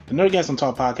The Nerdgasm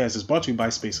Talk podcast is brought to you by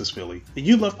Spaces Philly. If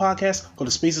you love podcasts, go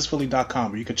to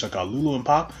spacesphilly.com where you can check out Lulu and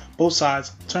Pop, Both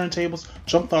Sides, Turntables,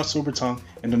 Jump Thought Sober Tongue,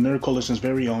 and the Nerd Coalition's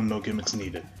very own No Gimmicks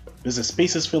Needed. Visit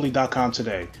spacesphilly.com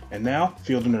today. And now,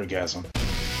 feel the Nerdgasm.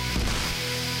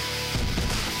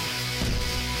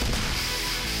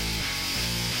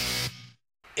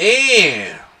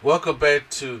 And welcome back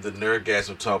to the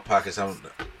Nerdgasm Talk podcast.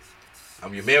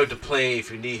 I'm your man with the plane.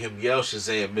 If you need him, yell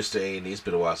Shazam, Mr. A&E. It's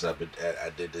been a while since I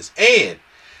did this. And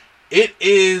it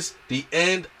is the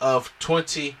end of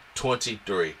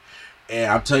 2023.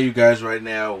 And I'm telling you guys right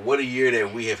now, what a year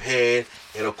that we have had.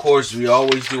 And of course, we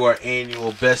always do our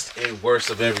annual best and worst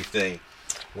of everything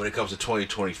when it comes to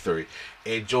 2023.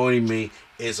 And joining me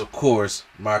is, of course,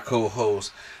 my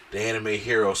co-host, the anime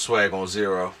hero, Swag on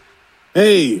Zero.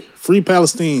 Hey, free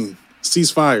Palestine,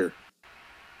 ceasefire.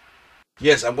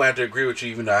 Yes, I'm going to have to agree with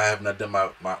you, even though I have not done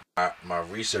my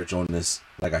research on this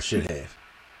like I should have.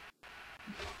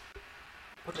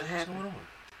 What the heck going on?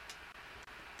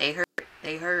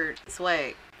 They heard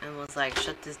Swag and was like,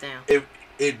 shut this down. It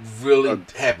really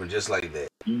happened just like that.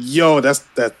 Yo, that's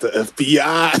the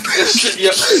FBI.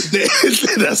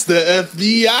 That's the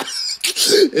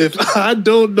FBI. If I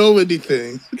don't know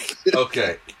anything.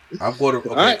 Okay. I'm going to... Okay.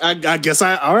 All right, I guess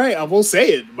I won't say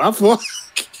it. My fault.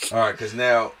 All right, because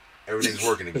now everything's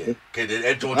working again. Okay,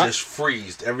 that joint just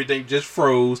freezed. Everything just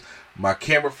froze. My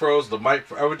camera froze. The mic,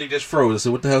 everything just froze. I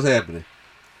said, what the hell's happening?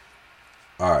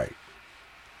 All right.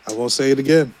 I won't say it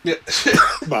again. Yeah.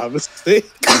 My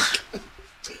mistake. I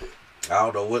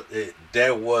don't know what...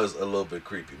 that was a little bit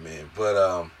creepy, man.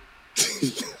 But,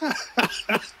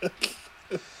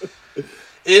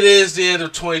 it is the end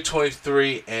of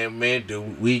 2023, and man, do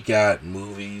we got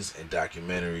movies and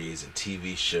documentaries and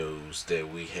TV shows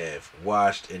that we have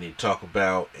watched and you talk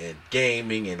about, and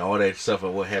gaming and all that stuff,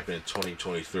 and what happened in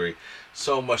 2023.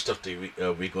 So much stuff that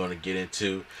we're going to get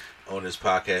into on this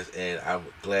podcast, and I'm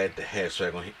glad to have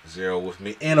Swag on Zero with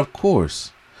me, and of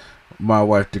course, my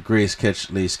wife, the Grace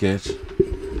Lee Sketch.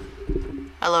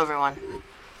 Hello, everyone.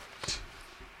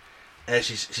 And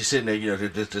she's sitting there, you know,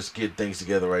 just getting things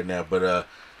together right now. But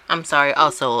I'm sorry.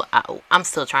 Also, I'm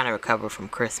still trying to recover from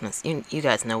Christmas. You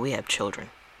guys know we have children.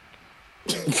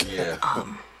 Yeah.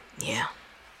 Yeah.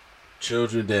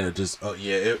 Children that are just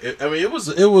it was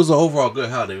an overall good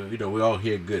holiday. You know, we all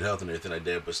hear good health and everything like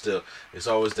that, but still, it's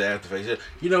always the after effects.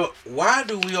 You know, why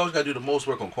do we always gotta do the most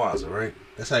work on Kwanzaa, right?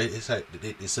 That's how they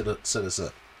set us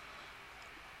up.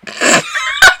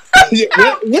 I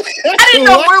didn't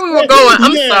know where we were going.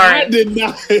 I'm sorry. I did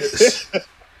not.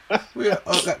 We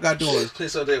got doing this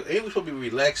place out there. Ain't we supposed to be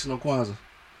relaxing on Kwanzaa?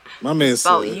 My man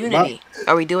said, about unity.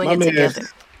 Are we doing it together?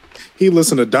 He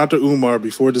listened to Dr. Umar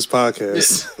before this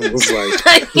podcast and was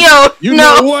like, yo, you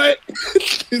no. know what?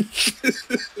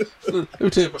 Let me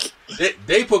tell you,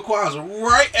 they put Kwanzaa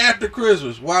right after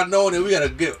Christmas while knowing that we got to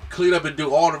get clean up and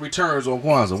do all the returns on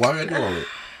Kwanzaa. Why we got to do all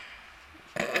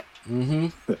that?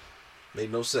 Mm-hmm. Made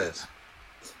no sense.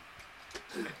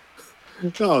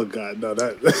 Oh God, no!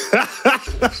 That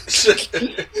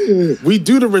we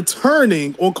do the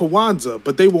returning on Kwanzaa,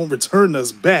 but they won't return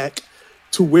us back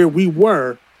to where we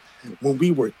were when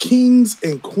we were kings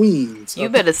and queens. You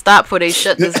better stop before they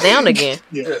shut this down again.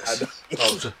 Yeah, they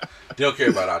don't care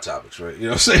about our topics, right? You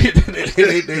know what I'm saying?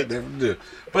 they never do.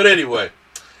 But anyway,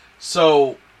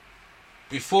 so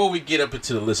before we get up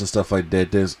into the list and stuff like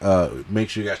that, there's make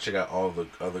sure you guys check out all the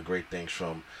other great things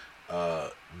from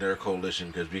Nerd Coalition,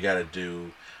 because we got to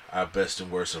do our best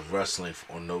and worst of wrestling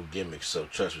on No Gimmicks. So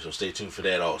trust me. So stay tuned for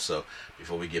that also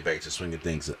before we get back to swinging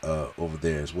things over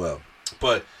there as well.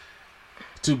 But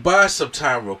to buy some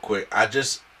time real quick, I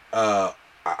just I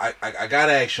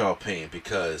gotta ask y'all opinion,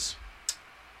 because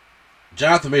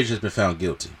Jonathan Majors has been found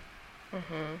guilty,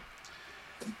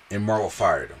 and Marvel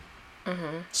fired him.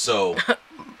 So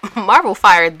Marvel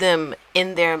fired them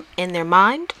in their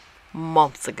mind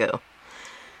months ago.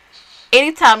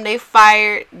 Anytime they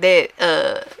fired that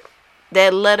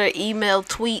letter, email,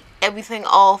 tweet, everything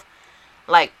off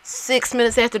like 6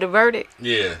 minutes after the verdict.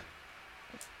 Yeah.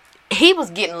 He was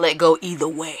getting let go either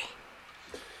way.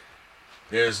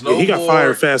 There's no he got more...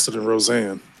 fired faster than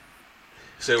Roseanne.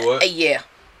 Say what? Yeah.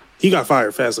 He got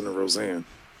fired faster than Roseanne.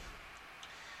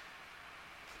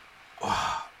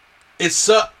 It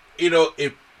sucks. You know,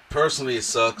 it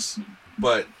sucks,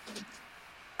 but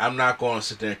I'm not going to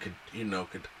sit there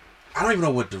and, I don't even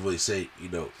know what to really say,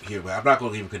 here, but I'm not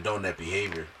going to even condone that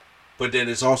behavior. But then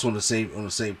it's also on the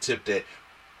same tip that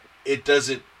it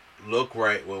doesn't look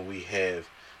right when we have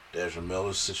the Ezra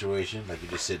Miller's situation, like you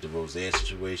just said, the Roseanne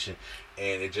situation,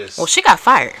 and it just... Well, she got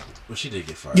fired. Well, she did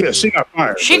get fired. Yeah, she got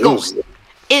fired.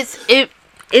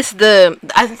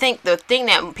 I think the thing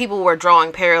that people were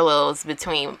drawing parallels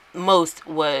between most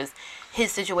was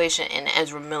his situation and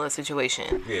Ezra Miller's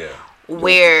situation. Yeah.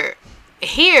 Where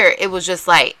here it was just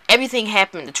like everything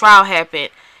happened, the trial happened,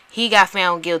 he got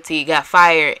found guilty, got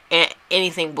fired, and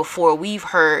anything before we've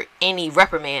heard any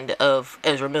reprimand of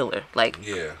Ezra Miller, like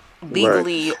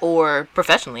legally or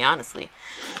professionally, honestly.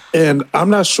 And I'm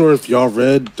not sure if y'all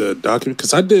read the document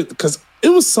because it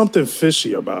was something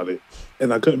fishy about it,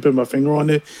 and I couldn't put my finger on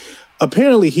it.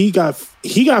 Apparently, he got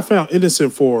found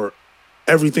innocent for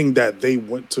everything that they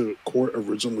went to court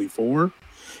originally for.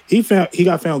 He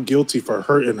got found guilty for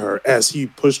hurting her as he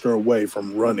pushed her away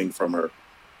from running from her.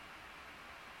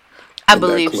 I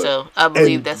believe so. I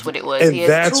believe that's what it was. And he has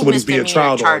that's two what he's being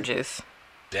tried on. charges.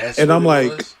 That's and what I'm it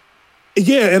like, was?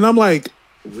 yeah, and I'm like,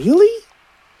 really?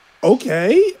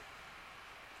 Okay.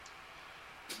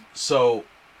 So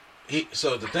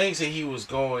the things that he was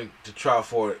going to trial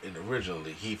for and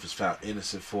originally he was found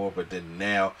innocent for, but then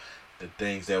now the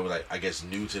things that were like, I guess,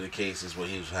 new to the case is what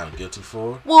he was found guilty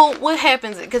for. Well, what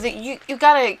happens, because you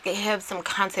gotta have some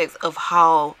context of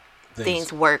how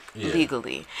things work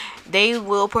legally. They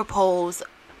will propose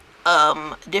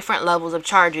different levels of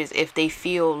charges if they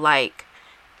feel like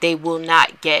they will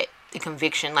not get the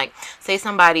conviction. Like, say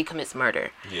somebody commits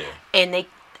murder, and they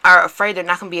are afraid they're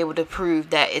not going to be able to prove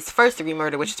that it's first degree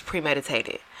murder, which is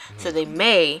premeditated. So they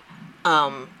may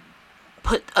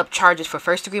put up charges for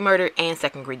first degree murder and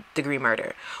second degree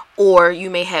murder. Or you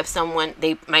may have someone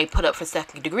they might put up for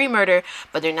second degree murder,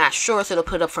 but they're not sure, so they'll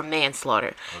put up for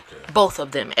manslaughter. Okay. Both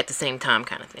of them at the same time,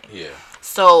 kind of thing. Yeah.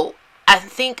 So I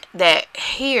think that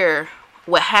here,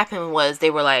 what happened was they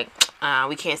were like,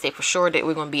 we can't say for sure that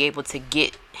we're going to be able to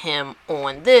get him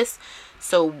on this,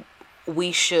 so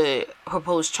we should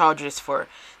propose charges for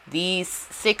these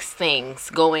 6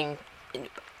 things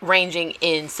ranging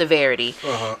in severity.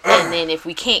 And then if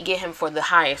we can't get him for the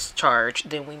highest charge,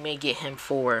 then we may get him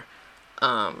for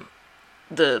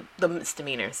the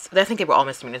misdemeanors. I think they were all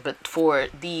misdemeanors, but for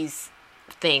these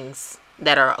things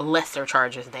that are lesser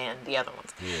charges than the other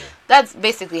ones. Yeah. That's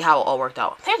basically how it all worked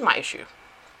out. Here's my issue.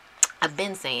 I've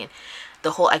been saying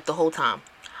the whole time,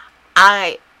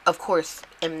 I of course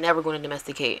am never going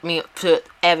to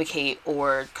advocate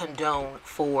or condone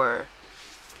for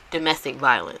domestic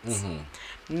violence,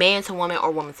 man to woman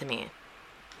or woman to man.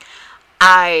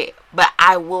 But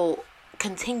I will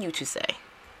continue to say,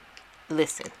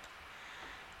 listen,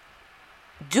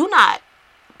 do not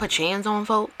put your hands on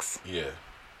folks. Yeah.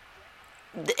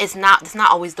 It's not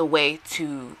always the way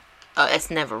to. It's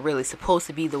never really supposed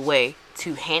to be the way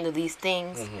to handle these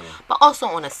things. But also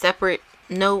on a separate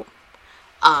note,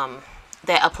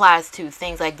 that applies to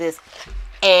things like this,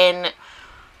 and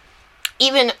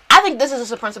even I think this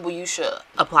is a principle you should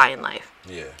apply in life.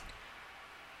 Yeah.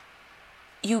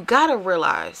 You gotta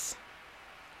realize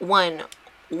when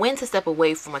to step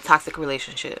away from a toxic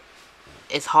relationship.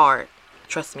 It's hard.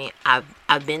 Trust me,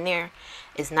 I've been there.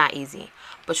 It's not easy.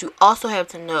 But you also have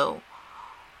to know,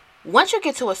 once you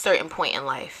get to a certain point in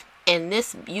life, and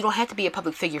this, you don't have to be a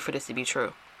public figure for this to be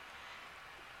true.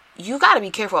 You got to be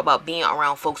careful about being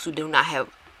around folks who do not have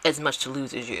as much to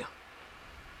lose as you.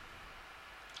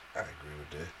 I agree with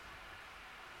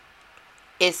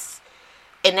that.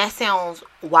 And that sounds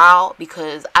wild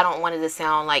because I don't want it to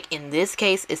sound like in this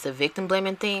case it's a victim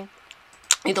blaming thing.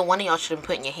 Either one of y'all should have been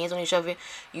putting your hands on each other.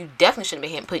 You definitely shouldn't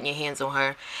have been putting your hands on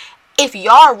her. If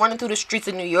y'all are running through the streets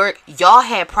of New York, y'all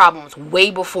had problems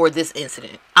way before this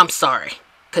incident. I'm sorry.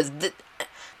 Because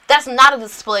that's not a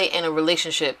display in a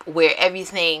relationship where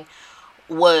everything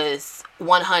was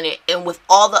 100. And with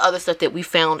all the other stuff that we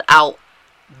found out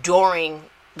during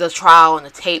the trial and the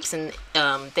tapes and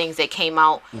things that came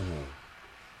out,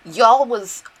 y'all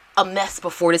was a mess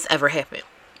before this ever happened.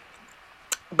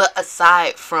 But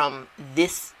aside from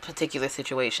this particular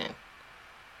situation,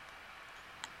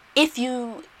 if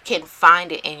you can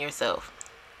find it in yourself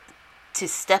to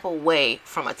step away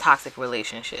from a toxic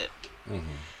relationship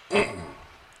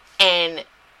and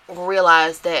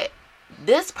realize that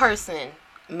this person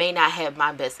may not have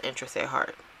my best interest at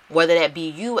heart, whether that be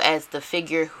you as the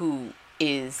figure who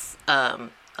is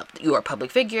you are a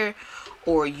public figure,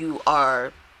 or you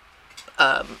are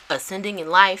ascending in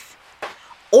life,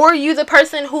 or you the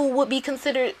person who would be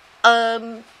considered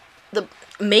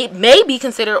may be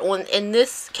considered on in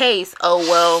this case, oh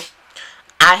well,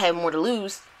 I have more to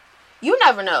lose. You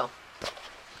never know.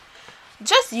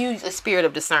 Just use a spirit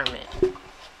of discernment.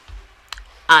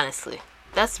 Honestly,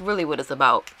 that's really what it's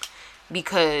about.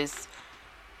 Because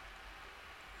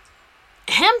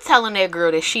him telling that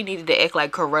girl that she needed to act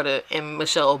like Coretta and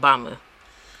Michelle Obama,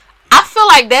 I feel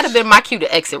like that'd have been my cue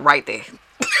to exit right there.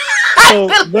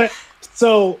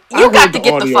 So You got to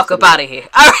get the fuck up out of here.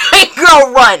 All right,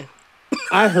 girl, run.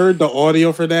 I heard the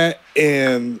audio for that,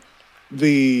 and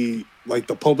the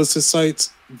publicist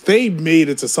sites, they made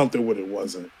it to something what it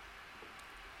wasn't.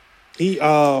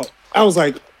 I was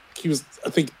like, I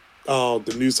think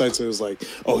the news site said it was like,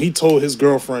 oh, he told his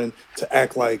girlfriend to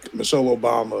act like Michelle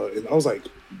Obama, and I was like,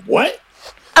 what?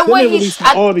 And then they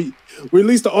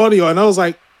released the audio, and I was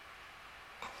like,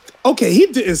 okay, he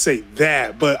didn't say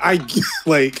that, but I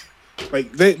like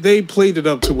they played it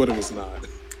up to what it was not.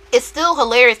 It's still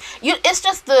hilarious. It's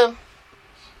just the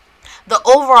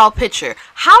overall picture.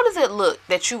 How does it look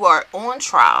that you are on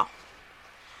trial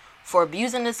for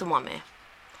abusing this woman?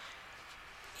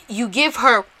 You give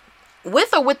her,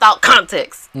 with or without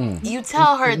context, you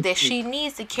tell her that she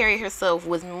needs to carry herself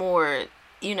with more,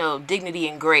 dignity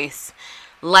and grace,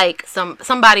 like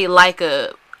somebody like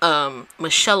a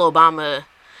Michelle Obama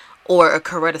or a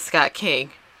Coretta Scott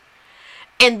King,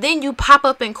 and then you pop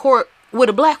up in court with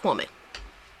a black woman.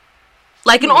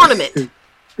 Like an ornament.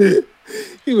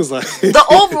 He was like... The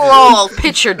overall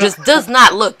picture just does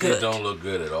not look good. It don't look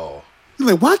good at all. He's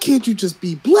like, why can't you just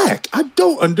be black? I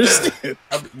don't understand.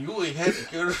 You ain't had to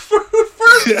get her first.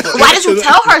 Why did you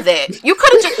tell her that? You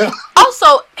could have just...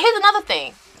 Also, here's another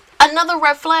thing. Another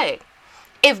red flag.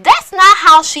 If that's not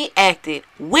how she acted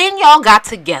when y'all got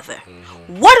together,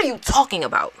 what are you talking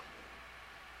about?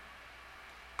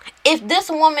 If this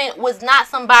woman was not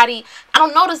somebody... I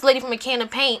don't know this lady from a can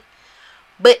of paint,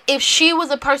 but if she was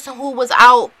a person who was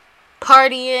out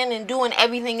partying and doing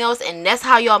everything else, and that's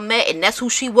how y'all met, and that's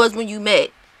who she was when you met,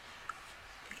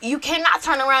 you cannot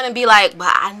turn around and be like,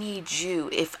 but I need you,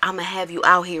 if I'm going to have you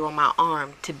out here on my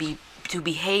arm, to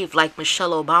behave like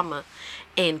Michelle Obama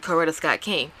and Coretta Scott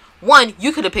King. One,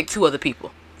 you could have picked two other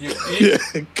people. Yeah,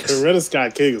 Coretta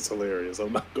Scott King is hilarious.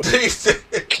 I'm not going to.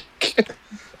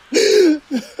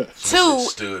 Two,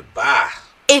 stood by.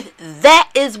 If that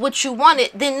is what you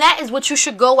wanted, then that is what you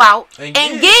should go out and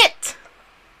get.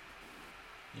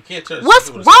 You can't turn. What's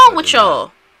wrong with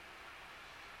y'all?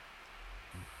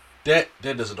 That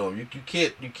doesn't know. You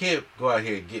can't go out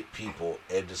here and get people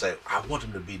and just say, I want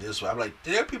them to be this way. I'm like,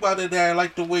 there are people out there that are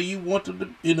like the way you want them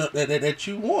to, that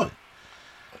you want.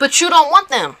 But you don't want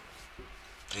them.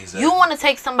 Exactly. You want to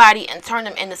take somebody and turn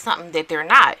them into something that they're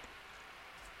not.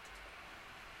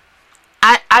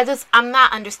 I'm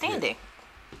not understanding. Yeah.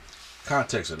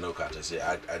 Context or no context,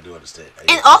 yeah, I do understand.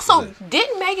 And also,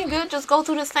 didn't Megan Good just go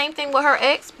through the same thing with her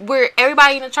ex, where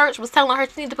everybody in the church was telling her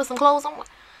she needed to put some clothes on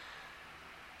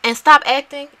and stop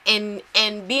acting and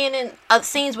being in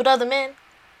scenes with other men?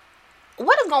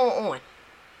 What is going on?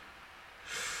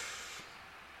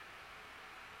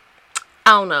 I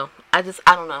don't know. I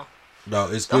don't know. No,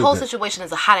 it's the whole situation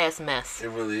is a hot ass mess. It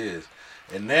really is.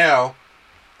 And now,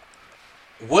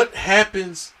 what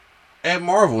happens at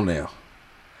Marvel now?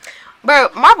 Bro,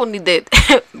 Marvel need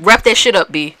to wrap that shit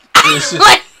up, B.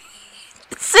 Like,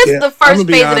 since the first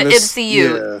phase of the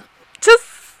MCU, just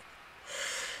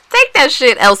take that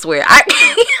shit elsewhere.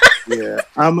 Yeah,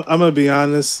 I'm gonna be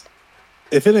honest.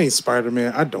 If it ain't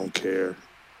Spider-Man, I don't care.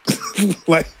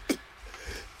 Like,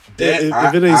 that,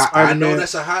 if it ain't Spider-Man, I know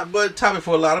that's a hot button topic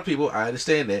for a lot of people. I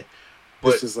understand that,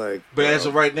 but it's just like, but as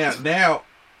of right now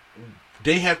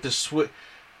they have to switch.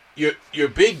 Your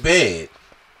big bad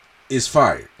is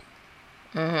fired.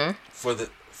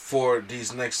 For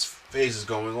these next phases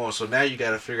going on. So now you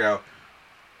got to figure out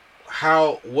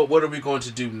what are we going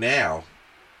to do now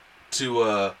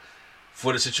to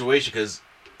for the situation, because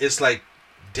it's like,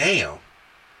 damn,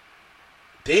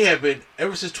 they have been,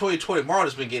 ever since 2020,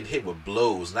 Marvel's been getting hit with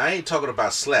blows. And I ain't talking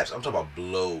about slaps, I'm talking about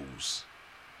blows,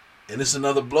 and it's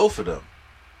another blow for them,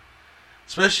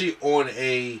 especially on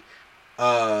a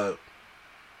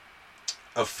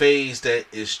phase that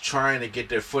is trying to get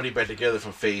their footing back together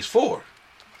from phase 4.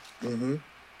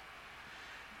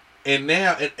 And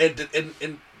now,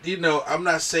 and I'm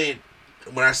not saying,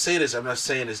 when I say this, I'm not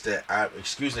saying this that I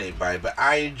excuse anybody, but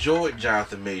I enjoyed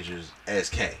Jonathan Majors as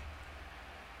Kang.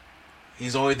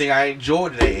 He's the only thing I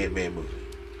enjoyed in that Ant-Man movie,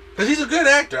 because he's a good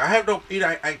actor. I have no,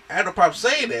 I have no problem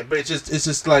saying that, but it's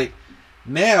just like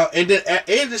now, and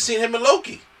just seeing him in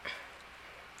Loki.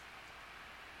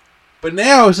 But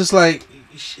now it's just like,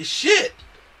 shit.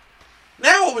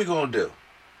 Now what we gonna do?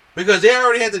 Because they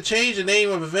already had to change the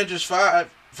name of Avengers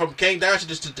 5 from Kang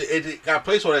Dynasty it got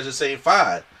placeholder as just saying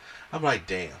 5. I'm like,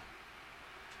 damn.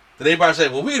 Then everybody say,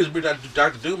 well, we just bring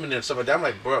Dr. Doom in and stuff like that. I'm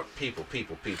like, bro, people.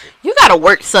 You gotta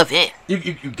work stuff in. You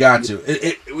got to.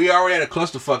 We already had a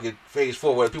clusterfuck in phase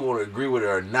 4, whether people want to agree with it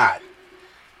or not.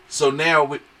 So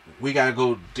now we gotta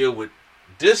go deal with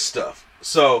this stuff.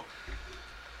 So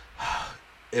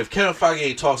if Kevin Feige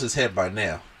ain't tossed his head by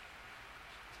now,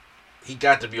 he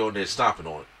got to be on there stomping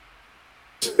on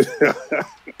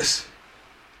it.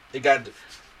 It got. To,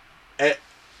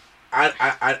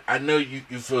 I know you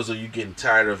feel as though you're getting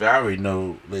tired of it. I already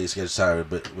know ladies get tired,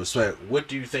 but with Swag, what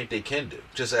do you think they can do?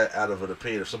 Just out of an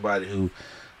opinion of somebody who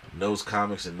knows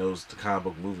comics and knows the comic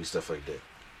book movie stuff like that.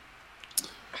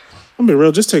 I'll be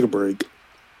real. Just take a break.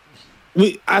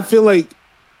 I feel like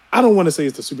I don't want to say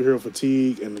it's the superhero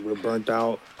fatigue and we're burnt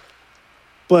out,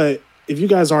 but if you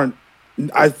guys aren't,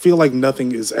 I feel like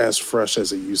nothing is as fresh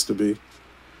as it used to be.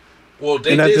 Well,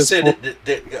 they did say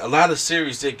that a lot of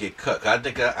series did get cut. I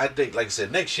think, like I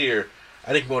said, next year,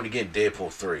 I think we're only getting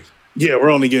Deadpool 3. Yeah, we're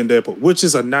only getting Deadpool, which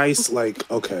is a nice, like,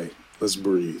 okay, let's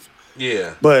breathe.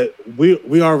 Yeah. But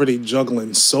we already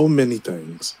juggling so many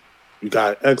things. We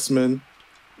got X-Men,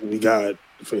 we got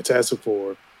Fantastic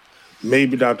Four,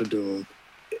 maybe Doctor Doom.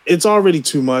 It's already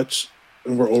too much,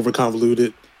 and we're over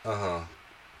convoluted.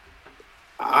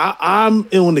 I'm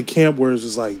in the camp where it's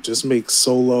just like, just make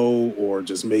Solo or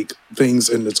just make things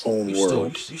in its own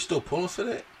world. You still pulling for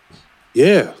that?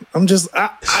 Yeah, I'm just. I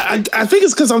think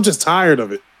it's because I'm just tired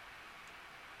of it.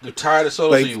 You're tired of Solo,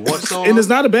 like, so you want Solo? And it's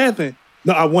not a bad thing.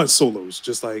 No, I want solos,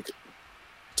 just like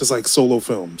solo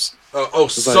films.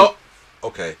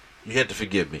 Okay, you had to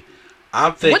forgive me.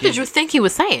 I'm thinking. What did you think he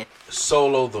was saying?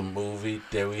 Solo, the movie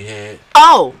that we had.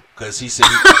 Oh, because he said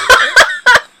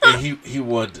he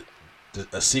wanted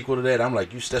a sequel to that. I'm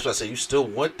like, that's why I say you still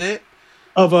want that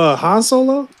of Han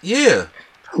Solo. Yeah.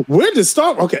 Where did it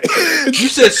start? Okay, you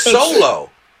said Solo.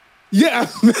 Yeah.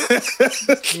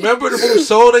 Remember the movie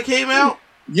Solo that came out?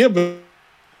 Yeah, but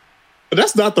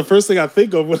that's not the first thing I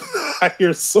think of when I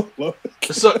hear Solo.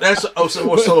 So that's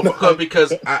Solo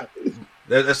because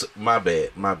that's my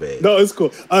bad. No, it's cool.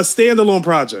 Standalone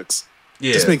projects.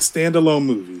 Yeah. Just make standalone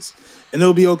movies, and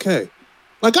it'll be okay.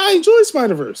 Like, I enjoy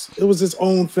Spider-Verse. It was its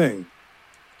own thing.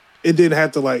 It didn't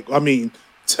have to,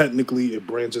 technically it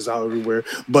branches out everywhere,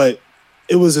 but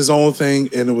it was his own thing,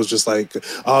 and it was just like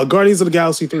Guardians of the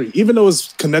Galaxy 3. Even though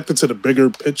it's connected to the bigger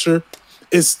picture,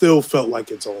 it still felt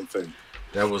like its own thing.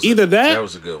 That was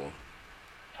a good one.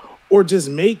 Or just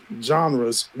make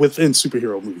genres within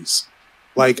superhero movies.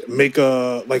 Like, make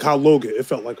like how Logan, it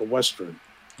felt like a Western.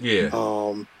 Yeah.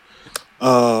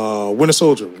 Winter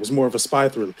Soldier was more of a spy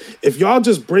thriller. If y'all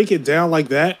just break it down like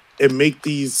that and make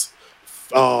these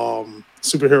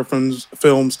superhero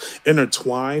films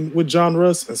intertwine with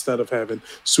genres instead of having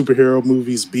superhero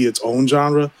movies be its own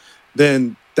genre,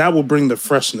 then that will bring the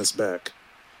freshness back.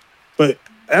 But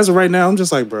as of right now, I'm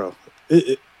just like, bro,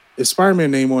 if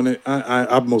Spider-Man name on it,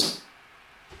 I most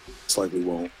likely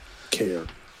won't care.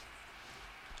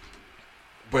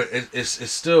 But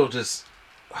it's still just.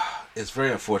 It's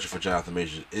very unfortunate for Jonathan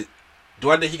Majors. Do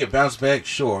I think he can bounce back?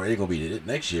 Sure, it ain't gonna be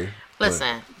next year.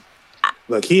 Listen,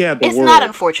 look, he had the it's world. not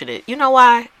unfortunate. You know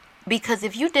why? Because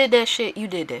if you did that shit, you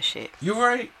did that shit. You're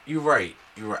right.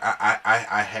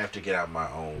 I have to get out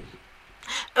my own.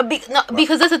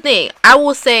 Because that's the thing. I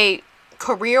will say,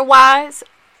 career-wise,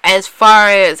 as far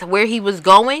as where he was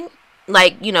going,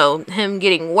 like, him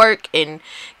getting work and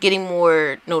getting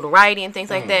more notoriety and things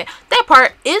like that, that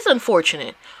part is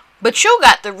unfortunate. But you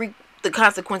got the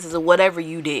consequences of whatever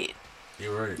you did.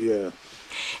 You're right. Yeah.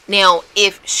 Now,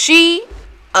 if she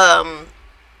was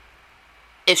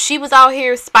out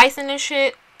here spicing this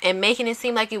shit and making it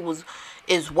seem like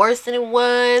is worse than it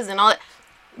was and all that,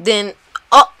 then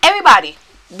everybody,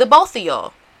 the both of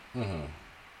y'all. Mm-hmm.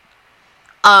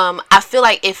 I feel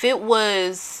like if it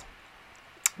was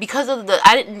because of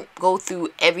I didn't go through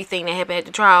everything that happened at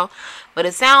the trial, but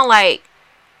it sounded like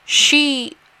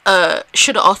she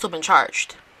should have also been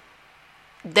charged.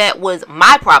 That was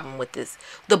my problem with this.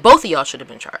 The both of y'all should have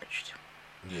been charged.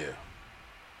 Yeah.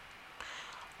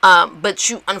 But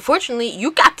you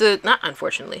got to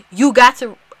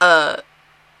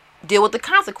deal with the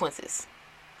consequences.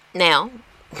 Now,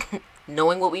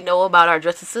 knowing what we know about our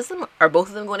justice system, are both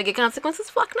of them going to get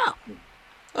consequences? Fuck no.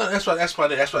 That's why I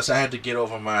had to get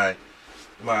over my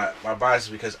biases,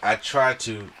 because I try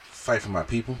to fight for my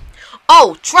people.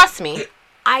 Oh, trust me.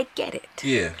 I get it.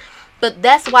 Yeah. But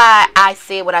that's why I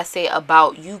say what I say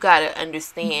about you gotta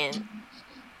understand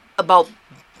about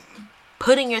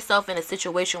putting yourself in a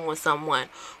situation with someone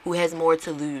who has more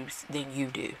to lose than you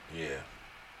do. Yeah.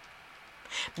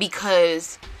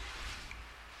 Because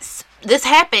this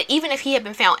happened, even if he had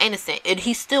been found innocent,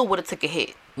 he still would have took a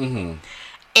hit. Mm-hmm.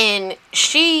 And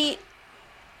she,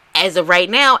 as of right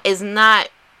now, is not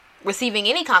receiving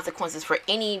any consequences for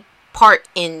any part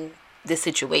in this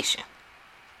situation.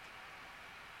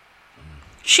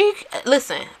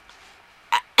 Listen,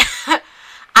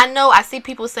 I know I see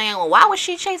people saying, well, why would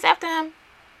she chase after him?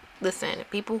 listen,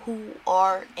 people who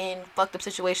are in fucked up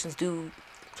situations do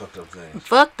Fucked up things.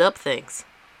 fucked up things.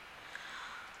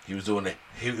 He was doing that.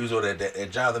 He was doing that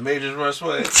Jonathan Majors run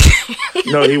swag.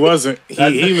 No, he wasn't.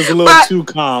 He was a little But- too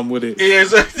calm with it. Yeah,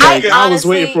 Like, I was honestly-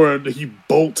 waiting for he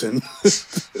bolting.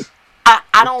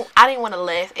 I didn't want to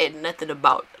laugh at nothing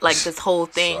about like this whole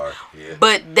thing. Sorry. Yeah.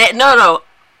 But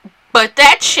But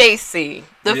that chase scene,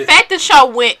 the Yeah. fact that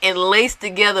y'all went and laced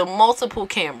together multiple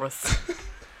cameras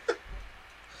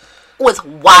was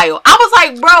wild. I was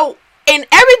like, bro, in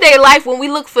everyday life when we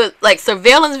look for like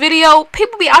surveillance video,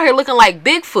 people be out here looking like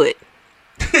Bigfoot.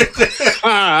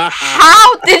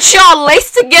 How did y'all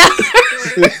lace together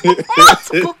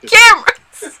multiple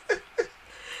cameras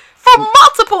from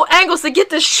multiple angles to get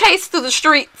this chase through the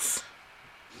streets?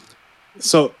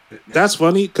 So that's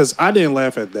funny because I didn't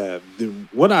laugh at that.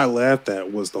 What I laughed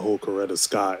at was the whole Coretta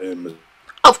Scott and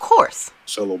Of course.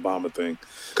 Michelle Obama thing.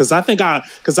 Because I think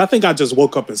I just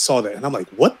woke up and saw that, and I'm like,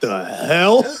 "What the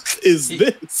hell is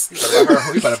this?"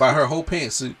 He about to buy her whole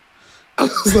pantsuit. I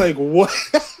was like, "What?"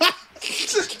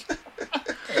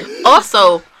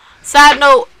 Also, side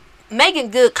note, Megan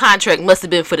Good contract must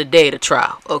have been for the day of the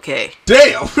trial. Okay.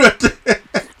 Damn.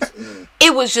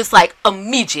 It was just like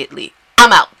immediately,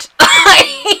 I'm out.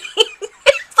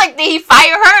 It's like, did he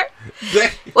fire her?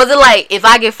 Was it like, if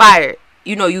I get fired,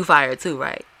 you know you fired too,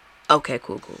 right? Okay,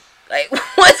 cool. Like,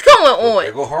 what's going There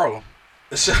on? go Harlem.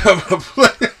 That's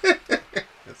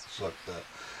fucked up.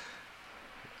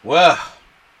 Well,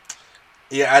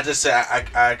 yeah, I just said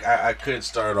I couldn't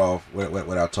start off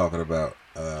without talking about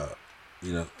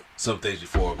some things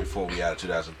before we out of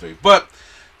 2003. But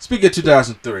speaking of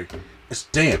 2003, it's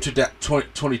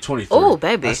 2023. Oh,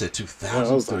 baby. I said I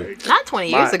was 2003. like, Not 20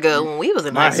 years My- ago when we was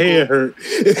in my high school. head hurt.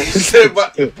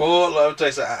 Boy, let me tell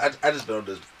you something. I just been on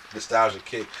this nostalgia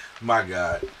kick. My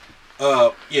God.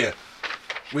 Yeah.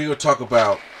 We're gonna talk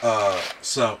about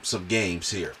some games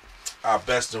here. Our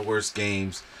best and worst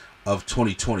games of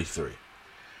 2023.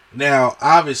 Now,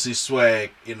 obviously,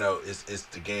 Swag, is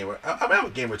the gamer. I'm a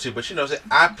gamer too, but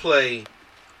I play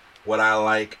what I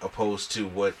like opposed to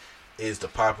what is the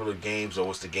popular games or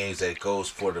what's the games that goes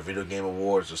for the video game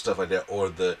awards or stuff like that, or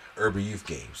the urban youth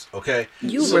games. Okay,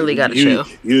 You really got to you, chill.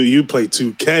 you play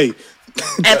 2K.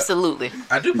 Absolutely.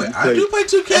 I do play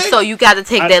 2K. And so you got to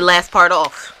take that last part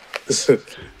off.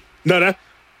 No, that's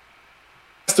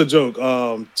the joke.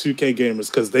 2K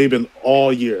gamers, because they've been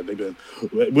all year. They've been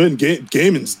when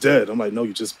gaming's dead. I'm like, no,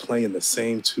 you're just playing the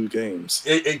same two games.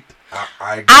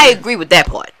 I agree with that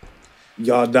part.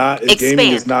 Y'all not. Expand.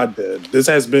 Gaming is not dead. This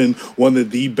has been one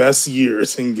of the best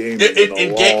years in gaming in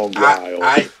a long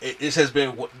while. This has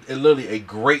been literally a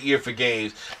great year for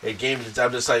games. And gaming,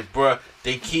 I'm just like, bruh,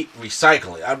 they keep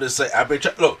recycling. I'm just like, I've been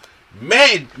trying. Look,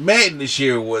 Madden this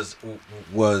year was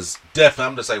definitely.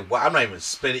 I'm just like, well, I'm not even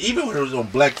spending. Even when it was on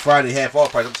Black Friday half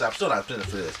off price, I'm still not spending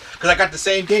for this because I got the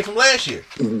same game from last year.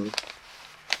 Mm-hmm.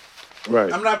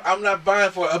 Right. I'm not buying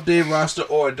for an updated roster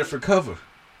or a different cover.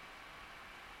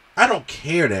 I don't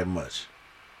care that much.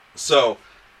 So,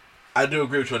 I do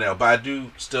agree with you on that, but I do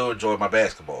still enjoy my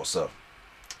basketball. So,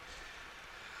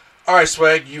 all right,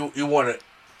 Swag, you want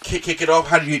to kick it off?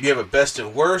 How do you have a best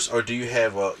and worst, or do you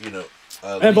have I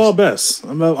have all best.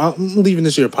 I'm leaving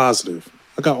this year positive.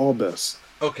 I got all best.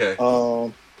 Okay.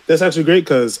 That's actually great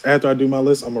because after I do my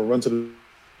list, I'm gonna run to the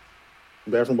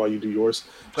bathroom while you do yours.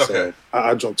 Okay. So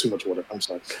I drank too much water. I'm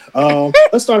sorry.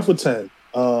 Let's start off with 10.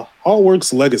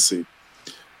 Hogwarts Legacy,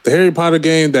 the Harry Potter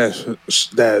game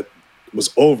that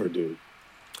was overdue.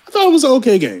 I thought it was an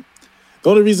okay game. The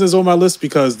only reason it's on my list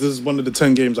because this is one of the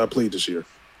 10 games I played this year.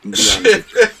 I'm gonna be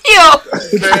honest with you. Yo,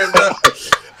 Fair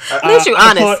enough. at least you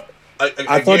honest. I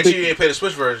thought guarantee they- you didn't play the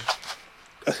Switch version.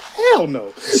 Hell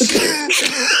no.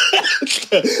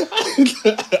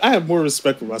 I have more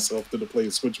respect for myself than to play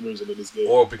the Switch version of this game.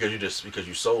 Or because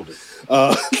you sold it.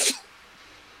 Uh,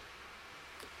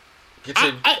 Get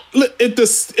your, look,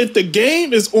 if the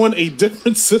game is on a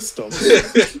different system,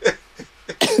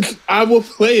 I will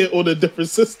play it on a different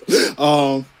system.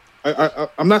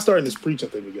 I'm not starting this preaching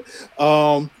thing again.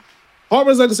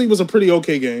 Hogwarts Legacy was a pretty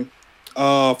okay game.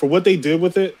 For what they did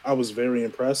with it, I was very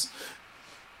impressed.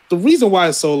 The reason why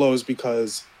it's so low is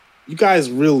because you guys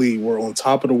really were on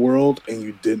top of the world and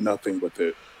you did nothing with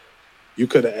it. You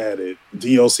could have added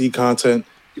DLC content.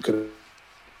 You could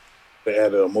have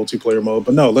added a multiplayer mode.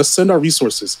 But no, let's send our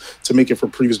resources to make it for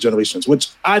previous generations,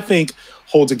 which I think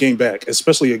holds a game back,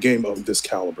 especially a game of this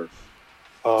caliber.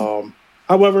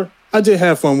 However, I did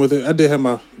have fun with it. I did have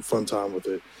my fun time with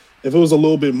it. If it was a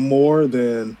little bit more,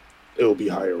 then it will be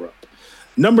higher up.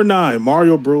 Number 9,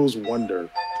 Mario Bros. Wonder.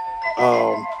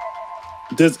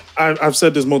 I've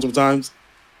said this multiple times.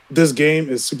 this game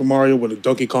is Super Mario with a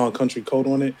Donkey Kong Country code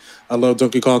on it. I love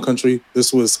Donkey Kong Country.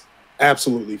 This was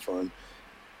absolutely fun.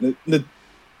 The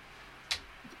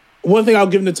one thing I'll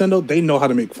give Nintendo, they know how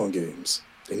to make fun games.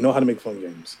 They know how to make fun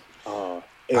games. I'm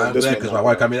glad because my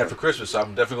wife got me that for Christmas, so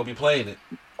I'm definitely gonna be playing it.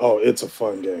 Oh, it's a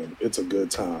fun game. It's a good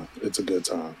time. It's a good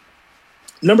time.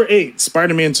 Number 8,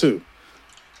 Spider-Man 2.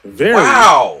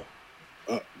 Wow.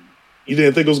 You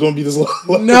didn't think it was going to be this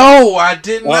long? No, I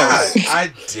did not.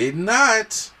 I did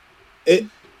not. It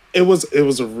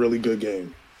was a really good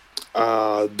game.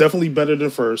 Definitely better than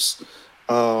first.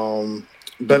 Better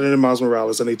than Miles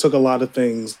Morales, and they took a lot of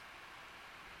things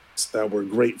that were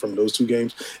great from those two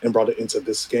games and brought it into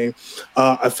this game.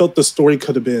 I felt the story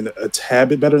could have been a tad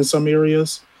bit better in some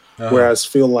areas, whereas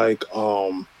feel like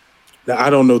now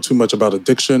I don't know too much about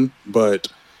addiction, but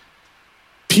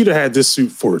Peter had this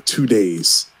suit for 2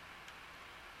 days.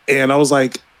 And I was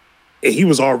like, he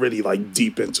was already like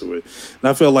deep into it. And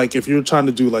I feel like if you're trying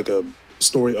to do like a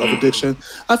story of addiction,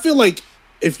 I feel like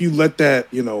if you let that,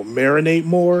 marinate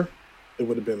more, it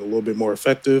would have been a little bit more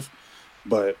effective.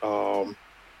 But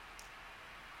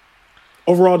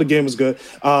overall, the game was good.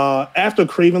 After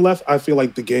Kraven left, I feel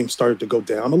like the game started to go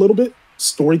down a little bit,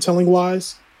 storytelling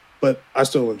wise, but I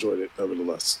still enjoyed it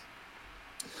nevertheless.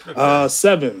 Okay.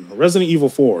 7, Resident Evil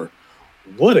 4.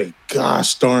 What a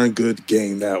gosh darn good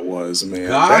game that was, man.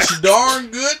 Darn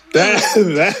good.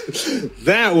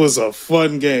 That was a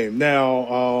fun game.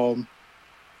 Now,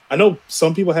 I know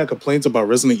some people had complaints about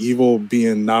Resident Evil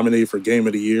being nominated for Game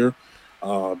of the Year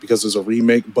because it's a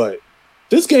remake, but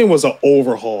this game was an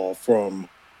overhaul from.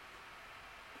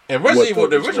 And the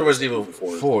original Resident Evil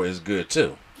 4 is good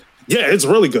too. Yeah, it's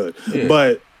really good. Yeah.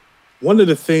 But one of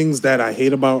the things that I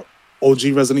hate about OG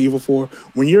Resident Evil 4,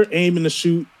 when you're aiming to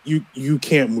shoot, you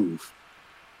can't move.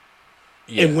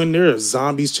 Yeah. And when there are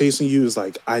zombies chasing you, it's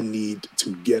like, I need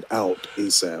to get out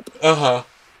ASAP.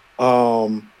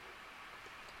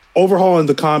 Overhauling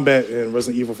the combat in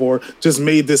Resident Evil 4 just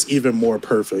made this even more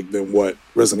perfect than what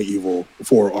Resident Evil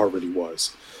 4 already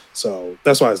was. So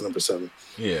that's why it's number 7.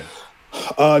 Yeah.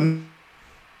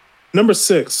 Number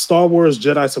 6, Star Wars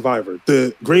Jedi Survivor,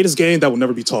 the greatest game that will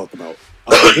never be talked about.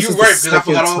 You're right, because I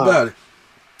forgot all about it.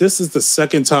 This is the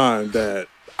second time that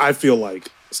I feel like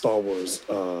Star Wars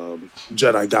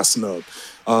Jedi got snubbed.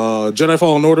 Jedi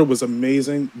Fallen Order was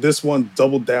amazing. This one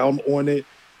doubled down on it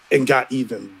and got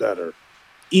even better.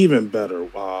 Even better.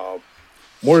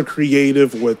 More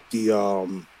creative with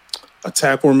the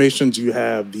attack formations. You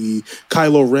have the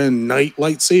Kylo Ren Knight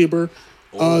lightsaber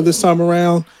this time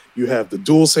around. You have the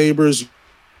dual sabers.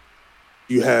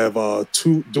 You have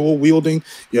two dual wielding.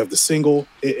 You have the single.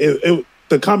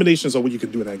 The combinations of what you can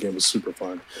do in that game was super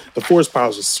fun. The force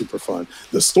powers was super fun.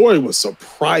 The story was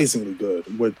surprisingly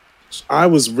good, which I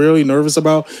was really nervous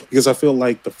about because I feel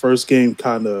like the first game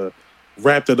kind of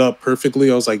wrapped it up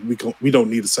perfectly. I was like, we don't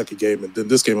need a second game. And then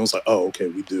this game, I was like, oh, okay,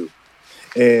 we do.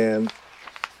 And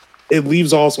it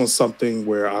leaves also on something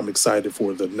where I'm excited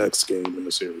for the next game in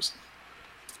the series.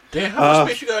 Damn, how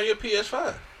much space you got on your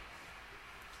PS5?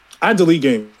 I delete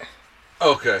games.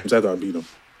 Okay. After I beat them.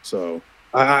 So,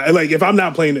 I like, if I'm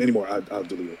not playing it anymore, I'll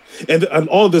delete it. And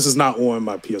all of this is not on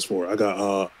my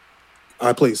PS4.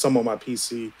 I play some on my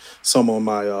PC, some on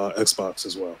my Xbox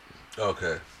as well.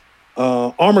 Okay.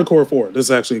 Armored Core 4. This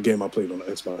is actually a game I played on the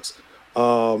Xbox.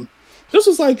 This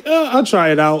was like, I'll try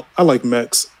it out. I like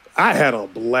mechs. I had a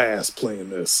blast playing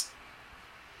this.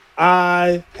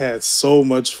 I had so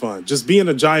much fun. Just being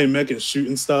a giant mech and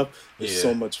shooting stuff was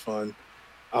so much fun.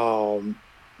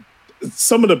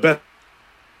 Some of the best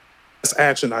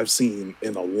action I've seen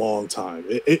in a long time.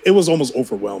 It was almost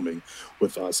overwhelming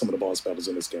with some of the boss battles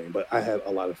in this game, but I had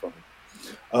a lot of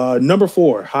fun. Number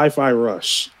 4, Hi-Fi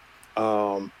Rush.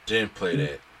 Didn't play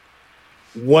that.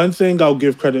 One thing I'll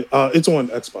give credit, it's on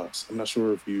Xbox. I'm not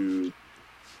sure if you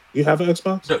have an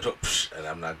Xbox? No, and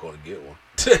I'm not going to get one.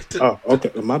 Oh,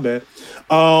 okay, my bad.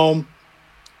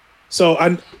 So I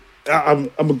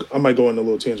might go on a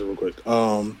little tangent real quick.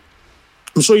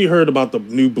 I'm sure you heard about the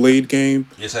new Blade game.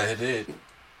 Yes, I did.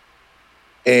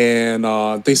 And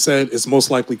they said it's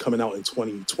most likely coming out in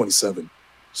 2027.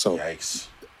 So yikes.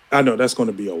 I know that's going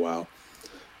to be a while.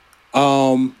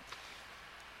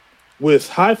 With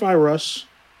Hi-Fi Rush,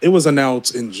 it was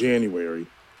announced in January,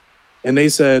 and they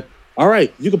said, "All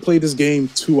right, you can play this game in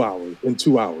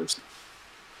 2 hours.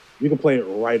 You can play it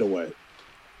right away."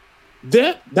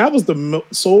 That was the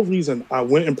sole reason I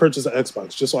went and purchased an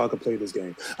Xbox, just so I could play this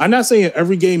game. I'm not saying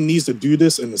every game needs to do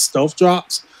this in the stealth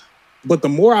drops, but the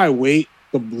more I wait,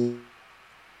 the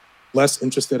less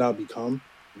interested I'll become.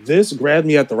 This grabbed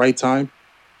me at the right time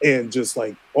and just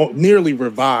like nearly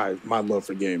revived my love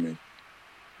for gaming.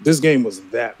 This game was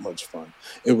that much fun.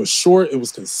 It was short. It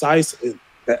was concise.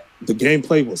 The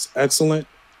gameplay was excellent.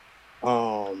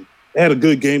 It had a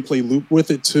good gameplay loop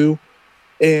with it too,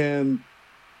 and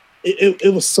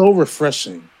it was so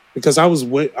refreshing because I was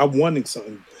wanting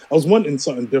something. I was wanting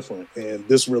something different, and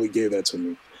this really gave that to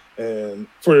me. And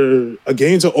for a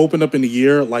game to open up in a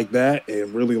year like that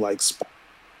and really like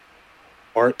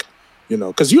spark,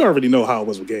 because you already know how it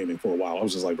was with gaming for a while. I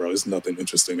was just like, bro, there's nothing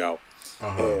interesting out.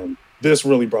 And this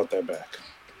really brought that back.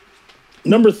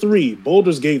 Number 3,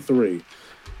 Baldur's Gate 3.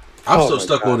 I'm still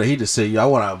stuck on it. He just said, "Yeah, I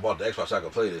want to bought the Xbox so I can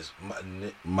play this."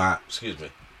 Excuse me.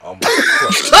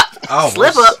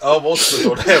 Slip up. Almost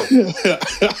slipped on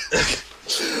that.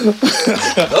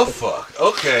 The fuck?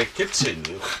 Okay,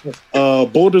 continue.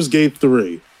 Baldur's Gate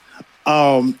 3.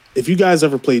 If you guys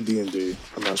ever played D&D,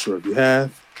 I'm not sure if you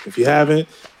have. If you haven't,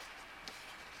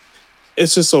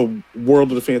 it's just a world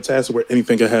of the fantastic where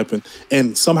anything can happen.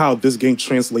 And somehow this game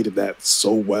translated that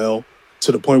so well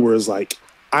to the point where it's like,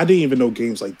 I didn't even know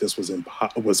games like this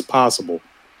was possible.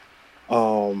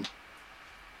 And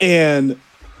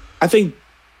I think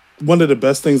one of the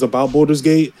best things about Baldur's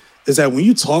Gate is that when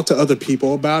you talk to other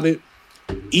people about it,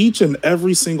 each and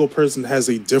every single person has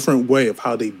a different way of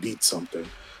how they beat something.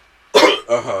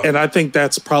 And I think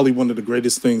that's probably one of the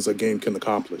greatest things a game can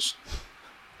accomplish.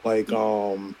 Like,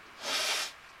 I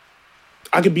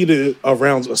could beat it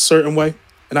around a certain way.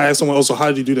 And I asked someone else, so how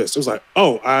did you do this? It was like,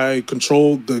 oh, I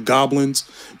controlled the goblins,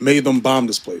 made them bomb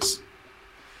this place.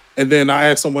 And then I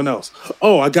asked someone else,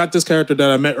 oh, I got this character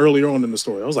that I met earlier on in the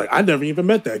story. I was like, I never even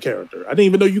met that character. I didn't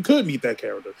even know you could meet that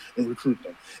character and recruit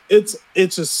them. It's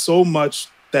just so much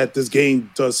that this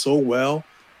game does so well.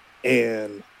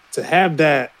 And to have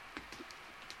that,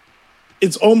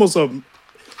 it's almost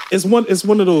it's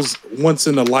one of those once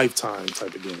in a lifetime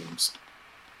type of games.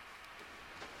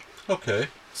 Okay.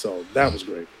 So that was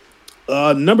great.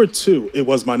 Number 2, it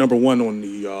was my number 1 on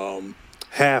the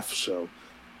half show.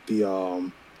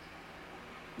 The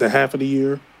half of the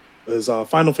year is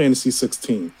Final Fantasy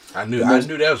 16. I knew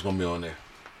that was gonna be on there.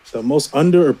 The most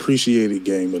underappreciated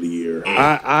game of the year.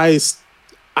 I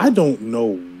don't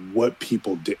know what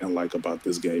people didn't like about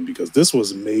this game because this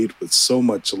was made with so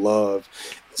much love,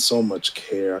 so much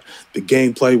care. The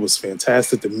gameplay was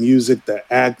fantastic. The music, the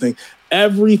acting,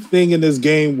 everything in this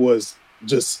game was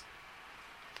just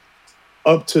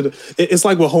up to the. It's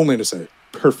like what Homelander said,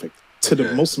 perfect to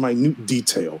the most minute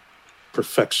detail,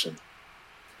 perfection.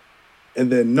 And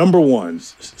then number 1,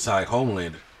 it's like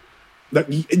Homelander.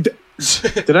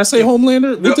 Did I say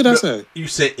Homelander? What did I say? You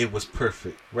said it was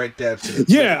perfect, right down to the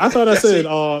Yeah, I thought I said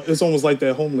it's almost like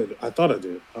that Homelander. I thought I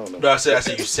did. I don't know. No, I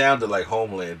said you sounded like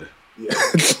Homelander. Yeah.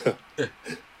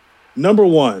 Number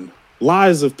 1,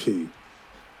 Lies of P.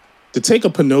 To take a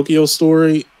Pinocchio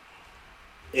story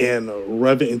and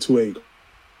rev it into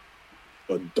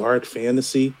a dark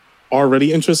fantasy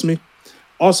already interests me.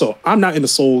 Also, I'm not into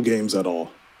Soul games at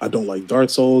all. I don't like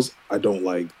Dark Souls. I don't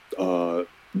like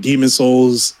Demon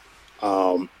Souls.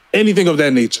 Anything of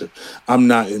that nature, I'm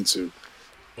not into.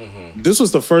 This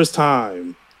was the first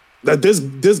time that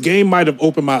this game might have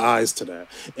opened my eyes to that.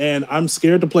 And I'm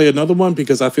scared to play another one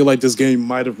because I feel like this game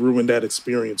might have ruined that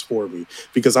experience for me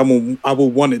because I will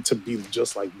want it to be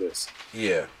just like this.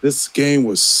 Yeah. This game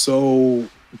was so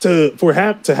to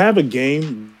have a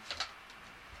game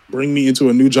bring me into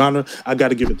a new genre, I got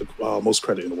to give it the most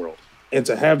credit in the world. And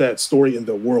to have that story in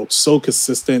the world so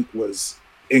consistent was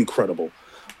incredible.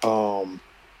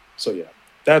 So yeah,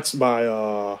 that's my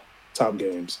top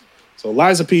games. So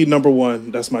Lies of P, number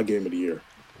 1, that's my game of the year.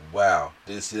 Wow,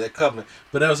 didn't see that coming.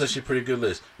 But that was actually a pretty good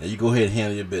list. Now you go ahead and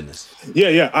handle your business.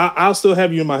 Yeah. I'll still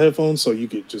have you in my headphones so you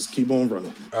could just keep on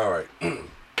running. All right. Okay.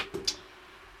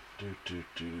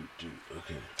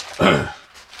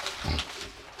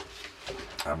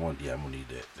 I'm gonna need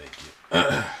that. Thank you.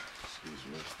 Excuse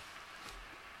me.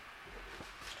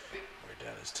 Write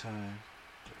down this time.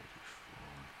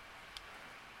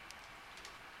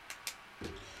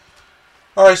 34.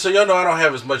 All right, so y'all know I don't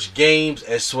have as much games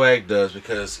as Swag does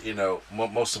because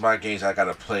most of my games I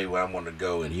gotta play where I want to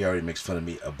go, and he already makes fun of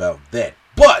me about that.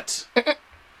 But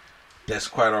that's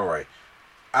quite all right.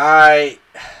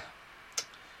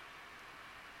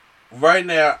 Right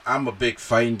now I'm a big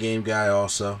fighting game guy.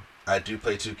 Also, I do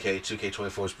play 2K.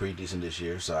 2K24 is pretty decent this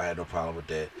year, so I had no problem with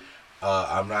that.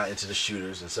 I'm not into the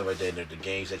shooters and stuff like that. The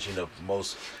games that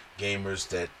most gamers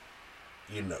that.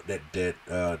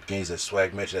 Games that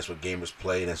Swag mentioned, that's what gamers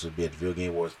play, that's what be at the Video Game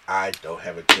Awards. I don't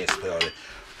have a chance to play all that.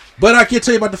 But I can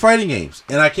tell you about the fighting games.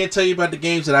 And I can tell you about the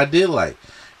games that I did like.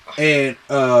 And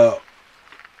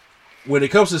when it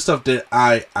comes to stuff that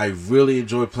I really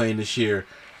enjoy playing this year,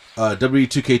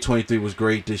 W2K23 was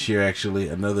great this year. Actually,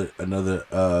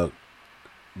 another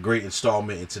great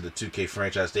installment into the 2K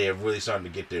franchise. They are really starting to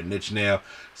get their niche now,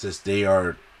 since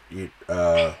they're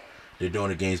doing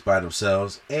the games by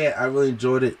themselves, and I really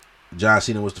enjoyed it. John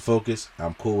Cena was the focus.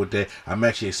 I'm cool with that. I'm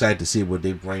actually excited to see what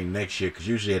they bring next year, because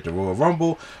usually at the Royal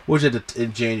Rumble, which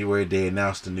in January, they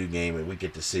announced the new game, and we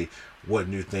get to see what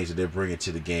new things that they're bringing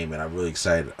to the game, and I'm really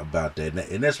excited about that.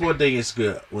 And that's one thing it's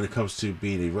good when it comes to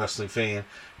being a wrestling fan,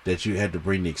 that you had to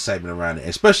bring the excitement around it,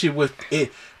 especially with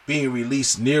it being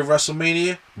released near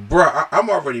WrestleMania. Bro, I'm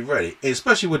already ready, and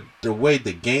especially with the way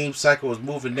the game cycle is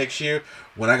moving next year,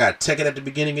 when I got Tekken at the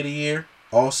beginning of the year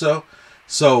also.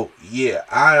 So yeah,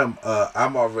 I'm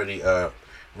already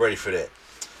ready for that.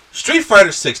 Street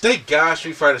Fighter 6. Thank God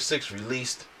Street Fighter 6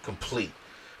 released complete,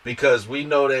 because we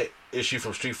know that issue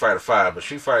from Street Fighter 5, but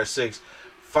Street Fighter 6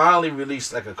 finally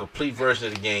released like a complete version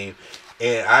of the game.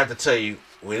 And I have to tell you,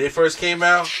 when it first came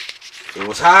out, it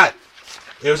was hot.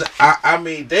 It was. I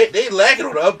mean, they lacking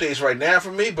on the updates right now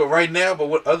for me, but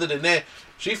other than that,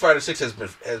 Street Fighter 6 has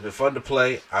been fun to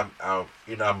play. I'm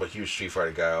a huge Street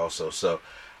Fighter guy also, so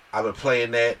I've been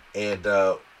playing that, and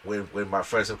when my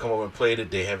friends have come over and played it,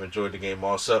 they have enjoyed the game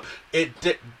also.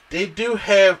 They do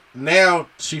have now.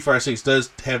 Street Fighter 6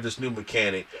 does have this new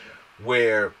mechanic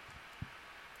where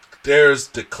there's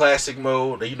the classic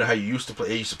mode. You know how you used to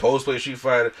play. You supposed to play Street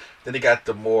Fighter. Then they got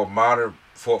the more modern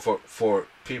for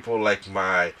people like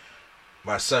my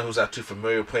son, who's not too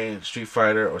familiar playing Street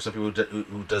Fighter, or some people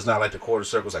who does not like the quarter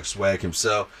circles, like Swag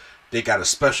himself. They got a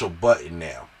special button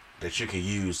now that you can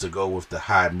use to go with the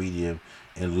high, medium,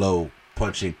 and low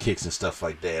punching kicks and stuff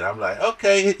like that. And I'm like,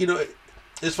 okay,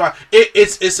 it's fine.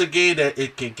 It's a game that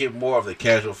it can get more of the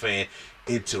casual fan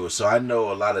into it. So I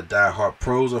know a lot of diehard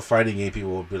pros of fighting game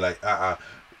people will be like,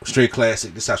 straight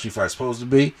classic. This is how Street Fighter's supposed to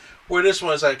be. Where this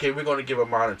one's like, okay, we're going to give a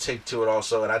modern take to it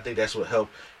also, and I think that's what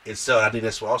helped it sell. I think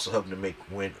that's what also helped them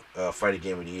win Fighting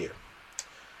Game of the Year.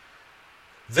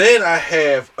 Then I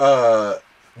have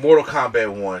Mortal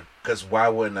Kombat 1, because why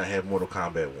wouldn't I have Mortal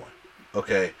Kombat 1?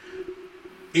 Okay.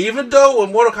 Even though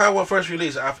when Mortal Kombat 1 first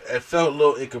released, it felt a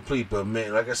little incomplete, but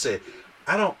man, like I said,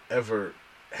 I don't ever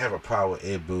have a problem with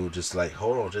Ed Boon. Just like,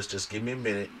 hold on, just give me a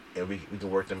minute, and we can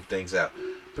work them things out.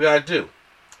 But I do.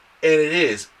 And it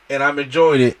is. And I'm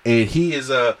enjoying it. And he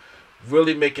is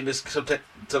really making this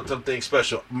something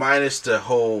special. Minus the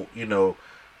whole,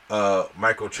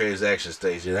 microtransaction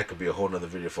stage. Yeah, that could be a whole nother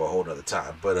video for a whole nother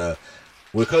time. But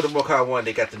when it comes to Mortal Kombat 1,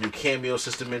 they got the new cameo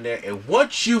system in there. And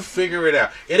once you figure it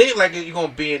out, it ain't like you're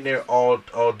going to be in there all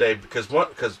day. Because one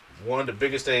of the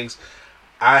biggest things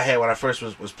I had when I first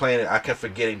was playing it, I kept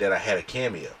forgetting that I had a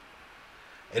cameo.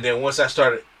 And then once I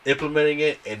started implementing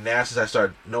it, and now since I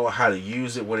started knowing how to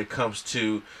use it when it comes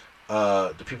to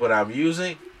the people that I'm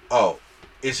using,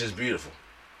 it's just beautiful.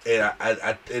 And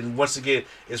and once again,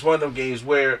 it's one of them games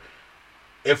where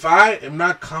if I am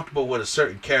not comfortable with a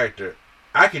certain character,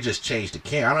 I can just change the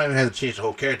camera. I don't even have to change the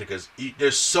whole character, because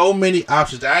there's so many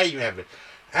options that I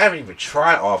haven't even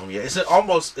tried all of them yet. I'm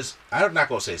not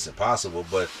gonna say it's impossible,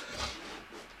 but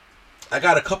I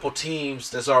got a couple teams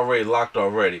that's already locked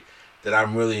already that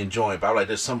I'm really enjoying. But I'm like,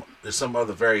 there's some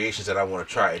other variations that I want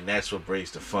to try, and that's what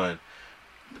brings the fun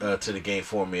to the game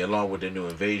for me, along with the new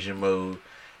invasion mode,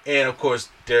 and of course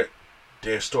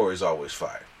their story is always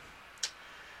fire.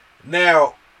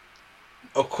 Now,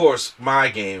 of course, my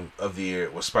game of the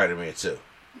year was Spider-Man 2.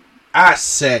 I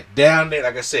sat down there,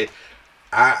 like I said,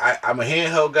 I'm a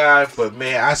handheld guy, but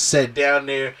man, I sat down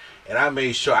there and I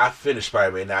made sure I finished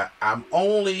Spider-Man. Now, I'm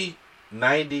only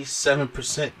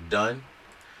 97% done.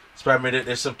 Spider-Man,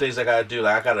 there's some things I gotta do.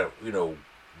 Like, I gotta,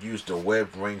 use the web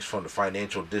rings from the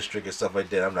financial district and stuff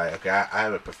like that. I'm like, okay, I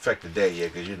haven't perfected that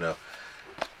yet, because,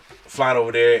 flying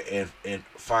over there and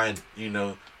find,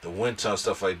 the wind tunnel,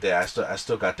 stuff like that. I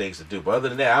still got things to do. But other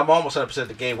than that, I'm almost 100%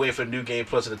 the game, waiting for the new game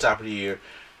plus at the top of the year.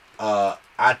 I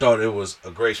thought it was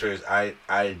a great experience. I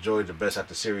enjoyed the best out of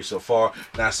the series so far.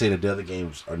 Not saying that the other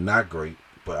games are not great,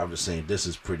 but I'm just saying this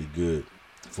is pretty good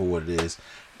for what it is.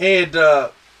 And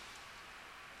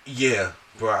yeah,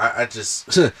 bro, I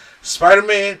just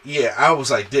Spider-Man. Yeah, I was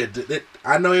like,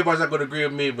 I know everybody's not going to agree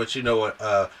with me, but you know what?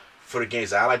 For the games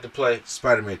that I like to play,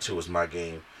 Spider-Man 2 is my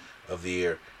game of the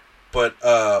year. But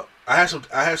I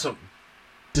have some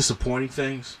disappointing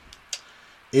things.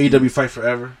 AEW Fight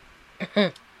Forever.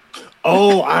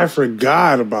 Oh, I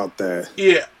forgot about that.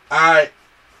 Yeah, I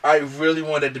really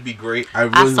wanted it to be great.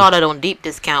 I saw that on deep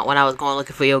discount when I was going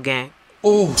looking for your game.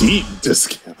 Oh, deep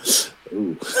discount.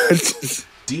 Ooh.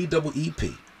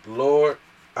 DEEP. Lord,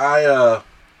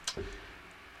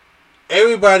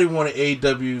 everybody wanted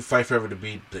AEW Fight Forever to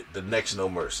be the next No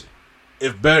Mercy.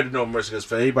 if better than No Mercy, because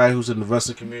for anybody who's in the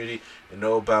wrestling community and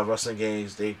know about wrestling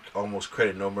games, they almost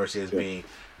credit No Mercy as being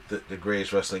the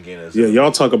greatest wrestling game.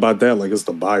 Y'all talk about that like it's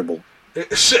the Bible.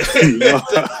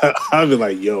 I'd be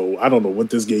like, yo, I don't know what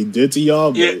this game did to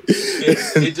y'all, but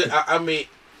I mean,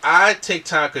 I take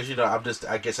time because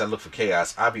I guess I look for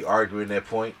chaos. I be arguing that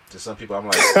point to some people. I'm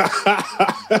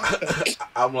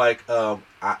like,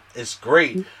 it's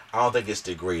great. I don't think it's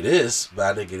the greatest,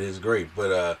 but I think it is great.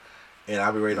 But and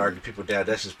I'll be ready to argue people down.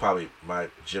 That's just probably my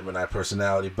Gemini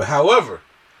personality. But however,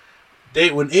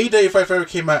 when AEW Fight Forever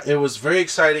came out, it was very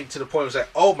exciting to the point it was like,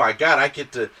 oh my god,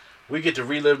 we get to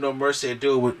relive No Mercy and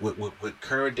do it with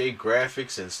current day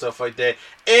graphics and stuff like that.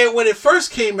 And when it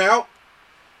first came out,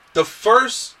 the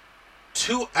first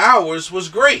 2 hours was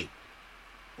great.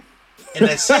 And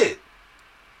that's it.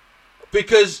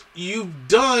 Because you've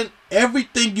done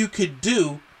everything you could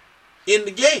do in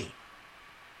the game.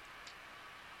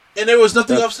 And there was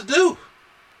nothing else to do.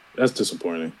 That's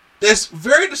disappointing. That's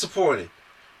very disappointing.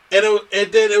 And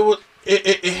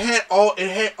it had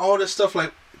all this stuff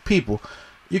like people.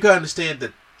 You gotta understand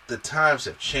that the times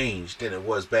have changed than it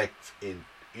was back in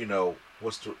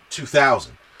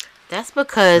 2000. That's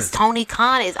because Tony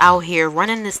Khan is out here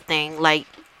running this thing like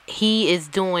he is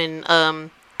doing a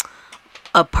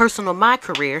personal my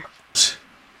career.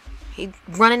 He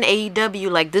running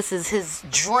AEW like this is his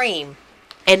dream,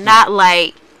 and not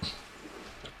like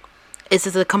this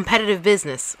is a competitive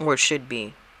business, or it should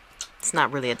be. It's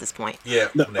not really at this point. Yeah.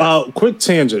 Quick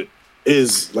tangent.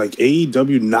 Is like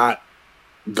AEW not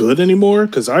good anymore?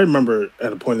 Because I remember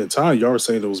at a point in time y'all were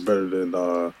saying it was better than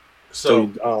Raw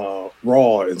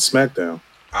and SmackDown.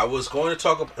 I was going to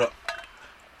talk about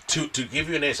to give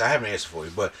you an answer. I have an answer for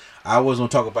you, but I was going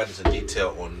to talk about this in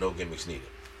detail on No Gimmicks Needed.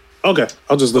 Okay,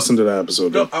 I'll just listen to that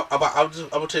episode. No, I'm going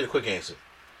to tell you the quick answer.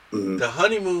 Mm-hmm. The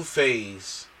honeymoon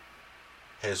phase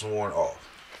has worn off.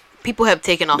 People have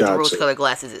taken off the rose-colored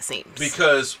glasses, it seems.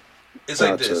 Because it's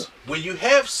like this. When you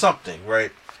have something,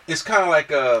 right, it's kind of like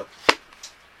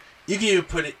you can even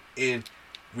put it in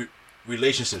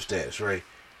relationship status, right?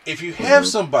 If you have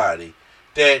somebody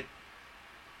that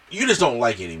you just don't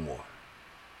like anymore,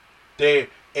 and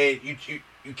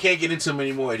you can't get into them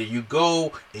anymore, and then you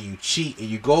go and you cheat and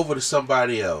you go over to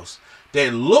somebody else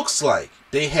that looks like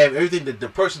they have everything that the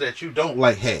person that you don't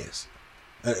like has.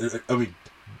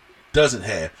 Doesn't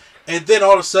have. And then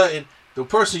all of a sudden, the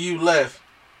person you left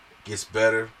gets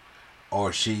better,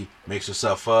 or she makes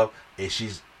herself up, and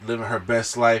she's living her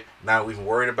best life, not even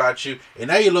worried about you. And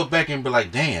now you look back and be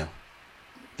like, damn,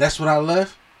 that's what I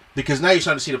left? Because now you're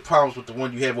starting to see the problems with the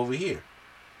one you have over here.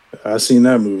 I've seen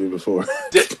that movie before.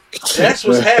 That's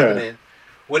what's happening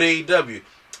with AEW.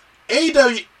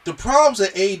 The problems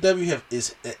that AEW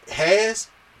has,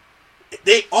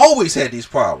 they always had these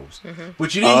problems,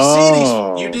 but you didn't see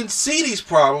these. You didn't see these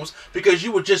problems because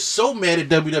you were just so mad at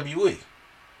WWE.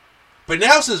 But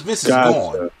now since Vince is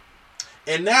gone,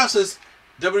 and now since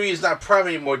WWE is not private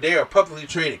anymore, they are a publicly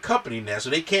traded company now, so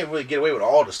they can't really get away with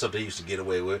all the stuff they used to get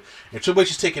away with. And Triple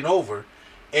H is taking over,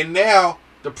 and now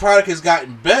the product has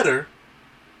gotten better.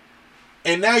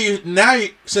 And now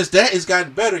since that has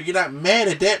gotten better, you're not mad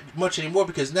at that much anymore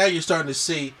because now you're starting to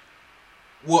see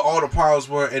what all the problems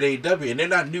were at AEW, and they're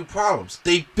not new problems.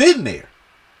 They've been there.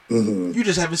 Mm-hmm. You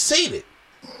just haven't seen it.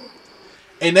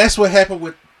 And that's what happened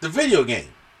with the video game.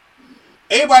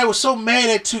 Everybody was so mad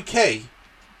at 2K,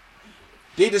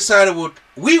 they decided, well,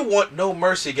 we want No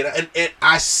Mercy again. And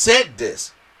I said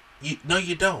this. No,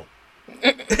 you don't.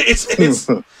 It's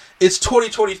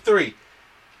 2023.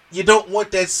 You don't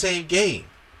want that same game.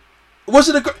 Was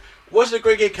it a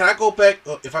great game? Can I go back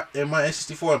if I in my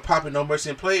N64 and pop in No Mercy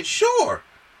and play it? Sure.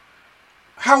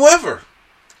 However,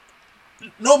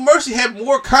 No Mercy had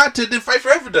more content than Fight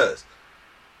Forever does.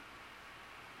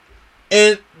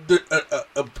 And a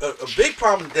big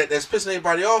problem that's pissing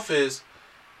everybody off is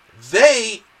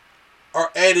they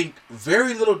are adding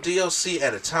very little DLC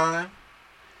at a time,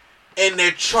 and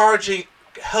they're charging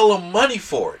hella money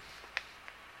for it.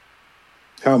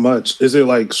 How much? Is it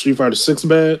like Street Fighter 6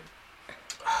 bad?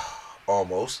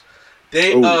 Almost.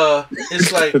 They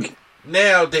it's like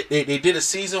now they did a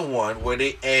season 1 where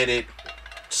they added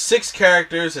 6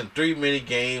 characters and 3 mini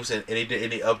games and they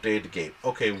updated the game.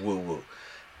 Okay, woo.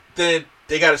 Then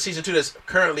they got a season 2 that's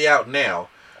currently out now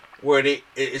where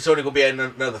it's only gonna be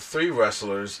another 3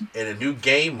 wrestlers and a new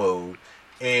game mode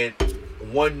and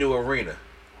 1 new arena.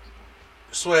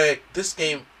 Swag, this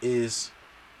game is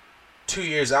 2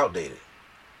 years outdated.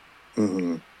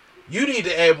 Mm-hmm. You need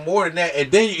to add more than that,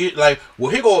 and then you like, well,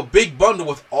 here go a big bundle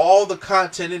with all the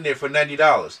content in there for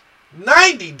 $90.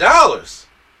 $90.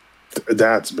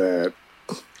 That's bad.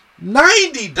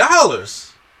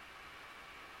 $90.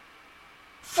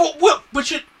 For what?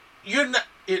 But you're not.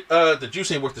 The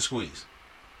juice ain't worth the squeeze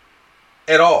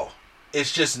at all.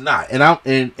 It's just not.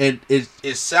 And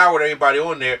it's soured everybody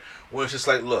on there when it's just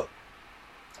like, look,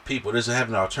 people, this is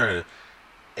having an alternative.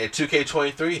 And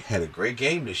 2K23 had a great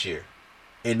game this year.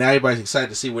 And now everybody's excited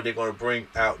to see what they're going to bring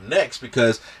out next,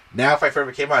 because now Fight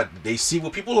Forever came out, they see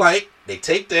what people like, they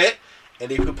take that,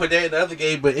 and they can put that in the other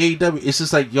game. But AEW, it's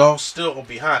just like y'all still on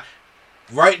behind.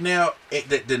 Right now,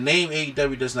 the name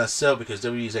AEW does not sell because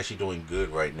WWE is actually doing good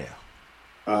right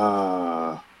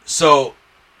now. So,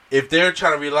 if they're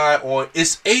trying to rely on,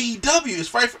 it's AEW, it's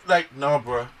Fight Forever, like, no,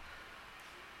 bro.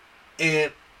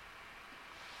 And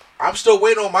I'm still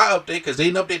waiting on my update because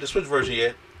they didn't update the Switch version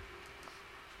yet.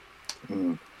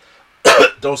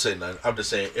 Don't say nothing. I'm just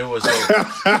saying it was.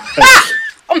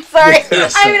 I'm sorry. I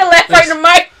didn't even laugh right in the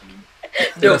mic.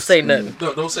 Don't say nothing.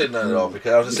 Don't say nothing at all,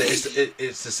 because I was just saying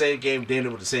it's the same game, damn it,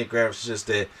 with the same graphics. It's just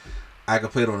that I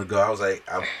could play it on the go. I was like,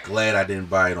 I'm glad I didn't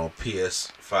buy it on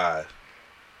PS5.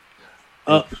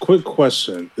 Quick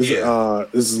question. This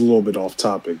is a little bit off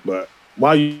topic, but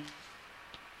while you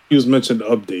was mentioning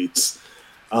updates,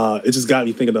 it just got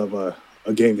me thinking of a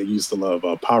game that you used to love,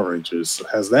 Power Rangers.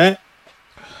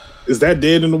 Is that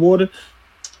dead in the water?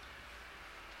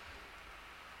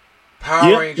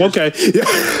 Power Rangers. Okay.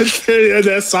 Yeah,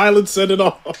 that silence set it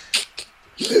off.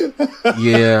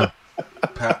 Yeah.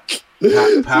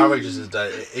 Power Rangers is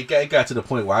done. It got to the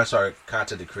point where I started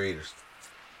contacting creators.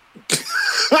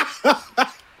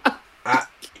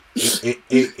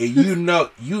 You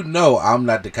know, I'm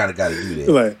not the kind of guy to do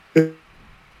that.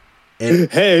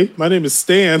 Like, hey, my name is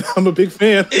Stan. I'm a big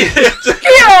fan.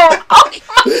 Oh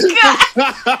my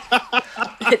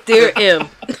god! Dear M.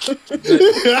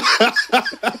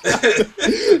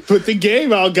 Put the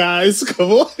game out, guys.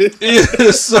 Come on.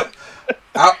 So,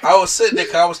 I was sitting there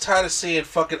because I was tired of seeing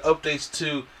fucking updates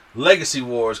to Legacy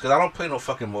Wars, because I don't play no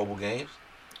fucking mobile games.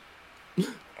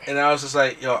 And I was just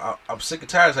like, yo, I'm sick and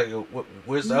tired. It's like, yo,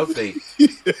 where's the update?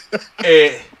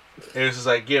 And it was just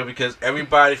like, yeah, because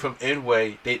everybody from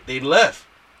Enway, they left.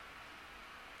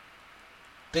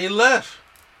 They left.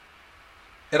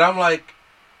 And I'm like,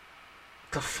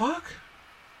 the fuck?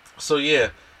 So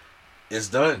yeah, it's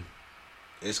done.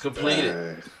 It's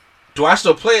completed. Do I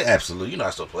still play it? Absolutely. You know I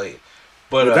still play it.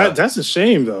 But that's a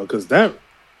shame though, because that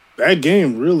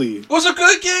game really was a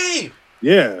good game.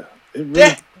 Yeah. It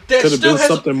really could have been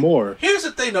something more. Here's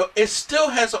the thing though, it still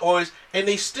has always, and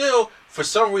they still, for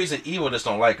some reason, Evil just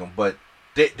don't like them, but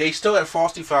they still had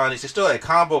Frosty Findings, they still had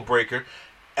Combo Breaker.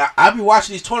 I be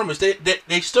watching these tournaments,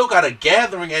 they still got a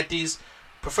gathering at these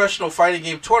professional fighting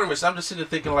game tournaments. I'm just sitting there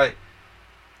thinking like,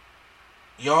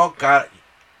 y'all got,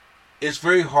 it's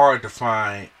very hard to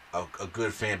find a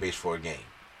good fan base for a game.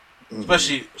 Mm-hmm.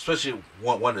 Especially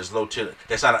one that's low tier,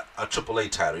 that's not a AAA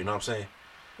title, you know what I'm saying?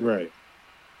 Right.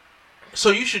 So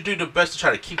you should do the best to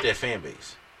try to keep that fan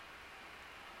base.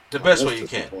 The best way you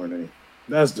can.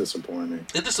 That's disappointing.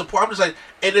 It's disappointing. I'm just like,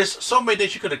 and there's so many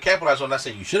things you could have capitalized on. I'm not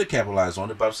saying you should have capitalized on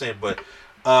it, but I'm saying,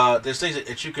 there's things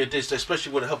that you could do,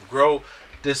 especially would help grow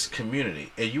this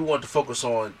community, and you want to focus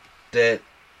on that,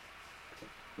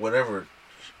 whatever,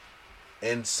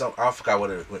 and some, I forgot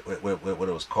what it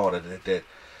was called, that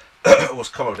was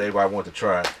coming up that everybody wanted to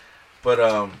try, but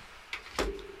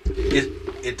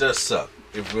it does suck.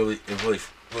 It really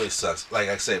sucks. Like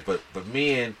I said, but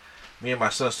me and my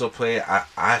son still play it.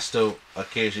 I still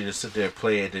occasionally just sit there and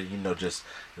play it, and just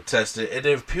to test it. And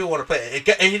then if people want to play it,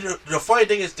 and the funny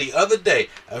thing is, the other day,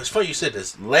 it was funny you said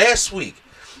this, last week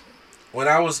when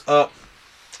I was up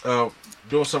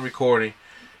doing some recording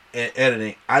and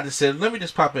editing, I just said, let me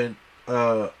just pop in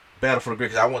Battle for the Grid,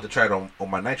 because I wanted to try it on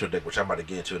my Nitro deck, which I'm about to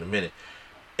get into in a minute.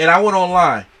 And I went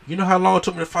online. You know how long it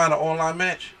took me to find an online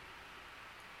match?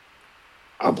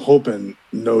 I'm hoping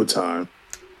no time.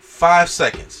 5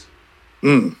 seconds.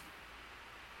 Do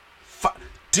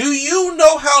you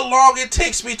know how long it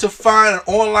takes me to find an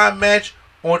online match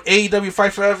on AEW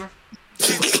Fight Forever?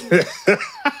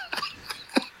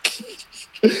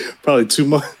 Probably 2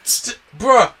 months.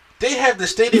 Bruh, they have the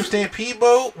Stadium Stampede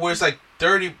mode where it's like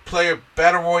 30-player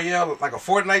battle royale, like a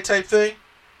Fortnite type thing.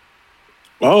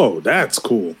 Oh, that's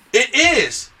cool. It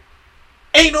is.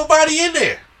 Ain't nobody in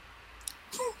there.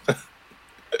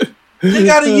 They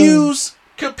gotta use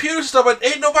computer stuff, but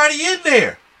ain't nobody in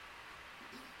there.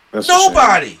 That's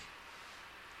nobody.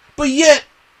 But yet,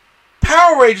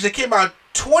 Power Rangers that came out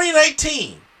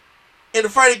 2019 in the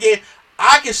fighting game,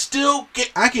 I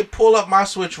can pull up my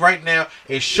Switch right now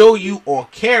and show you on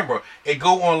camera and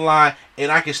go online,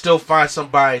 and I can still find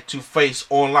somebody to face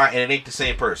online, and it ain't the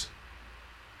same person.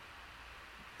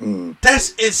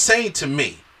 That's insane to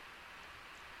me.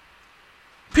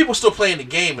 people still playing the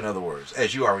game. In other words,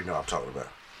 as you already know, I'm talking about.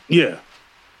 Yeah.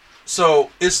 So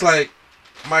it's like,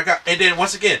 my God, and then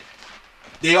once again,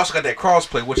 they also got that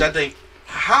crossplay, which I think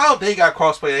how they got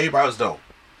crossplay and everybody else don't.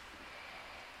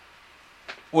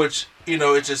 Which, you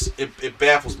know, it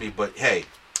baffles me, but hey.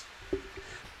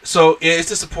 So it's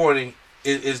disappointing.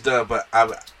 It's done, but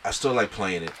I still like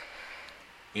playing it.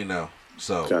 You know,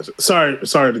 so. Gotcha.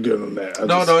 Sorry to get on that.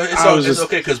 It's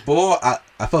okay, because boy,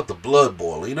 I felt the blood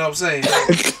boil. You know what I'm saying?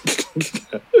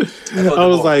 I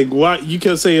was like, why? You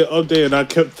kept saying update, and I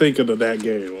kept thinking of that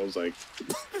game. I was like,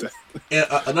 and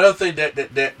another thing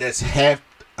that's half,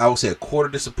 I would say a quarter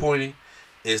disappointing,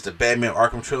 is the Batman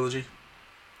Arkham trilogy.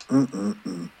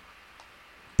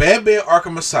 Batman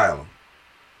Arkham Asylum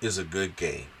is a good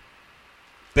game.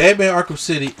 Batman Arkham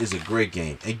City is a great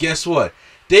game. And guess what?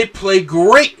 They play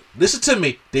great. Listen to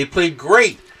me. They play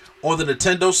great on the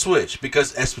Nintendo Switch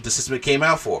because that's what the system it came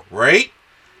out for, right?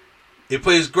 It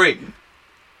plays great.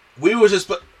 We were just,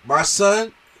 my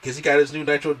son, because he got his new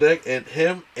Nitro deck, and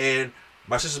him and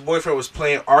my sister's boyfriend was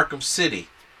playing Arkham City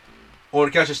on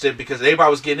the couch instead because everybody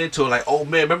was getting into it. Like, oh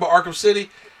man, remember Arkham City?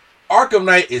 Arkham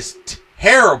Knight is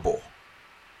terrible.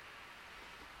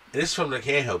 And this is from the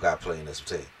handheld guy playing this. I'm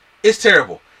saying it's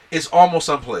terrible. It's almost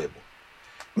unplayable.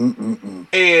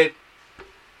 And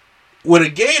with a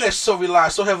game that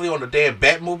relies so heavily on the damn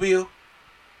Batmobile,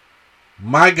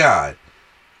 my God,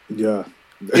 yeah,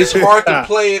 it's hard to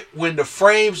play it when the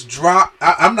frames drop.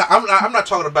 I'm not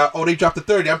talking about they dropped to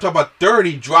 30. I'm talking about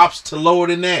 30 drops to lower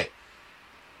than that.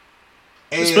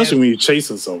 And, especially when you're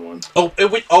chasing someone.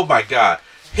 Oh my God.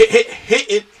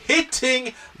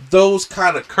 Hitting those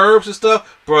kind of curves and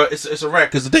stuff, bro, it's a wreck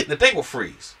because the thing will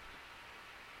freeze.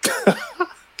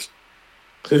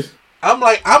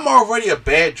 I'm already a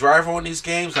bad driver on these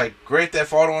games, like Grand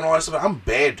Theft Auto and all that stuff. I'm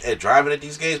bad at driving at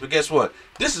these games, but guess what?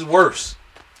 This is worse.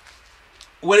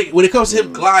 When it comes to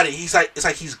him gliding, it's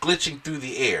like he's glitching through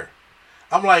the air.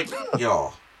 I'm like,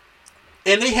 y'all.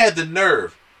 And they had the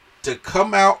nerve to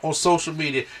come out on social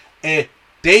media and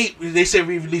they said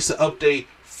we released an update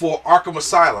for Arkham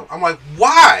Asylum. I'm like,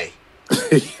 why?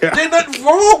 Yeah. There's nothing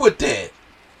wrong with that.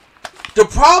 The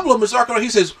problem is Arkham. He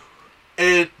says,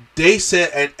 and they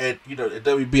said at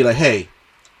WB like, hey,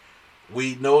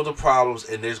 we know the problems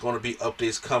and there's going to be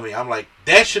updates coming. I'm like,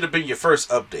 that should have been your first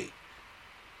update.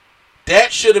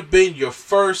 That should have been your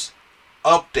first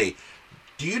update.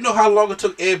 Do you know how long it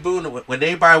took Ed Boon when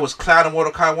everybody was clowning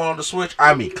Mortal Kombat 1 on the Switch?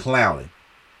 I mean, clowning.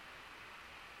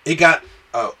 It got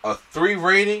a 3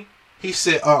 rating. He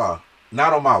said, not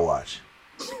on my watch.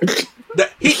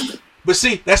 But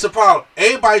see, that's the problem.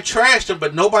 Everybody trashed him,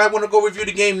 but nobody want to go review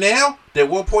the game now. That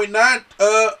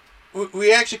 1.9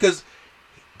 reaction, because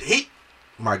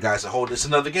my guys, it's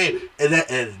another game,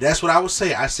 and that's what I would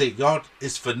say. I say, y'all,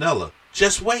 it's vanilla.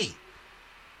 Just wait.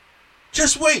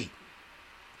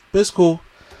 But it's cool.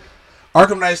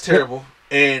 Arkham Knight's terrible.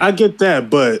 And I get that,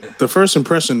 but the first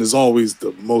impression is always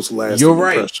the most lasting. You're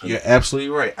right. Impression. You're absolutely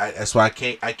right. That's why I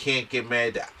can't get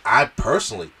mad. I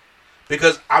personally,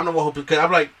 because I'm the one because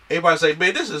I'm like, everybody's like,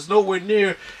 man, this is nowhere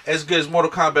near as good as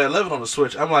Mortal Kombat 11 on the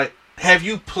Switch. I'm like, have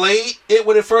you played it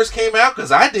when it first came out?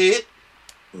 Because I did.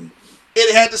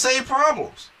 It had the same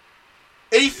problems,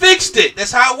 and he fixed it.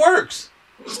 That's how it works.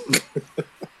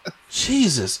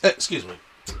 Jesus, excuse me.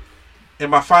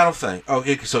 And my final thing.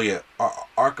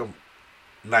 Arkham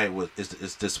Knight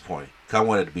is disappointing. Cause I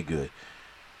wanted it to be good.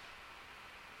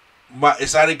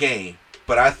 It's not a game,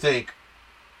 but I think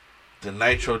the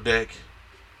Nitro deck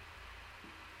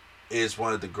is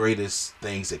one of the greatest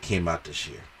things that came out this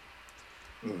year.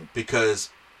 Because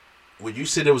when you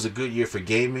said it was a good year for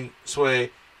gaming,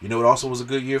 Sway, you know what also was a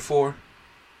good year for?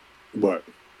 What?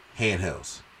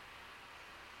 Handhelds.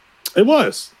 It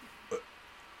was.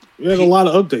 We had a lot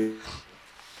of updates.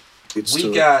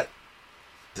 We got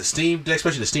the Steam Deck,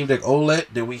 especially the Steam Deck OLED.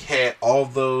 Then we had all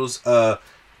those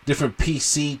different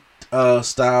PC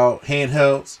style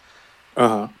handhelds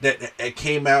that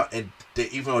came out, and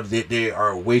even though they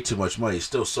are way too much money,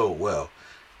 still sold well.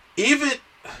 Even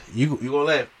you gonna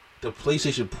laugh. The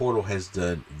PlayStation Portal has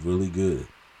done really good.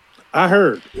 I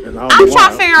heard. And I'm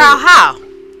trying to figure out how.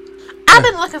 I've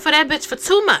been looking for that bitch for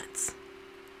 2 months.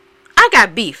 I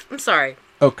got beef. I'm sorry.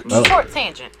 Okay. Short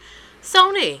tangent.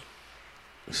 Sony,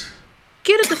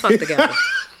 get it the fuck together.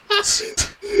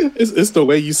 It's the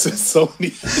way you said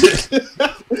Sony.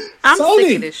 I'm Sony.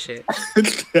 sick of this shit.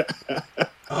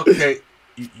 Okay.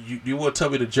 You want to tell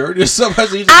me the journey or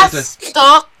something? I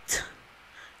stalked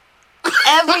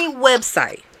every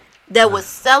website that was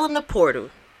selling the Portal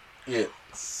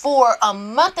for a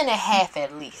month and a half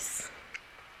at least.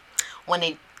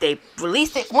 When they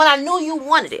released it, when I knew you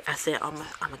wanted it, I said, I'm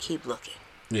gonna keep looking.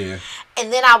 Yeah.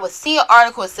 And then I would see an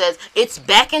article that says it's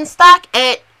back in stock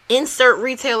at insert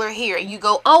retailer here, and you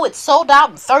go, oh, it's sold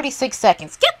out in 36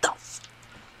 seconds. Get the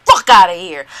fuck out of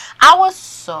here. I was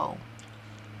so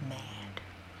mad.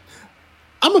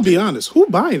 I'm gonna be honest. Who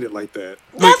buying it like that?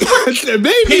 That's what,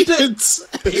 Maybe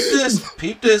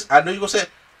Peep this. I know you're gonna say.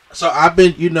 So I've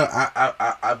been,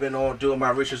 I've been on doing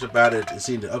my research about it and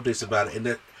seeing the updates about it,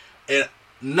 and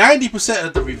 90%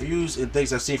 of the reviews and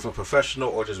things I've seen from professional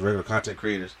or just regular content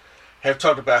creators have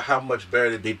talked about how much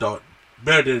better than they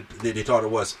thought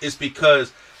it was. It's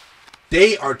because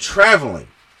they are traveling.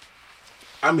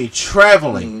 I mean,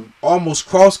 traveling almost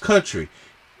cross country.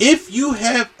 If you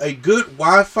have a good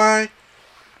Wi-Fi,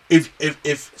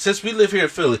 if since we live here in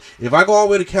Philly, if I go all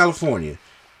the way to California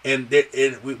and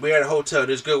we're at a hotel,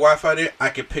 there's good Wi-Fi there, I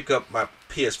can pick up my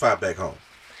PS5 back home.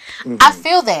 I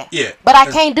feel that. Yeah. But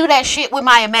I can't do that shit with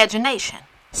my imagination.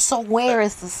 So where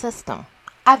is the system?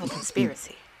 I have a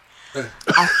conspiracy.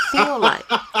 I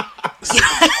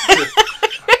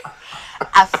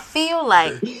feel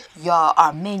like y'all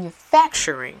are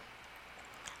manufacturing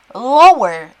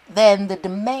lower than the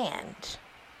demand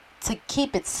to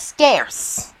keep it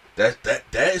scarce. That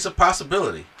is a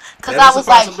possibility. Because I was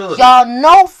like, y'all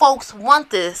know folks want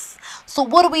this. So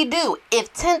what do?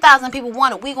 If 10,000 people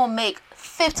want it, we going to make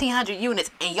 1,500 units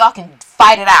and y'all can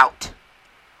fight it out.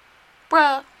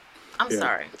 Bruh, I'm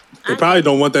sorry. They probably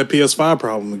don't want that PS5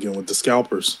 problem again with the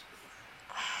scalpers.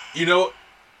 You know,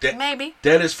 maybe.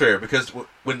 That is fair because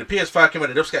when the PS5 came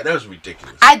out, that was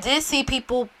ridiculous. I did see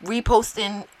people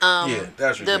reposting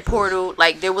the portal.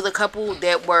 Like, there was a couple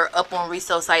that were up on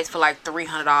resale sites for like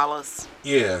 $300.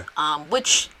 Yeah.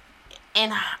 Which,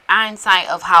 in hindsight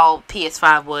of how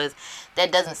PS5 was,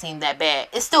 that doesn't seem that bad.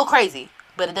 It's still crazy,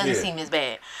 but it doesn't seem as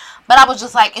bad. But I was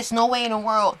just like, it's no way in the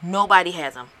world nobody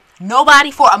has them. Nobody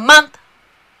for a month.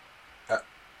 I'm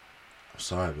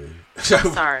sorry, baby.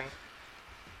 I'm sorry.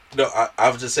 No, I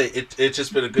was just saying it's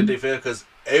just been a good day for him because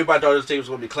everybody thought this thing was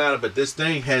going to be clowning, but this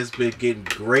thing has been getting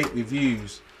great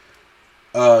reviews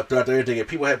throughout everything, and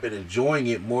people have been enjoying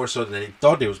it more so than they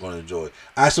thought they was going to enjoy it.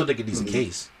 I still think it needs a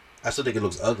case. I still think it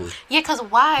looks ugly. Yeah, because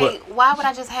why would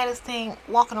I just have this thing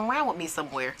walking around with me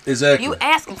somewhere? Exactly. You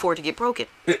asking for it to get broken.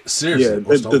 Seriously.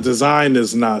 Yeah, the design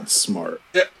is not smart.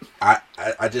 Yeah,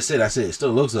 I just said it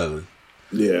still looks ugly.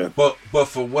 Yeah. But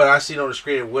from what I seen on the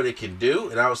screen and what it can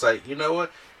do, and I was like, you know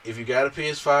what? If you got a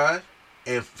PS5,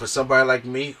 and for somebody like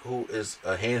me who is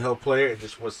a handheld player and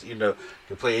just wants to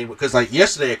play, because like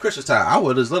yesterday at Christmas time, I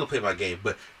would just let to play my game,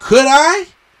 but could I?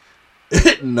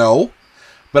 No.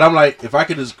 But I'm like, if I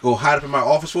could just go hide up in my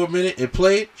office for a minute and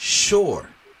play it, sure.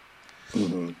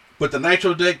 Mm-hmm. But the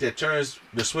Nitro deck that turns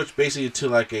the Switch basically into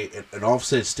like an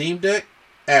offset Steam Deck,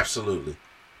 absolutely,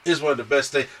 is one of the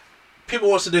best things. People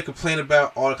want to sit there complain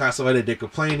about all the kind of stuff like that. They're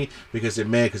complaining because they're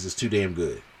mad because it's too damn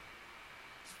good.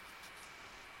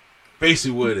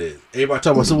 Basically what it is. Everybody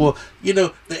talking about, so well,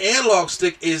 the analog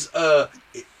stick is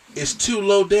too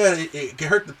low down. It can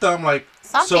hurt the thumb. Like,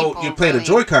 so you're playing a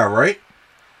Joy-Con, right?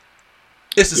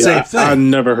 It's the same thing. I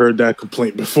never heard that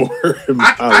complaint before.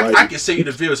 I can send you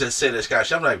the videos that say this guy.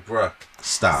 I'm like, bruh,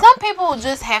 stop. Some people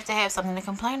just have to have something to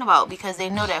complain about because they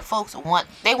know that folks want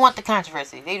the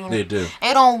controversy. They do.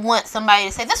 They don't want somebody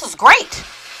to say, this was great.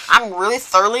 I'm really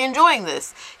thoroughly enjoying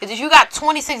this. Because if you got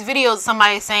 26 videos of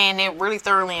somebody saying they're really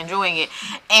thoroughly enjoying it,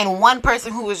 and one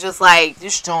person who was just like,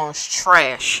 this joint's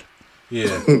trash.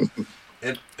 Yeah.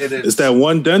 and it's that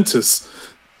one dentist.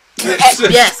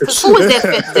 Yes, because who is that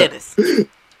fifth dentist?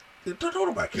 Don't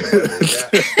nobody care about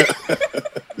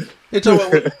that. They talk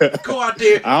about, go out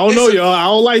there. I don't know, y'all. I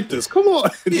don't like this. Come on.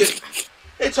 Yeah.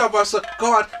 They talk about,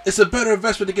 go out. It's a better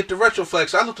investment to get the retro flag.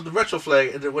 So I looked at the retro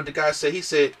flag, and then what the guy said, he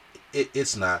said,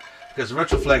 it's not. Because the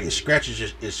retro flag, it scratches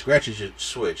your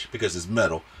Switch because it's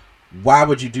metal. Why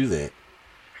would you do that?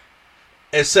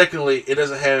 And secondly, it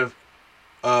doesn't have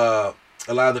a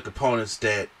lot of the components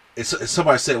that...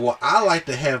 somebody said, well, I like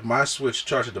to have my Switch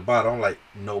charged at the bottom. I'm like,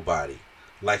 nobody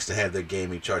likes to have their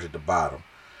gaming charged at the bottom.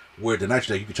 Where the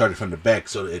Nitro Deck, you can charge it from the back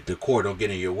so that the cord don't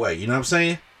get in your way. You know what I'm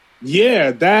saying?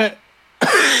 Yeah, that's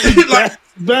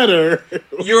better.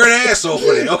 You're an asshole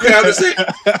for that. Okay, I'm just saying.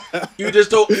 You just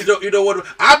don't want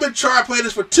to. I've been trying to play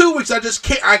this for 2 weeks. I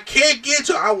can't get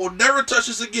to it. I will never touch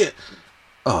this again.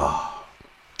 Oh.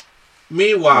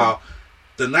 Meanwhile,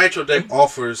 the Nitro Deck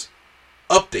offers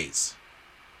updates.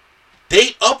 They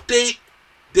update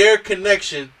their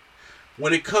connection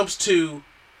when it comes to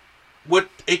what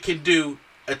it can do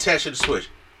attached to the Switch.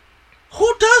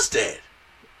 Who does that?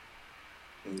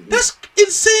 That's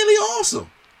insanely awesome.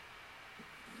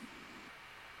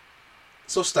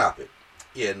 So stop it.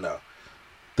 Yeah, no.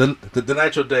 The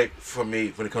Nitro deck for me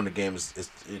when it comes to games is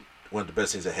one of the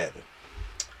best things that happen.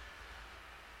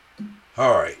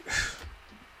 All right,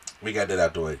 we got that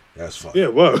out the way. That's fun. Yeah,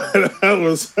 well, that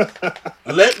was.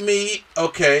 Let me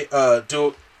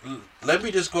let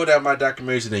me just go down my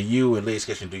documentaries and then you and Lady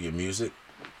Sketch can do your music.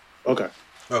 Okay.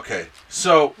 Okay,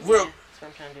 so That's what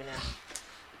I'm trying to do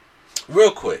now.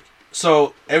 real quick.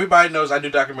 So everybody knows I do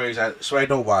documentaries. So I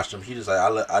don't watch them. He just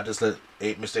like I just let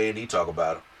Mr. A&D talk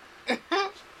about them.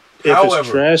 If However, it's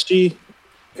trashy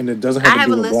and it doesn't I have have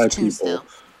to a do with list black too people, still.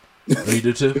 Oh, you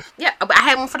do too. Yeah, but I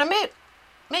had one for the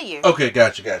mid-year. Okay,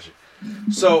 gotcha.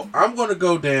 So I'm gonna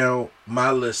go down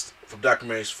my list from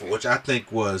documentaries for which I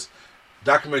think was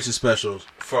documentaries and specials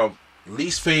from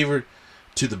least favorite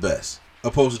to the best,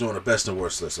 opposed to doing a best and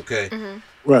worst list. Okay.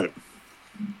 Mm-hmm. right?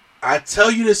 I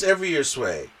tell you this every year,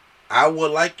 Sway. I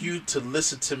would like you to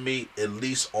listen to me at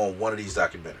least on one of these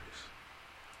documentaries.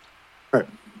 Right.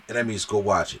 And that means go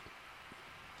watch it.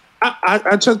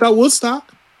 I checked out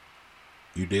Woodstock.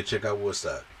 You did check out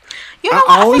Woodstock. You know I what?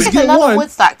 I always think it's get another one.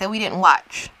 Woodstock that we didn't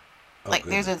watch. Like,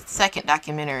 Okay. there's a second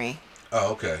documentary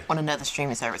Oh, okay. on another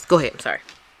streaming service. Go ahead. I'm sorry.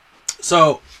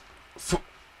 So,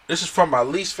 this is from my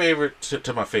least favorite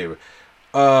to my favorite.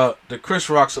 The Chris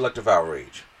Rock Selective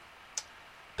Outrage.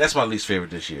 That's my least favorite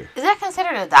this year. Is that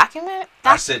considered a document?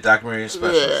 I said documentary and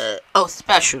specials. Oh,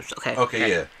 specials. Okay. Okay,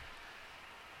 yeah.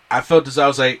 I felt this. I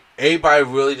was like, everybody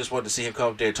really just wanted to see him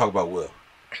come up there and talk about Will.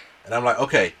 And I'm like,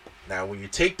 okay, now when you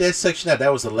take that section out,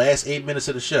 that was the last 8 minutes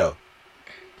of the show.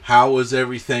 How was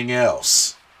everything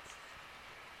else?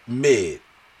 Mid.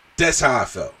 That's how I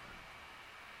felt.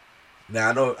 Now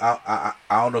I know I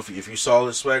don't know if you saw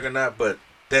this swag or not, but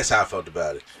that's how I felt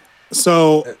about it.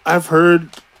 So I've heard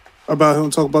about him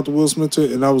talk about the Will Smith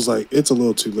shit, and I was like, it's a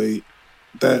little too late.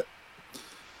 That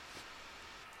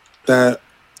that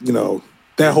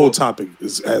whole topic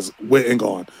is as went and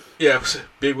gone. Yeah,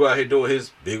 Big Will out here doing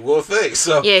his Big Will thing.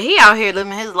 So Yeah, he out here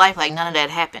living his life like none of that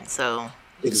happened. So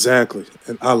Exactly,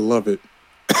 and I love it.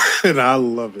 And I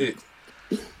love it.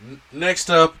 Next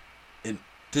up, and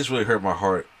this really hurt my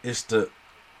heart. It's the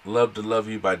Love to Love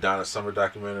You by Donna Summer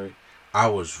documentary. I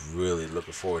was really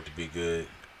looking forward to be good.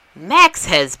 Max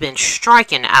has been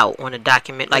striking out on the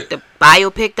like the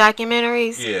biopic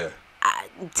documentaries. Yeah.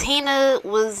 Tina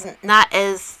was not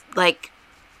as like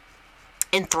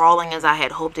enthralling as I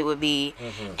had hoped it would be,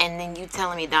 and then you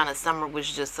telling me Donna Summer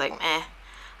was just like, meh.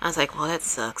 I was like, well, that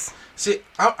sucks. See,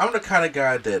 I'm the kind of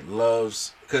guy that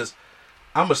loves, because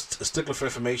I'm a stickler for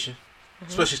information,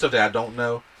 especially stuff that I don't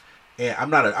know. And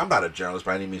I'm not a journalist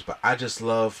by any means, but I just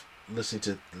love listening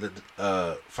to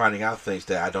finding out things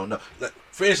that I don't know. Like,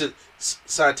 for instance,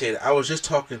 side tangent, I was just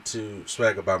talking to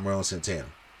Swag about Merlin Santana.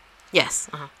 Yes.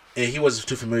 And he wasn't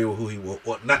too familiar with who he was,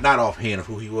 well, not offhand of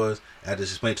who he was. I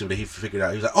just explained to him that he figured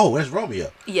out. He was like, "Oh, that's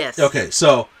Romeo." Yes. Okay,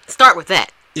 so Start with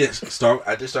that. yes, I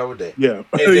just start with that. Yeah,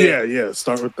 then- yeah.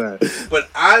 Start with that. But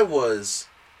I was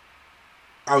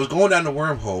going down the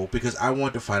wormhole because I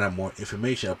wanted to find out more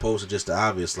information, opposed to just the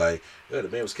obvious, like, oh, the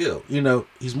man was killed. You know,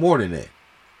 he's more than that.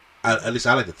 At least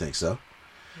I like to think so.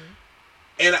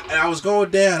 And I was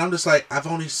going down. I'm just like, I've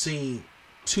only seen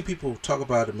 2 people talk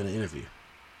about him in an interview,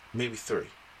 maybe 3.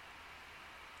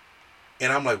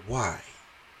 And I'm like, why?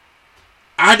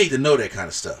 I need to know that kind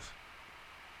of stuff.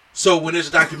 So when there's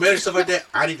a documentary stuff like that,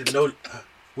 I need to know.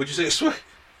 What'd you say, Sway?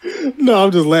 No,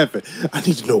 I'm just laughing. I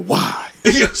need to know why.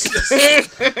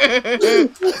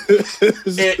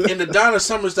 In the Donna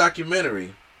Summers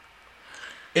documentary,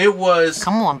 it was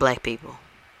Come on, black people.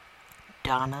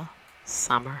 Donna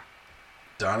Summer.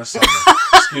 Donna Summer.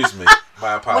 Excuse me, my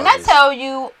When I apologies. tell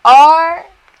you our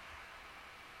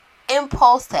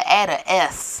impulse to add a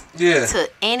S Yeah. to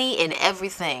any and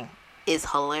everything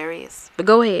is hilarious. But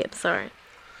go ahead. Sorry.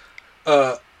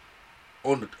 On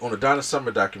the Donna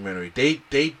Summer documentary,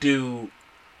 they do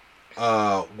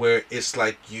where it's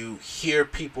like you hear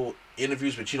people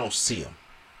interviews but you don't see them.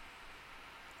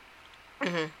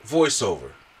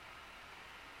 Voiceover,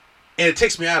 and it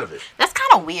takes me out of it. That's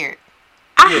kind of weird.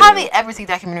 I Yeah. hardly ever see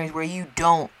documentaries where you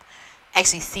don't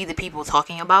actually see the people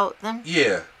talking about them.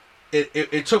 Yeah,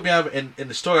 it took me out of it. And in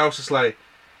the story, I was just like,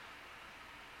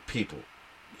 people,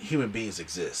 human beings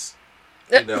exist.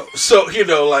 You know, so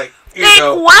like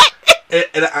What?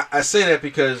 And I say that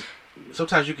because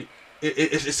sometimes you can.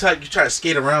 It's like you try to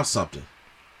skate around something.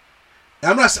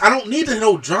 And I don't need to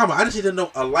know drama. I just need to know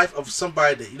a life of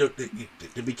somebody that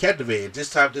to be captivated.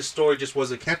 This time, this story just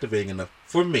wasn't captivating enough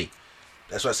for me.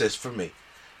 That's why I said it's for me.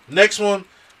 Next one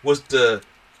was the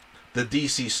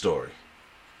DC story,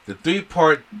 the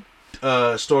 3-part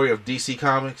story of DC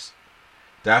Comics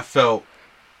that I felt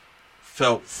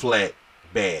flat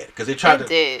bad because they tried It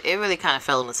did. It really kind of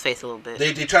fell in his face a little bit.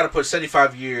 They try to put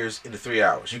 75 years into 3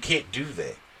 hours. You can't do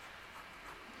that.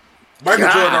 Michael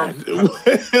Jordan.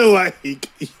 Like,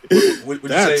 Would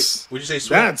you say?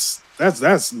 Sweat?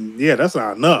 That's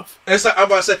not enough. It's like, I'm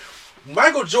about to say,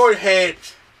 Michael Jordan had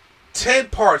 10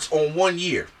 parts on 1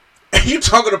 year. And you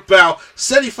talking about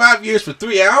 75 years for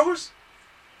 3 hours?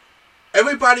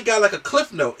 Everybody got like a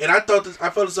cliff note, and I felt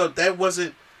as though that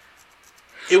wasn't.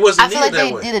 It wasn't. I feel like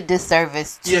they way. did a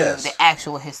disservice to Yes. the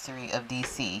actual history of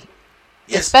DC,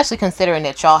 Yes. especially considering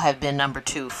that y'all have been number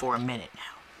 2 for a minute now.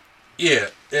 Yeah,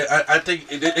 I think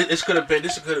it could have been.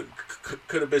 This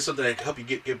could have been something that could help you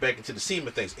get back into the scene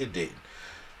of things. It didn't.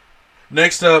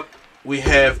 Next up, we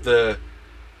have the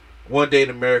One Day in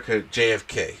America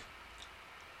JFK.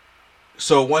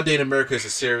 So, One Day in America is a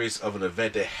series of an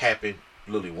event that happened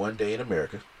literally one day in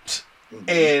America,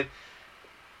 and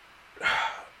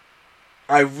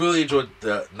I really enjoyed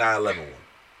the 9/11 one.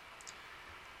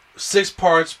 6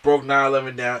 parts broke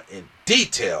 9/11 down in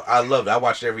detail. I loved it. I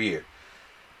watched it every year.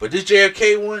 But this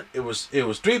JFK one, it was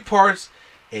 3 parts,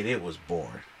 and it was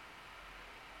boring.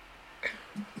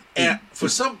 And for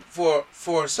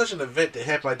such an event that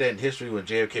happened like that in history when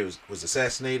JFK was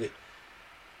assassinated,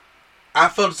 I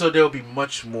felt as though there would be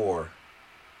much more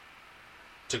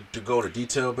to go into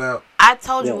detail about. I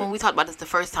told you when we talked about this the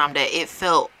first time that it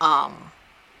felt I've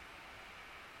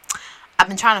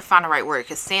been trying to find the right word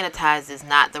because sanitized is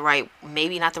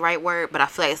maybe not the right word, but I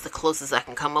feel like it's the closest I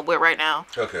can come up with right now.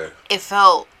 Okay. It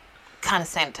felt kind of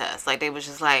sanitized. Like they was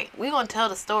just like, we're going to tell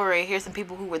the story. Here's some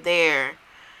people who were there.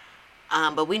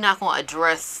 But we're not going to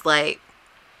address like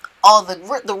all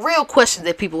the real questions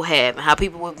that people have and how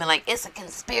people have been like, it's a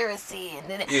conspiracy. And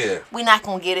then we're not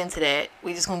going to get into that.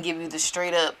 We're just going to give you the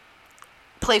straight up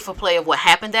play for play of what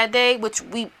happened that day, which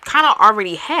we kind of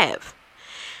already have.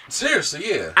 Seriously,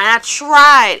 yeah. And I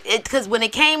tried it because when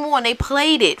it came on, they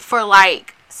played it for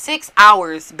like 6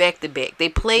 hours back to back. They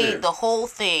played the whole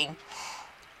thing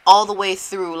all the way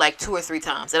through like 2 or 3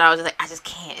 times, and I was just like, I just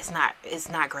can't. It's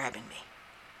not grabbing me.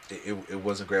 It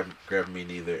wasn't grabbing me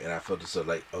neither, and I felt so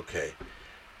like, okay,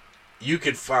 you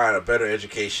can find a better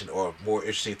education or more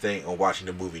interesting thing on watching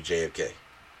the movie JFK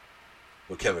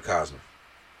with Kevin Costner.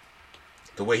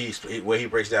 The way he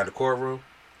breaks down the courtroom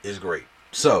is great.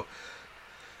 So,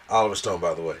 Oliver Stone,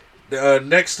 by the way.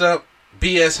 Next up,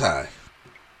 BS High.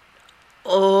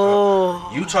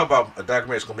 Oh, You talk about a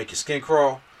documentary that's gonna make your skin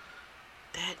crawl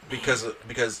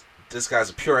because this guy's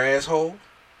a pure asshole.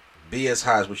 BS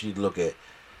High is what you need to look at,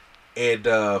 and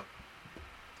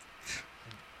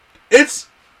it's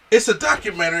a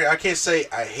documentary. I can't say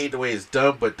I hate the way it's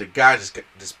done, but the guy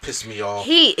just pissed me off.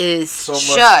 he is so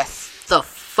much. just the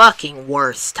fucking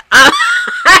worst.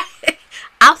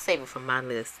 I'll save it for my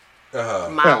list,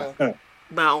 my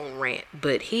own rant.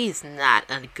 But he's not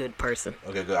a good person.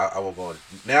 Okay, good. I will go on.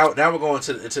 Now we're going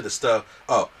into the stuff.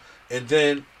 Oh, and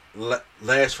then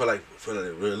last for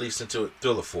the release into it,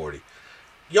 Thriller 40.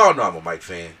 Y'all know I'm a Mike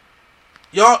fan.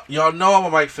 Y'all know I'm a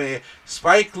Mike fan.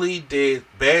 Spike Lee did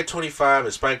Bad 25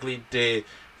 and Spike Lee did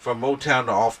From Motown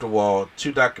to Off the Wall.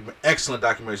 2 excellent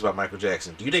documentaries about Michael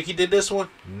Jackson. Do you think he did this one?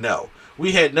 No.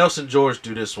 We had Nelson George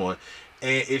do this one,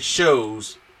 and it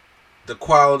shows the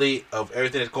quality of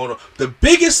everything that's going on. The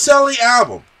biggest selling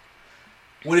album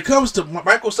when it comes to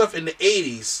Michael stuff in the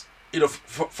 80s,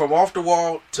 from Off the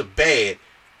Wall to Bad,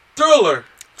 Thriller,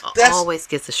 that's Always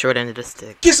gets the short end of the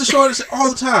stick. gets the shortest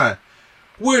all the time.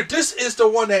 Where this is the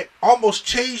one that almost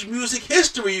changed music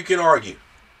history, you can argue.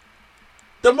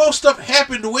 The most stuff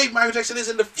happened the way Michael Jackson is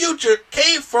in the future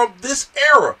came from this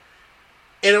era.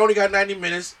 And it only got 90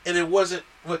 minutes, and it wasn't.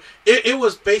 It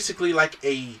was basically like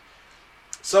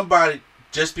somebody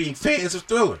just being fans of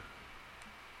Thriller.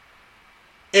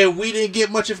 And we didn't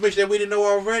get much information that we didn't know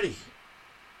already.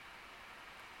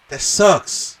 That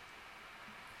sucks.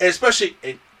 And especially,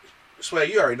 Swag,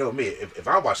 you already know me. If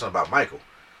I watch something about Michael,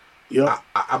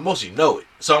 I mostly know it.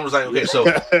 So I'm just like, okay, so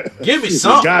give me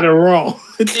something. You got it wrong.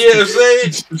 You know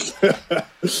what I'm saying?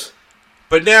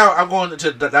 But now I'm going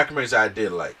into the documentaries I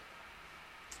did like.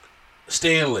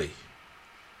 Stan Lee.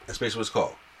 That's basically what it's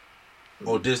called.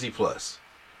 On Disney Plus.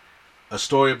 A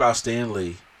story about Stan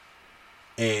Lee.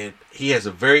 And he has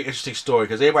a very interesting story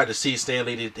because everybody that sees Stan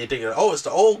Lee, they think, oh, it's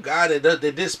the old guy that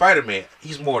did Spider-Man.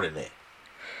 He's more than that.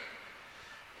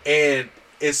 And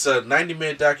it's a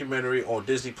 90-minute documentary on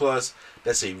Disney Plus.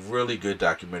 That's a really good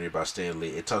documentary about Stan Lee.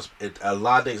 It talks a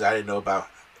lot of things I didn't know about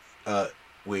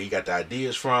where he got the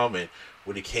ideas from and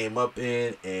what he came up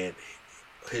in and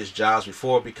his jobs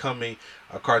before becoming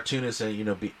a cartoonist and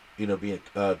being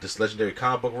this legendary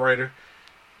comic book writer.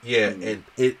 Yeah, and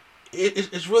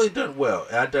it's really done well.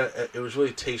 And it was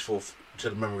really tasteful to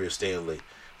the memory of Stan Lee.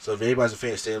 So if anybody's a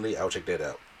fan of Stan Lee, I'll check that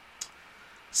out.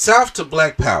 South to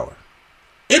Black Power.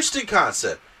 Interesting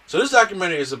concept. So this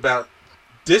documentary is about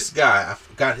this guy, I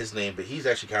forgot his name, but he's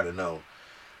actually kind of known,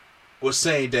 was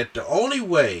saying that the only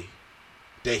way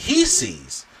that he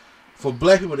sees for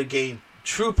black people to gain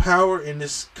true power in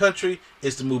this country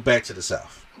is to move back to the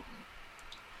South.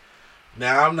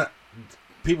 Now, I'm not...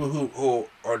 People who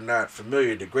are not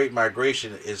familiar, the Great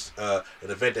Migration is an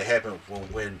event that happened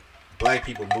when black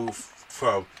people move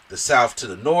from the South to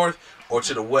the North or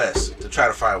to the West to try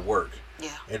to find work. Yeah.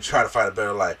 And try to find a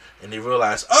better life. And they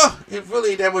realize, it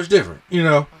really ain't that much different, you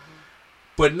know? Mm-hmm.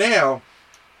 But now,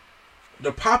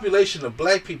 the population of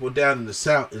black people down in the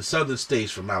South, in southern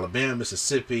states from Alabama,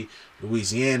 Mississippi,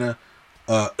 Louisiana,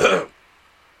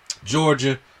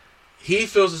 Georgia, he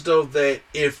feels as though that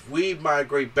if we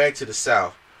migrate back to the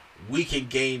South, we can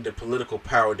gain the political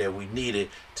power that we needed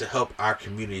to help our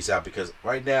communities out. Because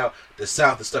right now, the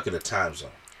South is stuck in a time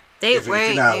zone. They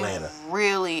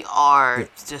really are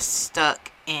just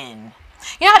stuck in...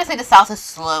 You know how they say the South is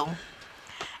slow?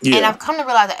 Yeah. And I've come to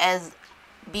realize that as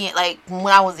being... Like,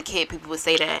 when I was a kid, people would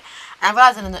say that. And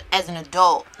I realized as an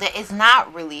adult that it's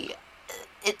not really...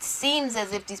 It seems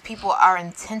as if these people are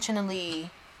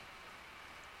intentionally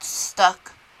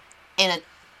stuck in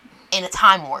a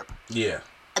time warp. Yeah.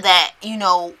 That, you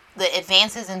know, the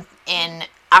advances in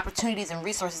opportunities and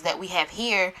resources that we have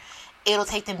here, it'll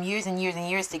take them years and years and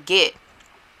years to get.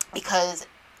 Because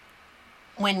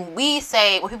when people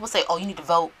say, oh, you need to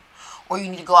vote, or you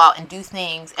need to go out and do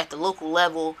things at the local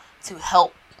level to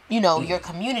help, you know, your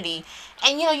community.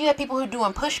 And, you know, you have people who are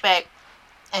doing pushback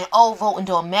and, voting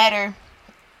don't matter.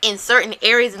 In certain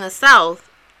areas in the South,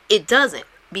 it doesn't.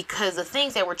 Because the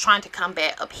things that we're trying to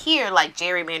combat up here, like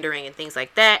gerrymandering and things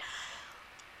like that,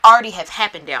 already have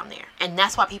happened down there. And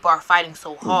that's why people are fighting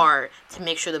so hard to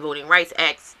make sure the Voting Rights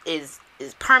Act is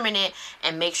permanent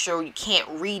and make sure you can't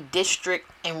redistrict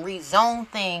and rezone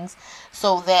things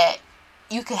so that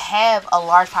you could have a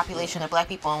large population of black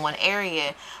people in one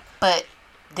area, but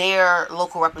their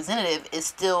local representative is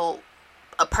still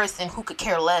a person who could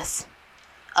care less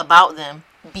about them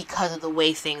because of the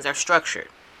way things are structured.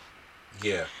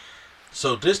 Yeah.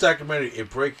 So this documentary,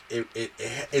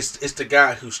 it's the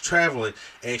guy who's traveling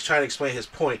and he's trying to explain his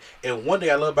point. And one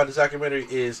thing I love about this documentary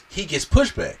is he gets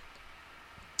pushback.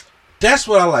 That's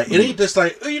what I like. It ain't just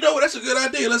like, oh, you know what, that's a good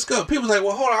idea, let's go. People's like,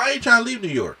 well, hold on, I ain't trying to leave New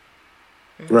York.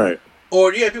 Right.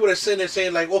 Or you have people that sitting there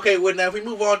saying like, okay, well now if we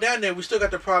move on down there, we still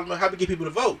got the problem of how to get people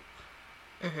to vote.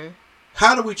 Mm-hmm.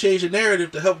 How do we change the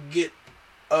narrative to help get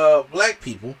black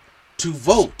people to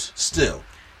vote still?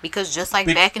 Because just like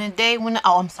back in the day when...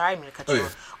 I'm sorry, I'm going to cut you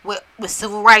off. With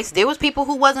civil rights, there was people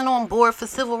who wasn't on board for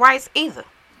civil rights either.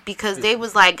 Because they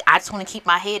was like, I just want to keep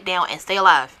my head down and stay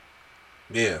alive.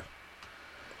 Yeah.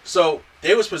 So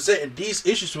they was presenting these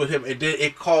issues with him, and then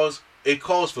it calls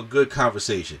for good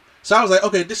conversation. So I was like,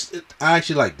 okay, I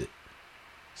actually liked it.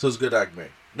 So it's a good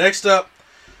documentary. Next up,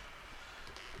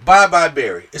 Bye Bye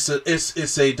Barry. It's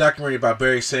a documentary about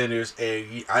Barry Sanders,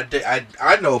 and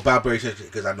I know about Barry Sanders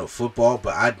because I know football,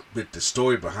 but with the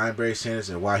story behind Barry Sanders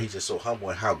and why he's just so humble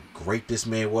and how great this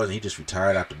man was, and he just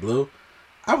retired out the blue.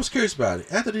 I was curious about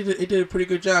it. I thought he did a pretty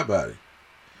good job about it.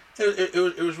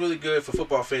 It was really good for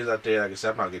football fans out there. Like I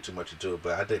said, I'm not gonna get too much into it,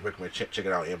 but I did recommend check it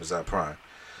out on Amazon Prime.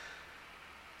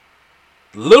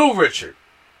 Little Richard.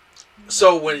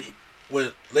 So when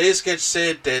Lady Sketch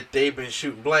said that they've been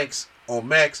shooting blanks on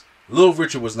Max, Little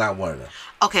Richard was not one of them.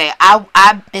 Okay,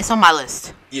 it's on my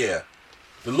list. Yeah,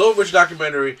 the Little Richard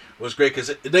documentary was great because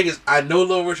the thing is, I know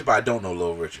Little Richard, but I don't know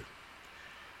Little Richard,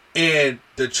 and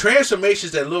the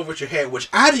transformations that Little Richard had, which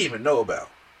I didn't even know about.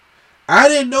 I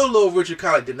didn't know Little Richard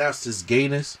kind of denounced his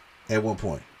gayness at one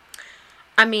point.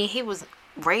 I mean, he was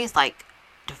raised like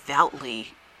devoutly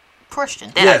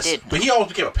Christian. That yes, I did know. But he almost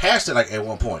became a pastor like at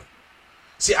one point.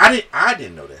 See, I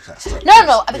didn't know that kind of stuff.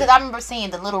 No, because I remember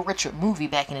seeing the Little Richard movie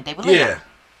back in the day. But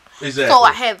exactly. So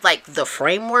I have like the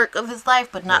framework of his life,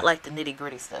 but not like the nitty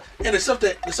gritty stuff. And the stuff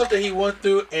that he went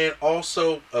through, and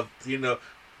also of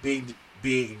being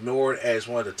ignored as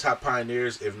one of the top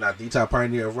pioneers, if not the top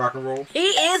pioneer of rock and roll. He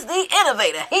is the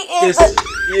innovator. He is.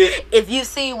 If you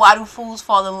see Why Do Fools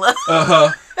Fall in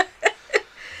Love?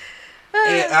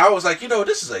 And I was like,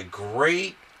 this is a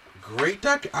great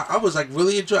doc. I was like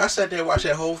really enjoying. I sat there and watched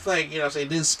that whole thing. You know what I'm saying?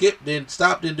 Didn't skip, didn't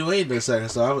stop, didn't do anything a second.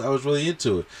 So I was really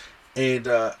into it. And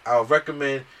I'll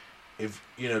recommend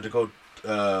to go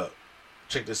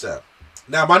check this out.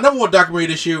 Now, my number one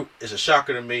documentary this year is a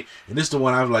shocker to me, and this is the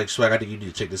one I'm like, Swag, I think you need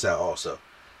to check this out also.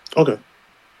 Okay.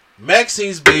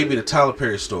 Maxine's Baby, the Tyler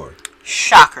Perry story.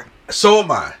 Shocker. So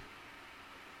am I.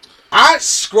 I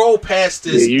scroll past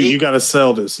this. Yeah, you gotta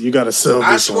sell this. You gotta sell this.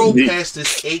 I scrolled past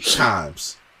this 8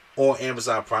 times on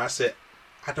Amazon Prime. I said,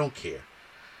 I don't care.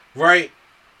 Right?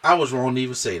 I was wrong to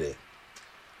even say that.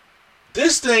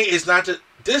 This thing is not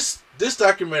just this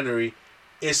documentary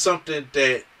is something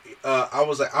that I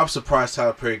was like, I'm surprised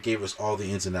Tyler Perry gave us all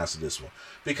the ins and outs of this one.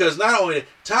 Because not only that,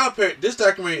 Tyler Perry, this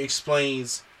documentary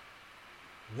explains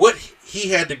what he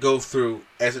had to go through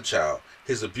as a child,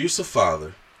 his abusive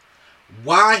father,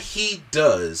 why he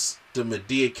does the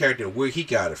Madea character, where he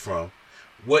got it from,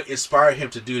 what inspired him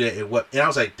to do that, and I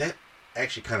was like, that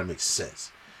actually kind of makes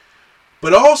sense.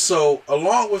 But also,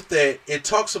 along with that, it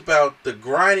talks about the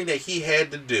grinding that he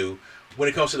had to do when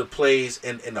it comes to the plays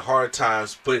and the hard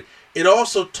times. But it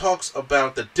also talks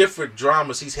about the different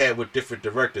dramas he's had with different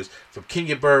directors, from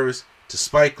Kenya Barris to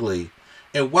Spike Lee,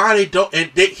 and why they don't.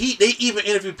 And they even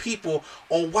interview people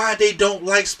on why they don't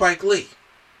like Spike Lee.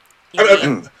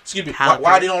 Excuse me,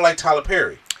 why they don't like Tyler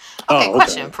Perry. Okay,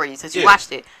 question for you, since you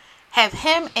watched it. Have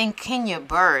him and Kenya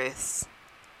Barris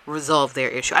resolve their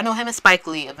issue? I know him and Spike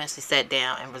Lee eventually sat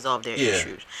down and resolved their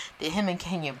issues. Did him and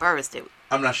Kenya Barris do it?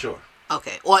 I'm not sure.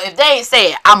 Okay. Well, if they ain't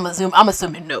say it, I'm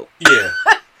assuming no. Yeah.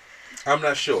 I'm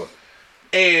not sure.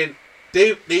 And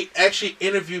they actually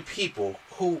interview people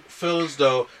who feel as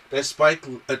though that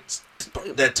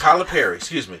Tyler Perry,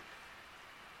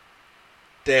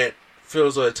 that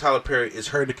feels like Tyler Perry is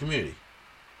hurting the community.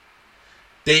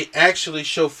 They actually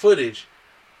show footage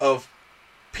of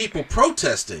people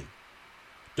protesting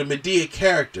the Madea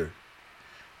character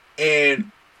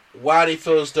and why they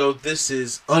feel as though this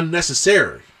is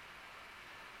unnecessary.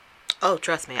 Oh,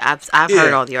 trust me, I've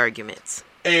heard all the arguments.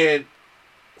 And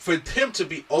for him to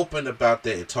be open about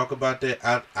that and talk about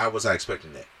that, I was not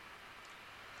expecting that.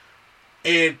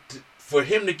 And for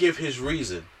him to give his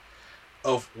reason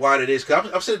of why that is,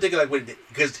 because I'm sitting thinking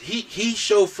because he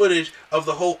showed footage of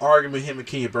the whole argument him and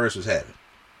Kenya Barris was having.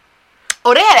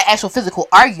 Oh, they had an actual physical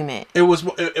argument. It was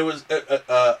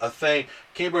a thing.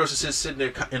 Kenya Barris was just sitting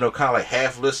there, kind of like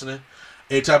half listening.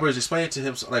 And Tyler Perry explaining to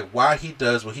him like why he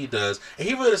does what he does, and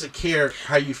he really doesn't care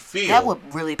how you feel. That would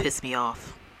really piss me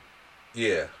off.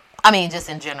 Yeah. I mean, just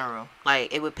in general,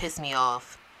 like it would piss me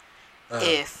off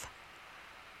if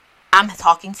I'm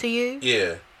talking to you.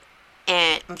 Yeah.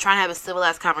 And I'm trying to have a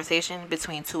civilized conversation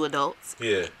between two adults.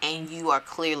 Yeah. And you are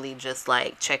clearly just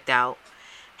like checked out,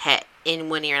 hat in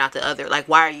one ear and out the other. Like,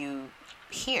 why are you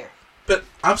here? But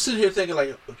I'm sitting here thinking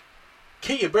like,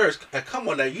 Kenya Barris, come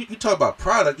on now, you talk about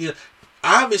product, you know.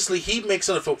 Obviously, he makes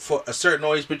something for a certain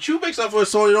audience, but you make something for a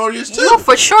certain audience too. You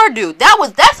for sure do.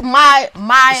 That's my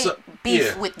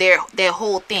beef with their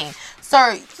whole thing,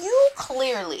 sir. You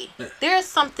clearly there's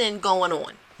something going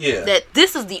on. Yeah. That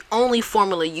this is the only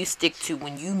formula you stick to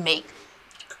when you make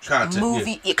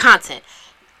content. Content.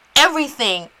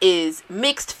 Everything is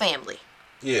mixed family.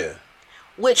 Yeah.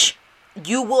 Which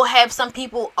you will have some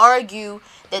people argue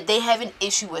that they have an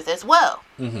issue with as well.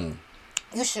 Mm-hmm.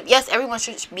 Everyone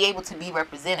should be able to be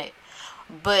represented,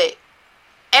 but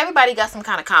everybody got some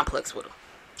kind of complex with them.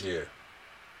 Yeah.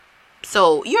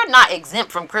 So you're not exempt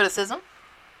from criticism.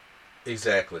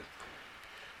 Exactly.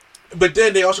 But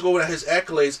then they also go with his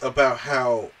accolades about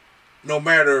how no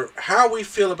matter how we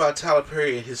feel about Tyler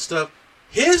Perry and his stuff,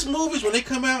 his movies, when they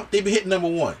come out, they be hitting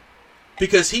 #1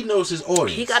 because he knows his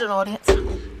audience. He got an audience.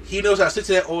 He knows how to stick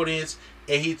to that audience.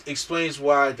 And he explains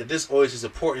why that this audience is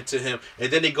important to him.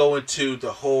 And then they go into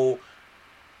the whole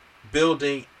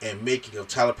building and making of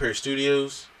Tyler Perry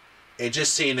Studios. And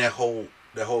just seeing that whole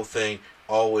thing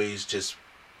always just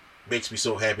makes me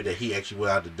so happy that he actually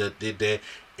went out and did that.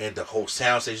 And the whole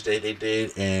soundstage that they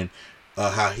did. And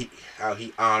how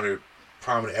he honored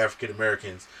prominent African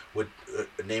Americans with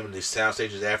naming the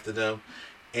soundstages after them.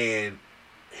 And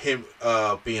him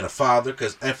being a father,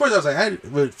 because at first I was like, I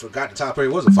really forgot that Tyler Perry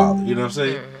was a father, you know what I'm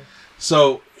saying? Mm-hmm.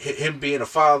 So him being a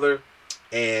father,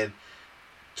 and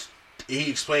he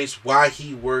explains why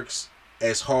he works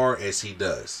as hard as he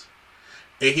does,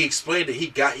 and he explained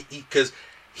that because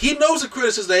he knows the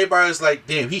criticism. Everybody's like,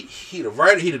 damn, he the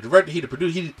writer, he the director, he the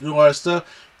producer, he doing all that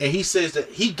stuff, and he says that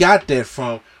he got that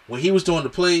from when he was doing the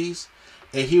plays,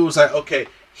 and he was like, okay,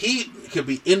 he could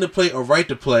be in the play or write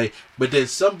the play, but then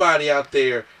somebody out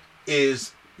there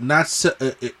is not,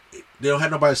 they don't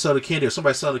have nobody sell the candy, or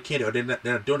somebody selling the candy, or they're not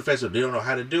doing the festival, they don't know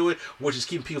how to do it, which is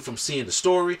keeping people from seeing the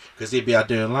story, because they be out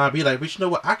there in line, be like, but you know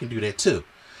what, I can do that too.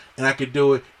 And I can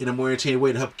do it in a more entertaining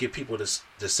way to help get people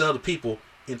to sell the people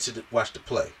into watch the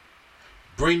play.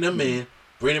 Bring them in,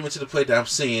 bring them into the play that I'm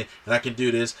seeing, and I can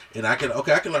do this, and I can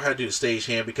learn how to do the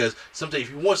stagehand, because sometimes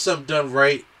if you want something done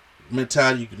right,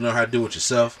 mentality, you can learn how to do it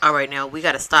yourself. All right, now we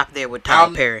got to stop there with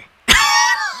Tyler Perry.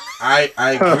 I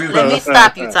agree with Let me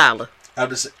stop you, Tyler. I'm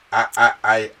just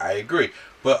I agree,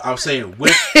 but I'm saying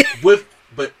with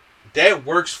but that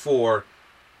works for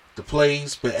the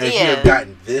plays. But as you have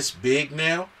gotten this big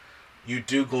now, you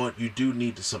do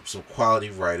need some quality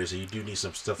writers, and you do need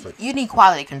some stuff like you need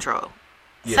quality control.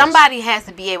 Yes. Somebody has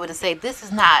to be able to say this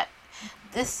is not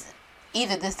this.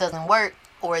 Either this doesn't work,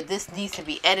 or this needs to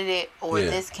be edited, or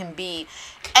this can be,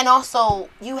 and also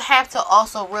you have to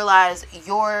also realize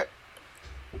your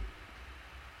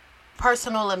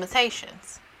personal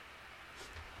limitations.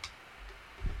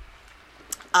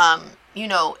 You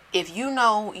know, if you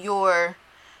know your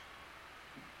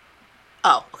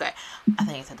okay, I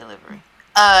think it's a delivery.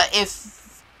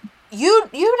 If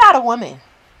you're not a woman,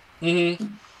 you're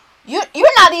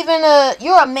not even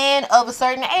you're a man of a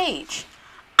certain age.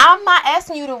 I'm not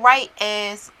asking you to write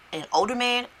as an older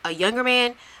man, a younger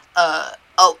man,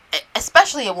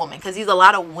 especially a woman, because there's a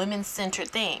lot of women-centered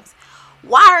things.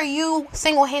 Why are you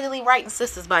single-handedly writing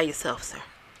sisters by yourself, sir?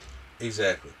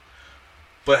 Exactly.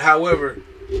 But however,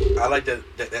 I like that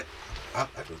I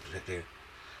go check that.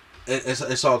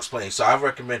 It's all explained. So I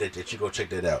recommended that you go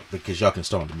check that out because y'all can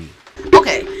start on the music.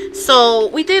 Okay, so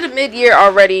we did a mid-year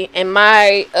already, and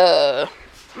my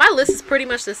list is pretty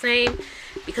much the same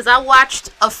because I watched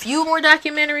a few more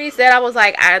documentaries that I was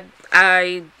like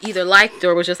I either liked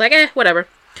or was just like whatever.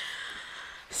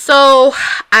 So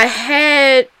I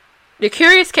had The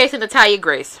Curious Case of Natalia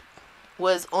Grace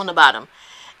was on the bottom,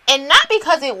 and not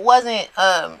because it wasn't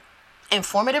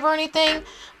informative or anything,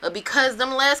 but because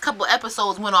them last couple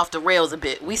episodes went off the rails a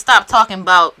bit. We stopped talking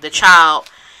about the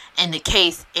child and the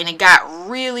case, and it got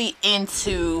really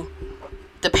into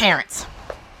the parents.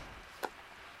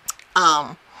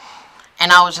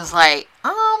 And I was just like,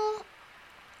 I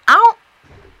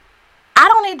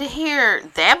don't need to hear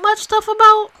that much stuff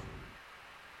about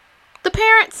the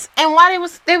parents and why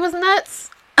they was nuts.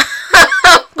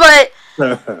 But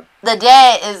the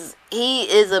dad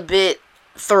is a bit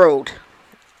thrilled.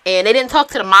 And they didn't talk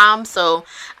to the mom, so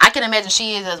I can imagine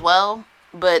she is as well.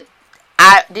 But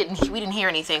we didn't hear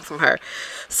anything from her.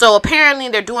 So apparently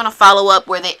they're doing a follow-up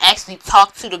where they actually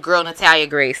talk to the girl Natalia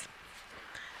Grace.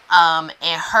 And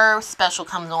her special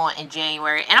comes on in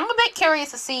January. And I'm a bit curious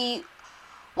to see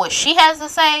what she has to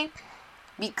say.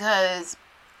 Because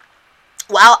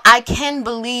while I can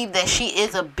believe that she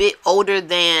is a bit older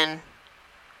than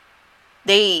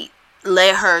they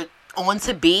led her on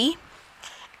to be,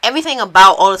 everything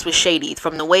about all this was shady.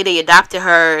 From the way they adopted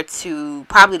her to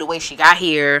probably the way she got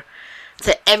here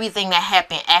to everything that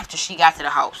happened after she got to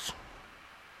the house.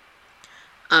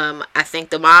 I think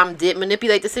the mom did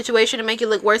manipulate the situation to make it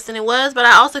look worse than it was, but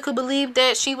I also could believe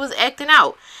that she was acting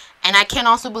out. And I can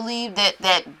also believe that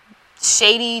that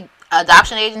shady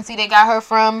adoption agency they got her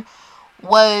from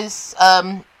was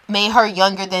made her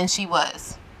younger than she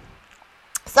was.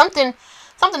 Something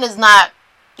is not,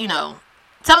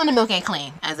 something the milk ain't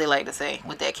clean, as they like to say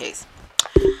with that case.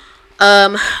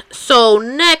 So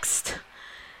next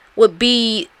would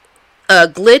be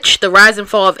Glitch, the rise and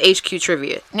fall of HQ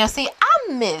Trivia. Now, see,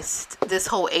 I missed this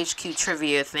whole HQ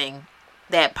Trivia thing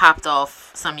that popped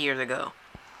off some years ago.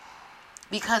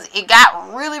 Because it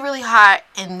got really, really hot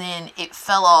and then it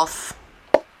fell off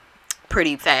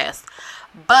pretty fast.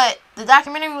 But the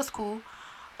documentary was cool.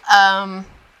 I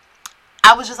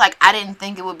was just like, I didn't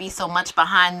think it would be so much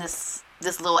behind this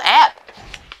little app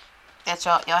that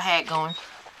y'all had going.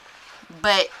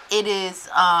 But it is,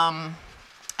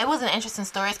 it was an interesting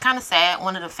story. It's kind of sad.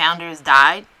 One of the founders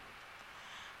died.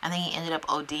 I think he ended up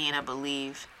ODing, I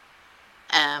believe.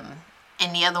 And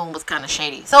the other one was kind of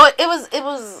shady. So it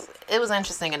was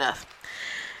interesting enough.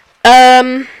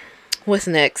 What's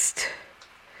next?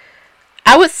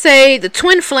 I would say the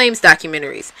Twin Flames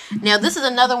documentaries. Now, this is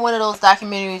another one of those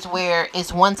documentaries where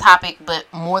it's one topic,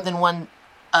 but more than one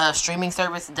streaming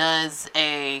service does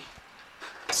a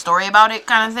story about it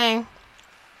kind of thing.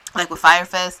 Like with Fyre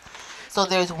Fest. So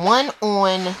there's one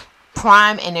on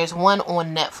Prime and there's one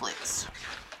on Netflix.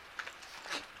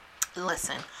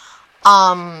 Listen.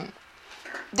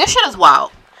 This shit is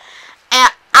wild.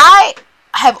 And I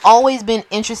have always been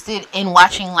interested in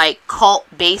watching like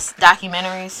cult-based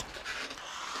documentaries.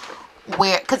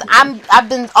 Because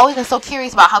I've always been so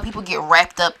curious about how people get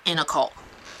wrapped up in a cult.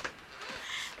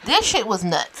 This shit was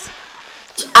nuts.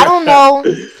 I don't know.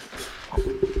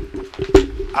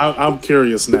 I'm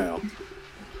curious now.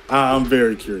 I'm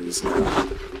very curious now.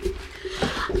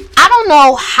 I don't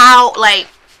know how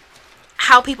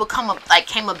people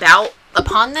came about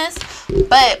upon this,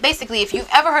 but basically, if you've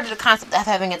ever heard of the concept of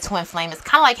having a twin flame, it's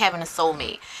kind of like having a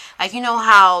soulmate. Like, you know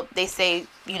how they say,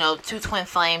 two twin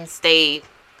flames, they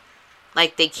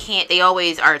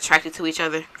always are attracted to each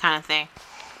other kind of thing.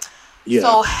 Yeah.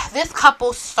 So this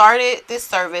couple started this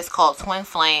service called Twin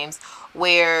Flames,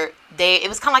 where it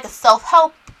was kind of like a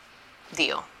self-help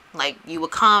deal. Like, you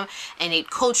would come and they'd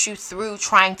coach you through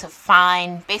trying to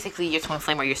find basically your twin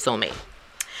flame or your soulmate.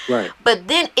 Right. But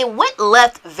then it went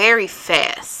left very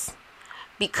fast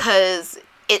because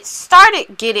it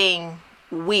started getting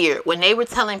weird when they were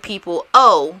telling people,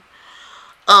 oh,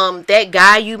 that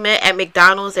guy you met at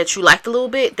McDonald's that you liked a little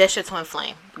bit, that's your twin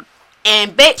flame.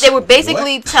 And they would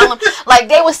basically tell them, like,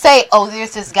 they would say, oh,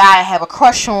 there's this guy I have a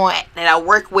crush on that I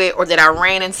work with or that I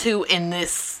ran into in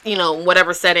this,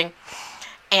 whatever setting.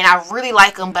 And I really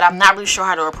like him, but I'm not really sure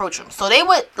how to approach him. So they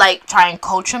would, like, try and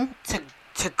coach him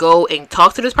to go and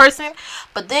talk to this person.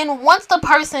 But then once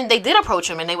they did approach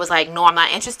him and they was like, no, I'm not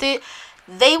interested,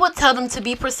 they would tell them to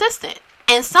be persistent.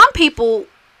 And some people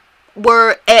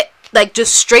were at, like,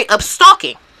 just straight up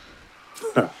stalking.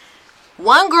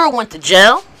 One girl went to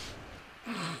jail.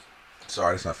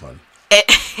 Sorry, it's not funny.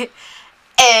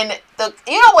 And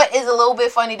you know what is a little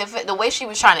bit funny? The way she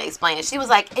was trying to explain it. She was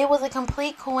like, it was a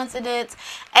complete coincidence.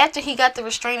 After he got the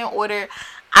restraining order,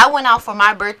 I went out for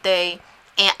my birthday,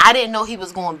 and I didn't know he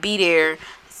was going to be there.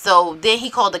 So then he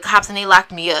called the cops, and they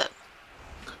locked me up.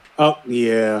 Oh,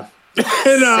 yeah.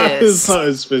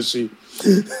 Something's fishy.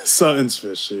 Something's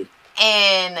fishy.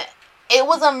 And it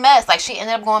was a mess. Like, she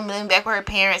ended up going back with her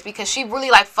parents because she really,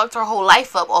 like, fucked her whole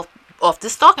life up off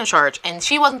this stalking charge. And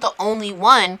she wasn't the only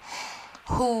one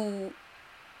who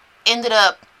ended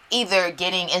up either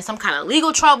getting in some kind of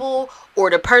legal trouble, or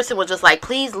the person was just like,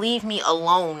 please leave me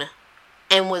alone,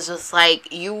 and was just like,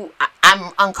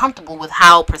 I'm uncomfortable with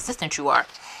how persistent you are.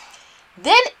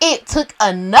 Then it took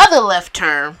another left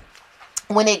turn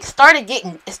when it started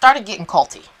getting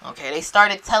culty. Okay, they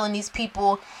started telling these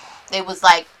people, they was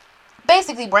like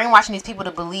basically brainwashing these people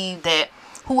to believe that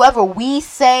whoever we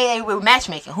say, they were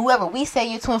matchmaking, whoever we say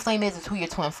your twin flame is who your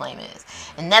twin flame is.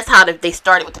 And that's how they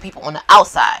started with the people on the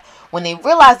outside. When they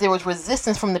realized there was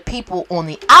resistance from the people on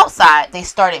the outside, they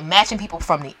started matching people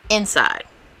from the inside.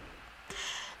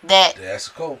 That's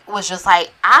cool. Was just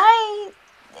like,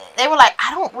 they were like,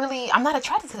 I'm not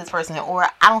attracted to this person, or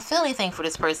I don't feel anything for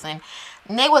this person.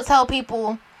 And they would tell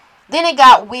people, then it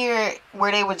got weird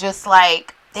where they were just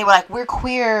like, we're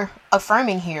queer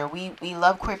affirming here. We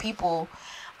love queer people.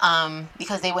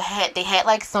 Because they had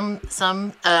like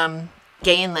some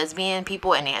gay and lesbian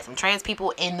people, and they had some trans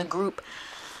people in the group.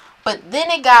 But then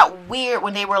it got weird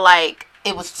when they were like,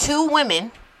 it was two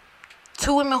women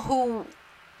who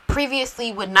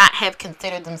previously would not have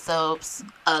considered themselves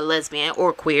a lesbian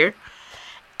or queer,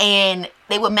 and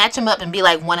they would match them up and be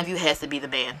like, one of you has to be the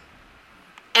man.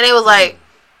 And it was like,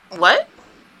 what?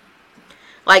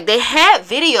 Like, they had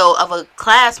video of a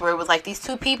class where it was like these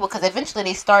two people, because eventually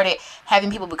they started having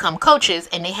people become coaches,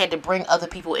 and they had to bring other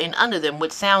people in under them,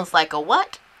 which sounds like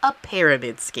a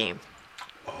pyramid scheme.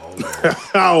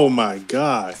 Oh my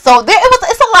God. So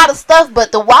it's a lot of stuff,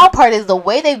 but the wild part is the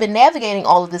way they've been navigating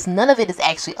all of this, none of it is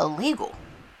actually illegal.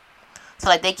 So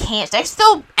like, they're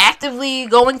still actively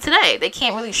going today. They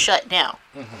can't really shut down.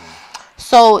 Mm-hmm.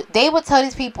 So they would tell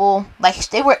these people, like,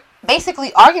 they were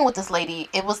basically arguing with this lady.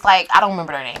 It was like, I don't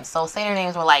remember their names. So say their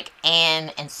names were like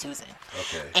Anne and Susan.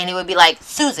 Okay. And it would be like,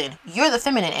 Susan, you're the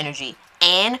feminine energy.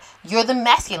 Anne, you're the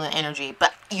masculine energy.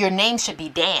 But your name should be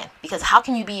Dan. Because how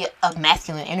can you be a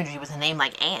masculine energy with a name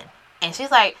like Anne? And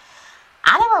she's like,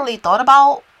 I never really thought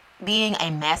about being a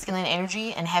masculine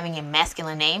energy and having a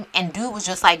masculine name. And dude was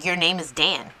just like, your name is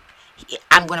Dan.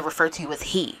 I'm going to refer to you as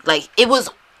he. Like, it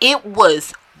was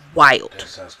wild. That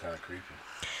sounds kind of creepy.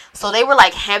 So they were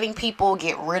like having people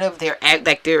get rid of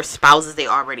their spouses they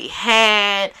already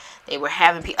had. They were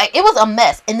having people, like, it was a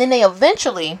mess. And then they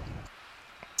eventually,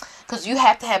 because you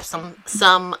have to have some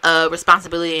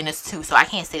responsibility in this too. So I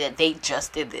can't say that they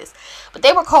just did this, but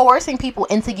they were coercing people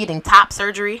into getting top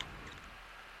surgery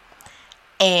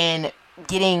and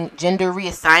getting gender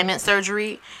reassignment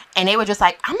surgery. And they were just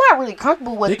like, I'm not really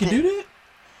comfortable with it. They can do that?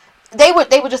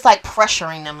 They were just like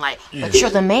pressuring them, like, but you're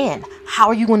the man. How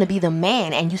are you going to be the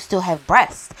man and you still have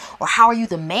breasts? Or how are you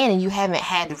the man and you haven't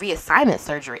had reassignment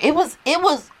surgery? It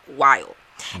was wild.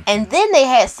 And then they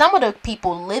had some of the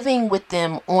people living with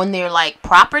them on their like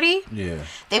property. Yeah.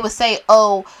 They would say,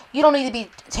 oh, you don't need to be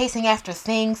chasing after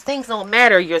things. Things don't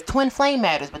matter. Your twin flame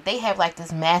matters. But they have like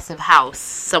this massive house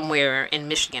somewhere in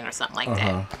Michigan or something like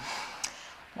that,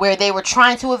 where they were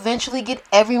trying to eventually get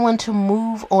everyone to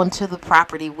move onto the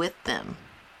property with them.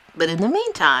 But in the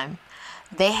meantime,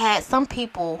 they had some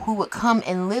people who would come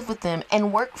and live with them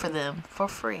and work for them for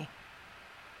free.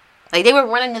 Like, they were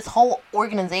running this whole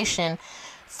organization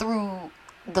through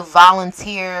the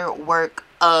volunteer work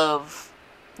of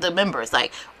the members,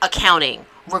 like accounting,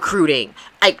 recruiting,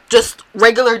 like just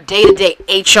regular day-to-day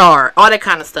HR, all that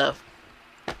kind of stuff.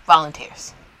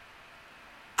 Volunteers.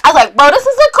 I was like, bro, this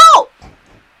is a cult.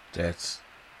 That's.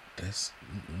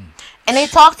 And they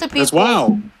talk to people. That's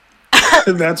wild.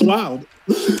 That's wild.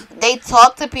 They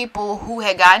talked to people who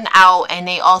had gotten out, and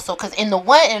they also, because in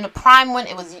the Prime one,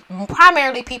 it was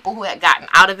primarily people who had gotten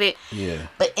out of it. Yeah.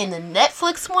 But in the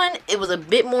Netflix one, it was a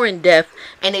bit more in depth,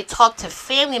 and they talked to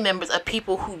family members of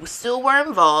people who still were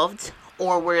involved,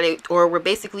 or were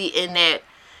basically in that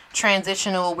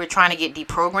transitional, we're trying to get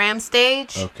deprogrammed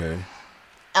stage. Okay.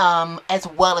 As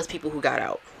well as people who got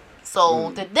out.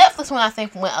 So the Netflix one, I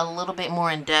think, went a little bit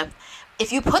more in depth.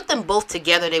 If you put them both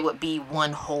together, they would be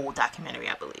one whole documentary,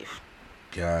 I believe.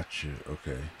 Got you.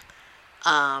 Okay.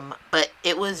 But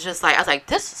it was just like, I was like,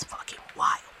 this is fucking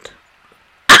wild.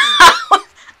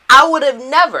 I would have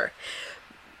never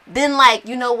been like,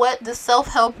 you know what? The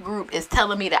self-help group is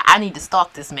telling me that I need to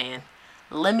stalk this man.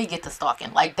 Let me get to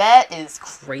stalking. Like, that is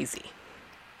crazy.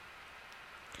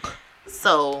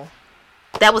 So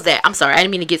that was that. I'm sorry. I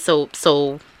didn't mean to get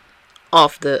so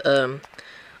off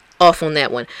on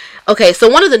that one. Okay, so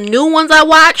one of the new ones I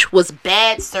watched was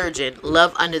Bad Surgeon,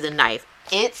 Love Under the Knife.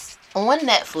 It's on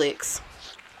Netflix.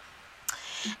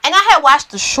 And I had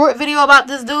watched a short video about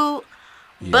this dude,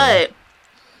 but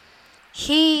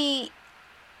he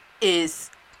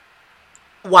is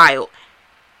wild.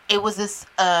 It was this,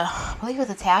 I believe it was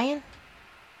Italian.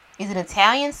 He's an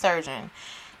Italian surgeon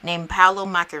named Paolo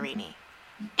Macchiarini.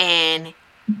 And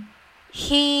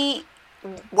he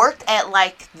worked at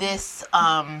like this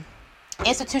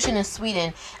institution in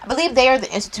Sweden. I believe they are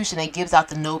the institution that gives out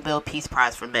the Nobel Peace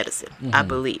Prize for medicine. I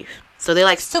believe. So they're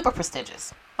like super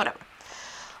prestigious. Whatever.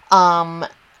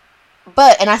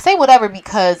 But, and I say whatever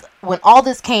because when all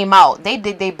this came out, they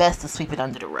did their best to sweep it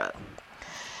under the rug.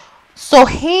 So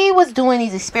he was doing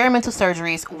these experimental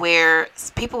surgeries where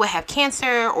people would have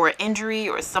cancer or injury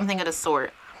or something of the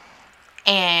sort.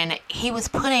 And he was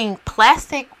putting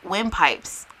plastic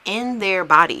windpipes in their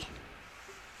body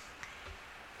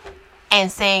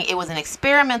and saying it was an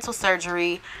experimental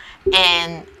surgery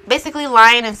and basically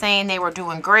lying and saying they were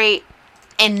doing great,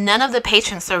 and none of the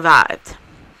patients survived.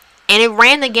 And it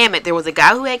ran the gamut. There was a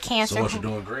guy who had cancer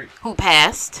who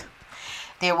passed.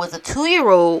 There was a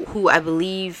 2-year-old who I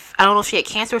believe, I don't know if she had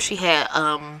cancer or she had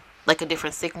like a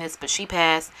different sickness, but she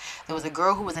passed. There was a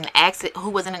girl who was in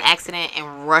an accident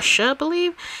in Russia, I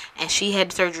believe, and she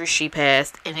had surgery. She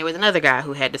passed. And there was another guy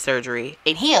who had the surgery,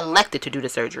 and he elected to do the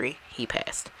surgery. He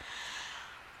passed.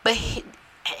 But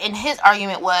and his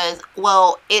argument was,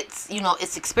 well, it's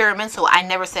experimental. I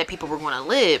never said people were going to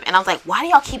live. And I was like, why do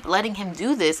y'all keep letting him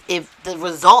do this if the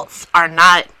results are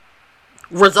not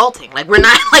resulting? Like we're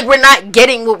not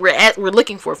getting what we're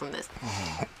looking for from this.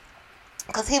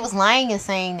 Because he was lying and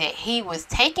saying that he was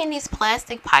taking these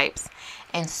plastic pipes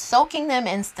and soaking them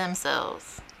in stem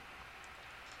cells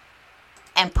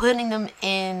and putting them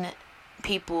in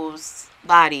people's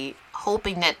body,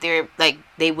 hoping that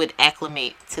they would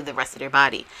acclimate to the rest of their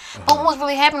body. But what was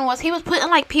really happening was he was putting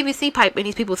like PVC pipe in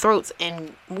these people's throats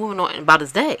and moving on about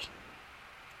his day.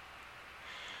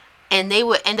 And they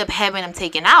would end up having them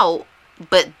taken out,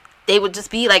 but they would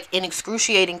just be like in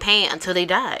excruciating pain until they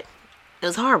died. It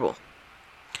was horrible.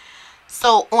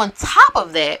 So on top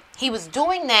of that, he was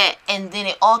doing that, and then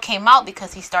it all came out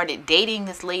because he started dating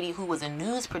this lady who was a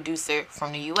news producer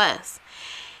from the U.S.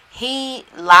 He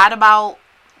lied about,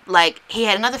 like, he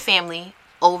had another family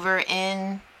over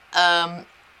in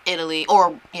Italy,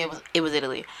 or it was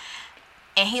Italy,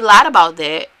 and he lied about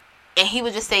that, and he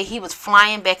would just say he was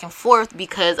flying back and forth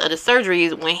because of the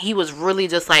surgeries when he was really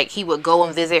just like, he would go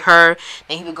and visit her,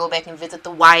 then he would go back and visit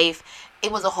the wife.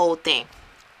 It was a whole thing.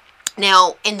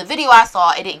 Now, in the video I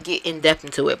saw, it didn't get in depth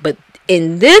into it, but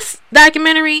in this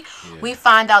documentary, we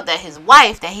find out that his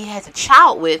wife that he has a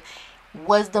child with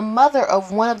was the mother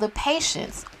of one of the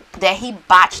patients that he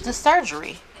botched the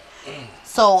surgery.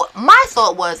 So my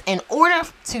thought was, in order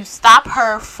to stop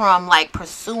her from like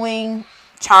pursuing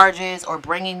charges or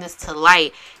bringing this to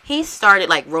light, he started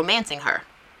like romancing her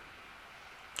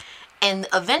and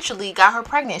eventually got her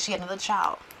pregnant. She had another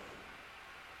child.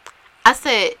 I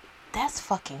said, that's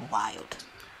fucking wild.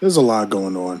 There's a lot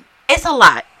going on. It's a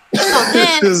lot. So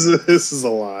then this is a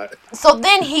lot. So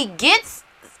then he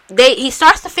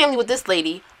starts the family with this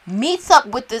lady, meets up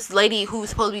with this lady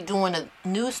who's supposed to be doing a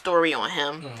news story on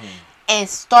him, and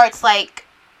starts like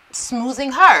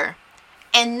smoozing her.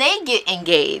 And they get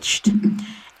engaged.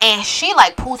 And she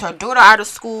like pulls her daughter out of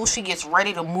school. She gets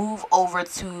ready to move over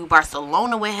to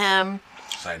Barcelona with him.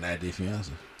 It's like 90 Day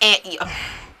Fiancé.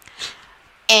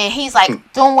 And he's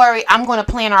like, don't worry, I'm going to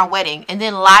plan our wedding. And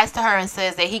then lies to her and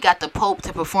says that he got the Pope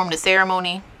to perform the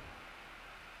ceremony.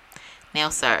 Now,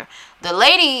 sir, the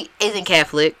lady isn't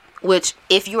Catholic, which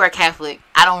if you are Catholic,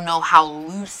 I don't know how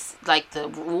loose like the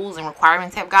rules and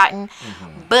requirements have gotten.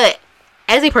 But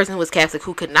as a person who was Catholic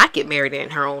who could not get married in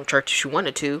her own church if she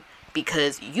wanted to,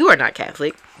 because you are not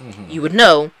Catholic, you would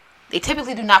know they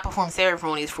typically do not perform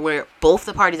ceremonies for where both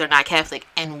the parties are not Catholic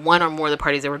and one or more of the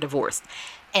parties that were divorced.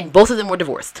 And both of them were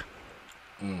divorced.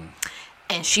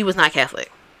 And she was not Catholic.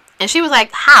 And she was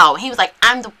like, how? He was like,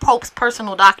 I'm the Pope's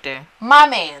personal doctor. My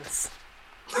man's.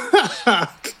 I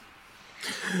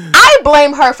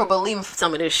blame her for believing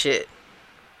some of this shit.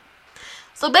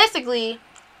 So basically,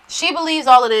 she believes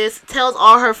all of this, tells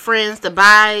all her friends to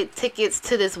buy tickets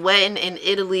to this wedding in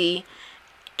Italy,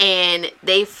 and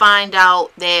they find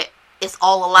out that it's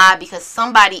all a lie because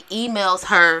somebody emails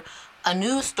her a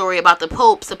news story about the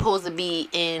Pope supposed to be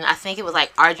in, I think it was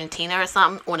like Argentina or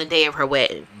something, on the day of her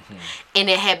wedding. And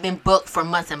it had been booked for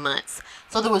months and months.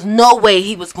 So there was no way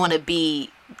he was going to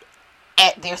be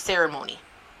at their ceremony.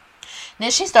 Then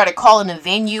she started calling the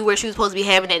venue where she was supposed to be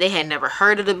having it. They had never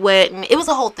heard of the wedding. It was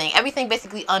a whole thing. Everything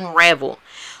basically unraveled.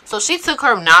 So she took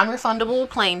her non-refundable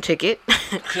plane ticket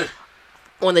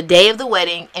on the day of the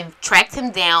wedding and tracked him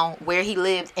down where he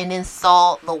lived and then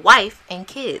saw the wife and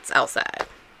kids outside.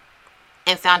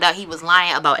 And found out he was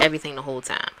lying about everything the whole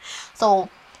time. So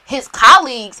his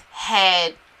colleagues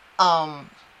had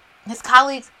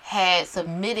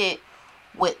submitted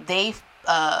what they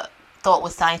thought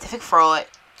was scientific fraud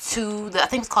to I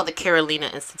think it's called the Carolina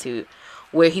Institute,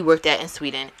 where he worked at in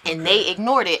Sweden, and they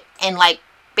ignored it and like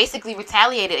basically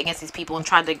retaliated against these people and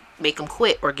tried to make them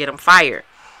quit or get them fired.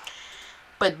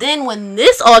 But then when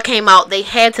this all came out, they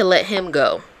had to let him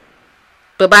go.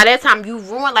 But by that time, you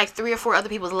ruined like 3 or 4 other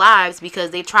people's lives because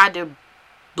they tried to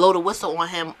blow the whistle on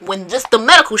him when just the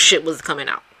medical shit was coming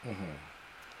out.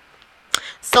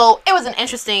 So it was an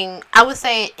interesting, I would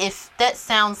say if that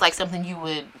sounds like something you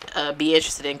would be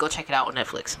interested in, go check it out on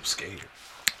Netflix. I'm scared.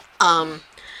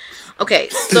 Okay,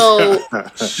 so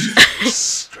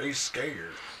straight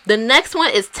scared. The next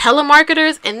one is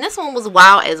Telemarketers, and this one was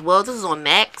wild as well. This is on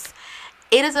Max.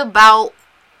 It is about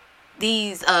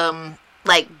these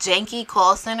like janky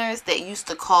call centers that used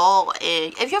to call,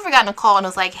 and if you ever gotten a call and it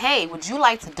was like, hey, would you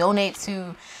like to donate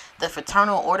to the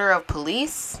Fraternal Order of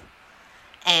Police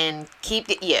and keep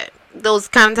it, those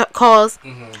kind of calls.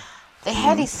 They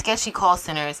had these sketchy call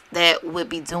centers that would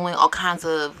be doing all kinds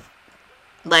of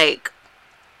like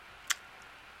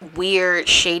weird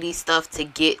shady stuff to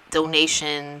get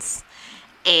donations,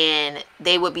 and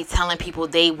they would be telling people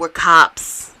they were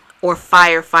cops or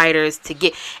firefighters to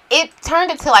get it.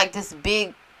 Turned into like this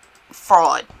big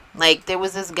fraud. Like there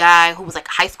was this guy who was like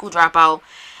a high school dropout.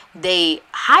 They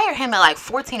hired him at like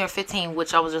 14 or 15,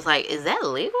 which I was just like, is that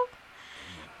illegal?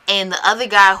 And the other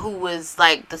guy who was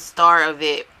like the star of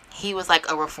it, he was like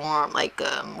a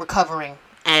recovering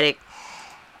addict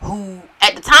who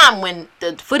at the time when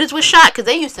the footage was shot, because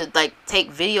they used to like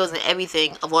take videos and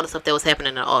everything of all the stuff that was happening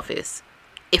in the office.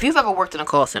 If you've ever worked in a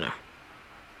call center,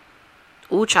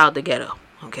 ooh, child, the ghetto,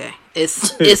 okay,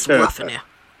 it's rough in there.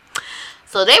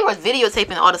 So they were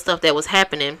videotaping all the stuff that was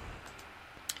happening,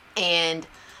 and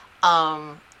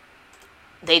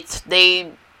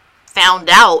they found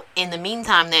out in the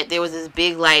meantime that there was this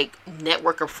big like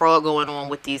network of fraud going on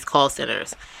with these call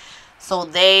centers. So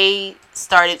they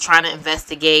started trying to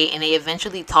investigate, and they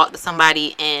eventually talked to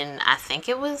somebody in, I think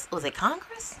it was it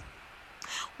Congress?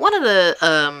 One of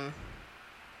them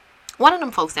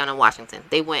folks down in Washington.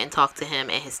 They went and talked to him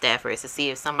and his staffers to see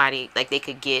if somebody like they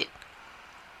could get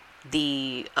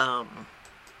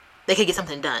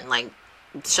something done, like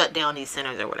shut down these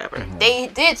centers or whatever. They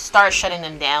did start shutting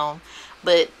them down,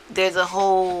 but there's a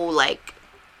whole like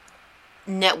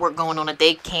network going on that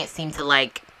they can't seem to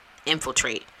like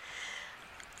infiltrate.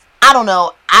 I don't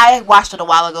know. I watched it a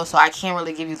while ago, so I can't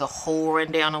really give you the whole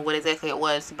rundown of what exactly it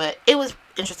was, but it was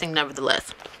interesting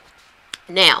nevertheless.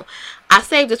 Now, I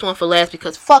saved this one for last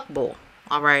because fuck bull.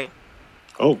 All right.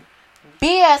 Oh.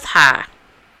 BS High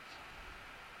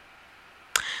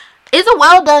is a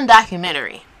well done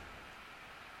documentary.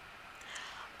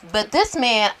 But this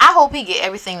man, I hope he get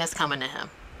everything that's coming to him,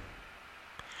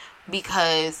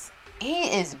 because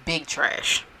he is big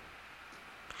trash.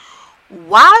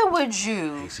 Why would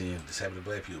you? I ain't seen this happen to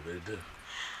black people, but it do.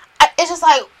 It's just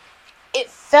like it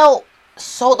felt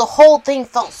so. The whole thing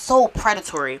felt so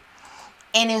predatory,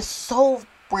 and it's so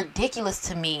ridiculous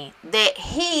to me that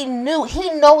he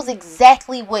knows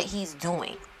exactly what he's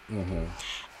doing.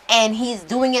 And he's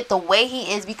doing it the way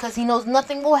he is because he knows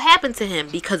nothing will happen to him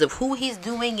because of who he's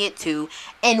doing it to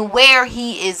and where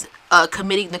he is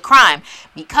committing the crime.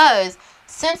 Because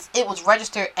since it was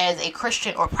registered as a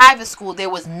Christian or private school, there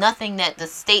was nothing that the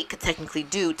state could technically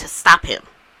do to stop him.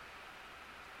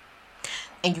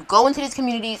 And you go into these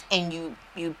communities and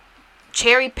you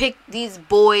cherry pick these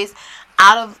boys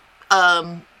out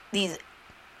of these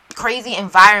crazy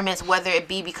environments, whether it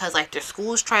be because like their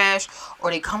school's trash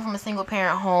or they come from a single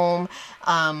parent home,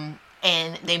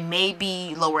 and they may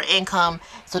be lower income.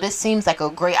 So this seems like a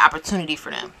great opportunity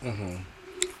for them. Mm-hmm.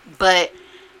 But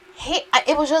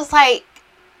it was just like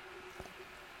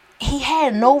he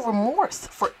had no remorse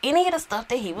for any of the stuff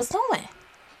that he was doing.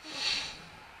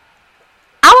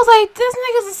 I was like, this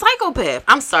nigga's a psychopath.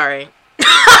 I'm sorry.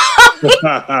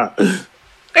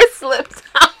 It slipped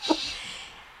out.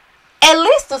 At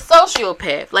least a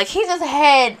sociopath. Like, he just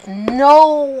had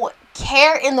no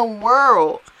care in the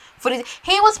world for this.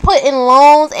 He was putting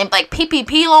loans and like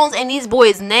PPP loans in these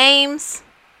boys' names.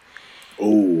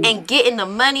 Ooh. And getting the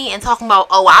money and talking about,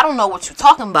 oh, I don't know what you're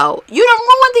talking about. You done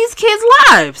ruined these kids'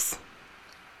 lives.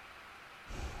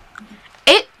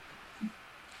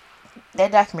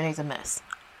 That documentary's a mess.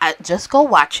 Just go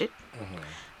watch it.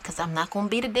 Because I'm not going to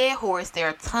beat a dead horse. There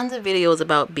are tons of videos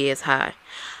about BS High.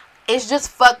 It's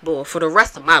just fuckbull for the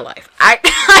rest of my life.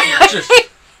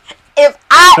 If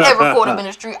I ever caught him in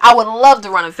the street, I would love to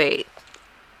run a fade.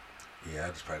 Yeah, I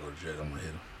just probably go to jail. I'm going to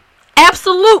hit him.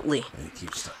 Absolutely.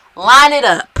 Line it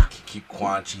up. Keep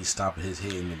Quan Chi stomping his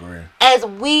head in the ground. As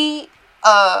we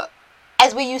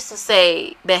used to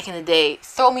say back in the day,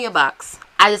 throw me a box.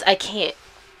 I can't.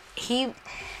 He's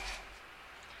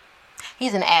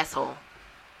an asshole.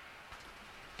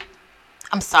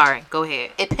 I'm sorry. Go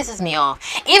ahead. It pisses me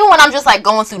off. Even when I'm just like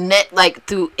going through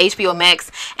through HBO Max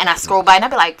and I scroll by and I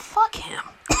be like, fuck him.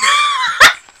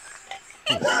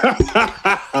 Makes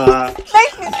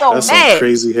me so That's mad. Some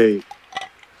crazy hate.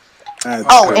 That's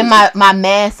crazy. And my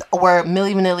math were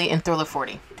Milli Vanilli and Thriller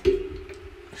 40.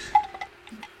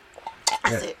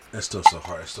 That's it. That's still so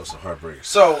hard. It's still so heartbreaking.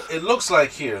 So it looks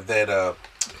like here that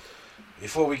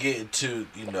before we get into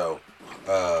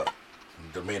the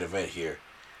main event here,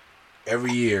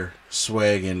 every year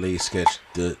Swag and Lady Sketch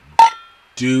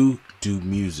do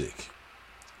music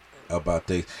about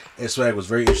things. And Swag was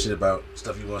very interested about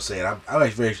stuff you want to say. And I'm actually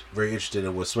very, very interested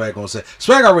in what Swag going to say.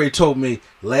 Swag already told me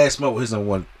last month what his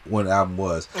one album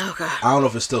was. Oh, God. I don't know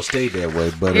if it still stayed that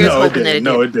way, but no, it didn't.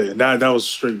 No, it didn't. That was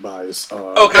straight bias.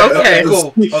 Okay,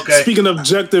 cool. Okay. Speaking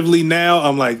objectively now,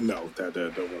 I'm like, no, that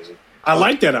wasn't. I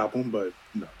like that album, but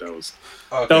no, that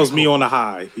was me on a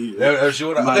high.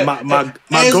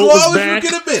 My goat was back.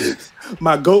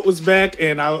 My goat was back,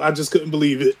 and I just couldn't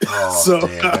believe it. Oh, so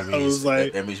damn, I was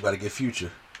like, that means you about to get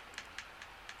Future.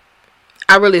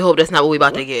 I really hope that's not what we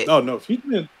about to get. Oh no, Future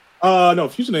didn't. No,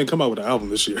 Future didn't come out with an album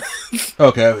this year.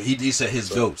 Okay, he said his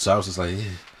goat, so I was just like, yeah.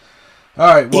 All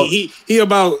right, well,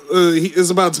 it's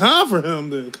about time for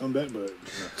him to come back, but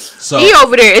so he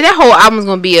over there. That whole album's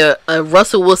gonna be a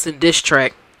Russell Wilson diss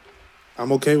track.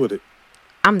 I'm okay with it.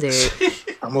 I'm dead.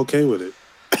 I'm okay with it.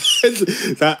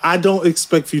 I don't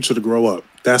expect Future to grow up.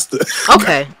 That's the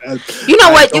okay. You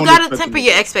know what? You gotta temper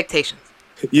your expectations.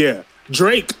 Yeah,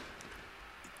 Drake.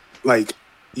 Like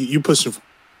you pushing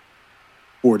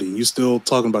 40, you still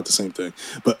talking about the same thing,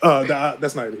 but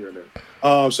that's not here and there.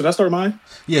 Should I start mine?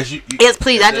 Yes, yes,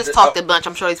 please. I just talked a bunch.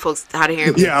 I'm sure these folks how to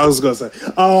hear me. Yeah, I was gonna say.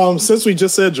 Since we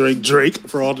just said Drake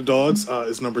for all the dogs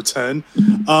is number 10.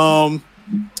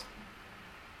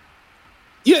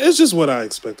 Yeah, it's just what I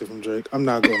expected from Drake. I'm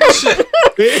not going to.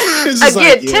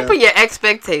 Again, temper your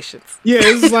expectations. Yeah,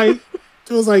 it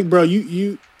was like, bro,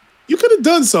 you could have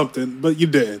done something, but you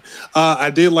didn't. I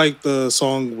did like the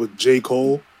song with J.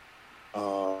 Cole,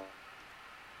 a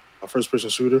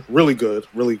first-person shooter. Really good,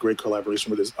 really great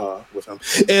collaboration with him.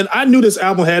 And I knew this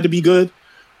album had to be good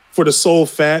for the sole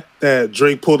fact that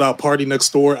Drake pulled out Party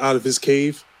Next Door out of his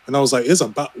cave, and I was like,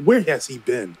 where has he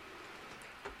been?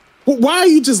 Why are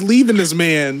you just leaving this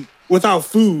man without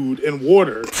food and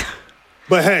water?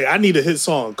 But hey, I need a hit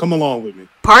song. Come along with me.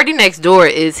 Party Next Door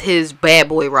is his bad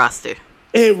boy roster.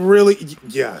 It really,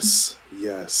 yes.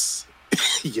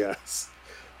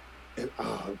 And,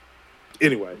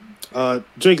 anyway,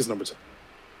 Drake is number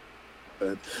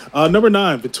 10. Number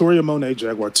 9, Victoria Monet,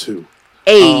 Jaguar 2.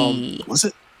 Hey,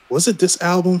 was it this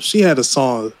album? She had a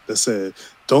song that said,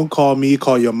 "Don't call me,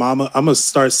 call your mama." I'm gonna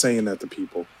start saying that to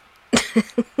people.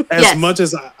 As much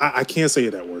as I can't say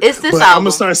that word. It's this album. I'm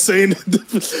gonna start saying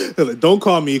it. Don't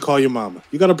call me, call your mama.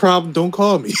 You got a problem? Don't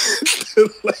call me.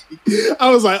 I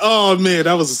was like, oh man,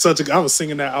 that was I was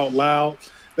singing that out loud.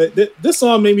 This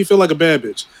song made me feel like a bad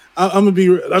bitch. I'm gonna be.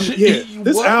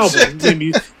 This What?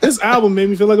 album made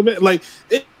me feel like a bit like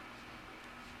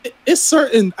it's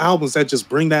certain albums that just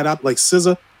bring that up. Like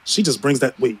SZA, she just brings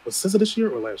that. Wait, was SZA this year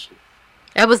or last year?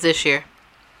 That was this year.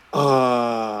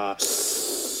 I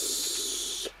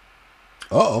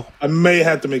may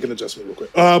have to make an adjustment real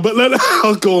quick. But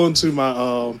I'll go into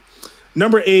my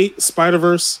number 8,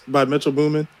 Spider-Verse by Metro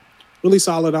Boomin. Really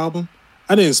solid album.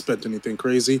 I didn't expect anything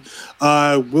crazy.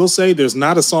 I will say there's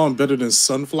not a song better than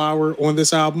Sunflower on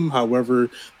this album. However,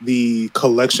 the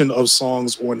collection of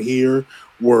songs on here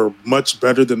were much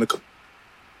better than the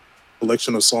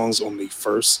collection of songs on the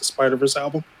first Spider-Verse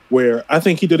album, where I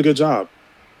think he did a good job.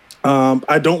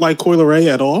 I don't like Coi Leray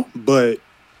at all, but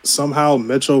somehow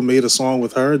Metro made a song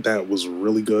with her that was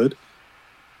really good.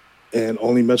 And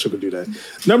only Metro could do that.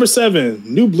 Number 7,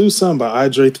 New Blue Sun by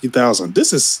IDRE 3000.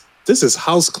 This is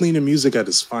house cleaning music at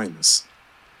its finest.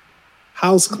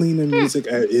 House cleaning music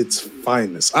at its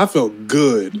finest. I felt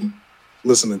good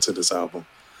listening to this album.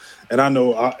 And I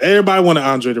know everybody wanted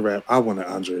Andre to rap. I wanted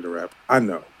Andre to rap. I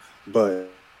know. But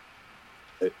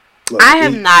look, I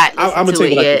have not listened to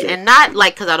it yet. and not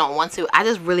like because I don't want to. I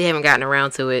just really haven't gotten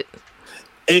around to it.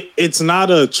 It's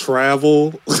not a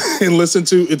travel and listen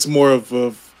to. It's more of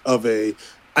a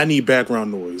I need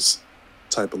background noise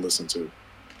type of listen to.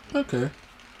 Okay.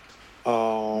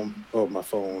 My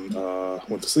phone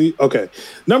went to sleep. Okay.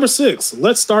 Number 6,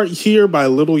 Let's Start Here by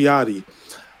Lil Yachty.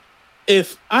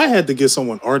 If I had to give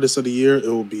someone Artist of the Year,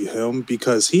 it would be him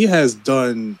because he has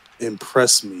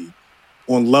impressed me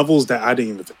on levels that I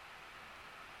didn't even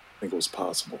think was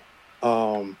possible.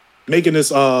 Making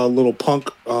this little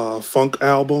funk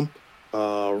album,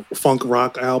 funk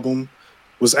rock album,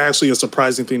 was actually a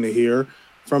surprising thing to hear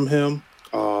from him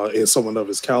and someone of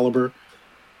his caliber.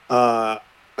 I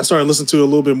started listening to a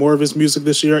little bit more of his music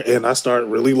this year, and I started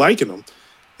really liking him.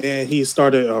 And he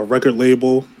started a record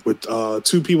label with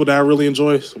 2 people that I really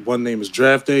enjoy. One name is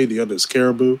Draft Day, the other is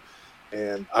Caribou,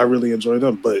 and I really enjoy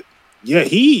them. But yeah,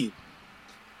 he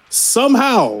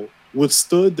somehow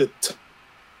withstood the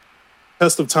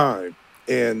test of time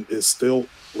and is still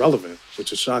relevant,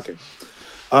 which is shocking.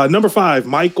 Number 5,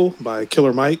 Michael by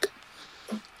Killer Mike.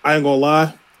 I ain't gonna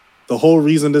lie. The whole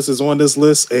reason this is on this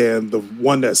list and the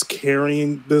one that's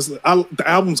carrying this, the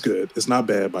album's good. It's not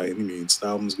bad by any means. The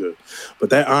album's good. But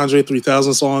that Andre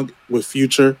 3000 song with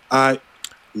Future, that's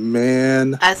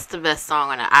the best song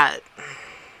on it.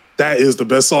 That is the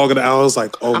best song of the album. I was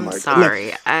like, oh I'm my sorry.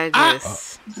 God. I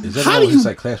just... Is that the one with his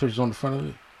like class switches on the front of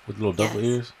it? With little double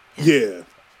ears? Yeah.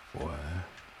 Boy.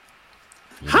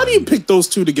 How do you pick those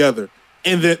two together?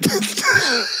 And then...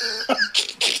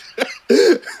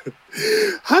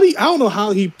 I don't know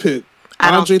how he picked.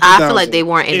 I feel like they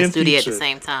weren't in the studio at the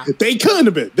same time. They couldn't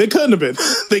have been. I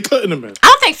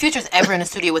don't think Future's ever in the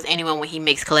studio with anyone when he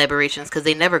makes collaborations because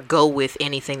they never go with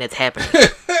anything that's happening.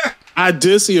 I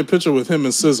did see a picture with him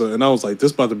and SZA, and I was like,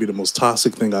 this is about to be the most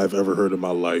toxic thing I've ever heard in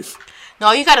my life.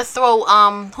 No, you got to throw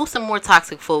who's some more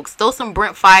toxic folks? Throw some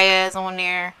Brent Faiyaz on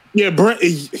there. Yeah, Brent.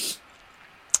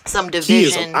 Some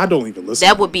Division. I don't even listen.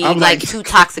 That would be like too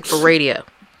toxic for radio.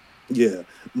 Yeah,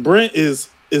 Brent is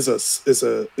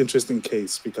a interesting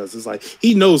case because it's like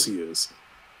he knows he is,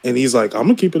 and he's like, I'm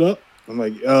gonna keep it up. I'm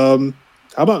like, how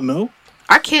about no?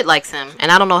 Our kid likes him,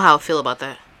 and I don't know how I feel about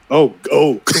that. Oh.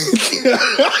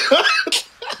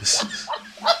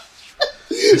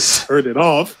 Turn it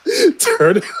off.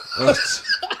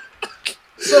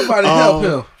 Somebody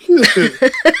help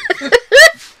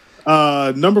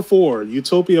him. Number 4,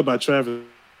 Utopia by Travis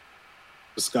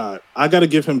Scott. I got to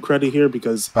give him credit here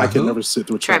because I can never sit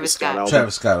through a Travis Scott album.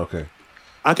 Travis Scott, okay.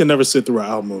 I can never sit through an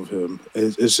album of him.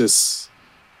 It's just,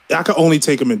 I can only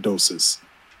take him in doses.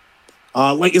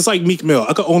 It's like Meek Mill.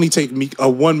 I could only take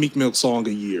one Meek Mill song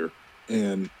a year,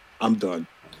 and I'm done.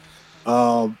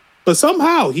 But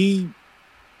somehow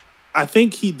I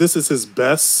think this is his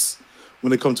best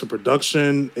when it comes to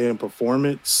production and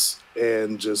performance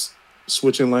and just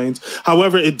switching lanes.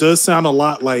 However, it does sound a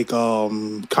lot like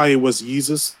Kanye West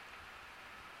Yeezus,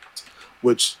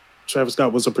 which Travis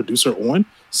Scott was a producer on.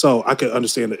 So I can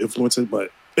understand the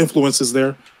influences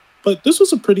there. But this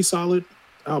was a pretty solid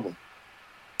album.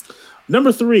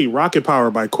 Number 3, Rocket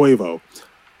Power by Quavo.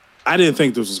 I didn't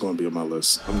think this was going to be on my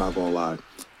list. I'm not going to lie.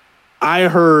 I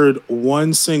heard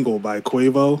one single by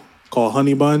Quavo called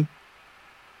Honey Bun.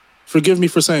 Forgive me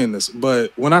for saying this,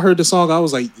 but when I heard the song, I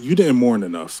was like, you didn't mourn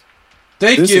enough.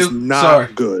 This is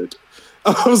not good.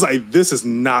 I was like, this is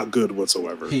not good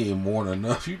whatsoever. He ain't mourn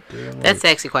enough. You damn right. That's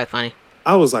actually quite funny.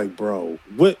 I was like, bro,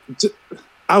 what?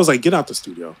 I was like, get out the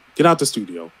studio. Get out the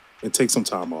studio and take some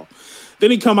time off.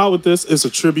 Then he come out with this. It's a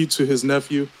tribute to his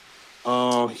nephew.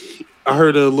 I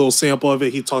heard a little sample of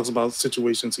it. He talks about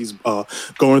situations he's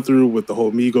going through with the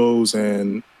whole Migos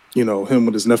and him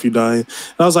with his nephew dying.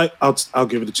 And I was like, I'll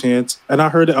give it a chance. And I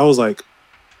heard it. I was like,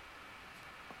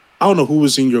 I don't know who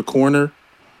was in your corner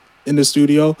in the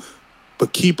studio,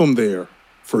 but keep them there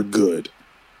for good.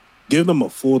 Give them a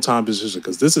full-time position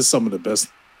because this is some of the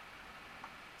best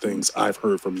things I've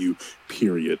heard from you,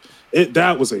 period.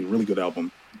 That was a really good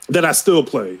album that I still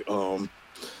play.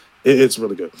 It's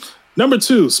really good. Number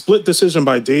 2, Split Decision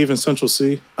by Dave and Central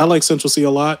C. I like Central C a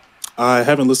lot. I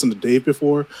haven't listened to Dave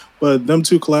before, but them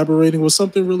two collaborating was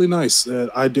something really nice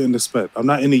that I didn't expect. I'm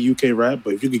not in the UK rap,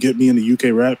 but if you could get me in the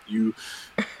UK rap, you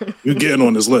getting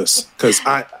on this list because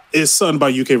it's something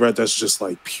about UK rap that's just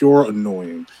like pure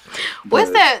annoying.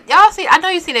 What's that? Y'all see? I know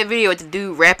you seen that video with the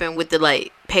dude rapping with the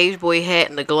like page boy hat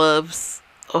and the gloves.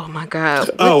 Oh my god.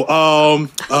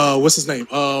 What's his name?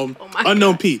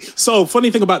 Unknown P. So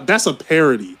funny thing about that's a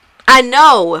parody. I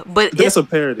know, but that's a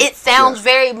parody. It sounds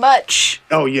very much.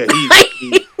 Oh yeah,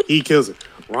 he kills it.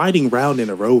 Riding round in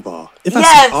a rover. If Yes.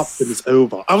 I see Optimus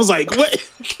over, I was like, what?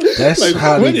 That's Like,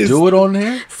 how what they is- do it on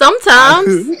there?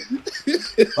 Sometimes.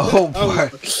 Oh,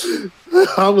 boy.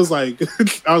 I was like,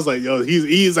 yo,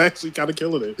 he's actually kind of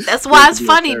killing it. That's why it's To be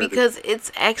a funny parody. because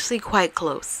it's actually quite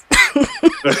close.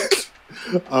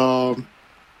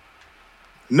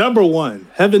 Number 1,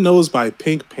 Heaven Knows by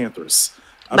Pink Panthers.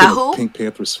 I've By been who? a Pink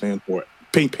Panthers fan for it.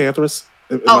 Pink Panthers?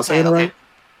 Am I saying it right?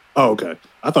 Oh, okay.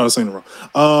 I thought I was saying it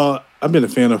wrong. I've been a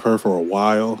fan of her for a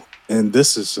while, and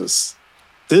this is just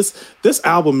this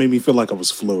album made me feel like I was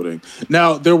floating.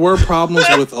 Now there were problems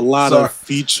with a lot of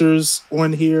features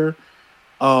on here.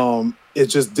 It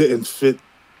just didn't fit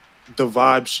the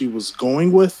vibe she was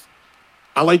going with.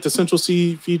 I like the Central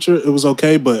C feature; it was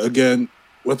okay, but again,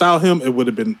 without him, it would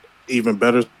have been even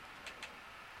better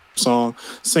song.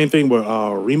 Same thing with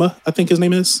Rima, I think his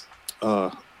name is.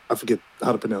 I forget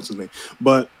how to pronounce his name,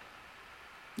 but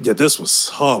yeah, this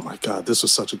was, oh my god, this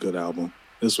was such a good album.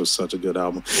 This was such a good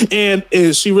album, and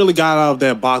she really got out of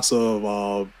that box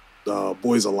of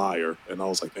Boy's a Liar, and I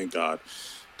was like, thank God,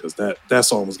 because that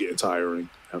song was getting tiring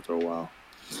after a while.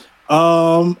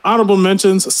 Honorable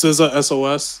mentions: SZA,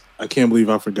 SOS. I can't believe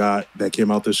I forgot that came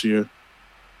out this year.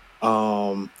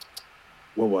 What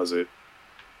was it?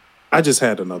 I just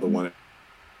had another one,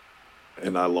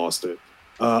 and I lost it.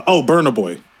 Burna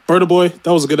Boy. Burna Boy,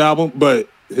 that was a good album, but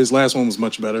his last one was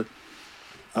much better.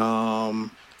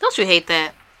 Don't you hate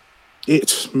that?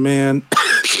 Man,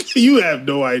 you have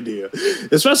no idea,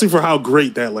 especially for how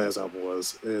great that last album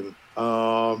was. And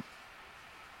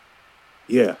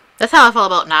yeah, That's how I felt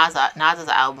about Nas's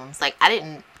albums. Like, I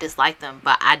didn't dislike them,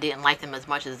 but I didn't like them as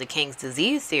much as the King's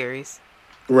Disease series.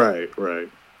 right.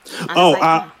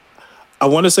 I I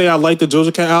want to say I like the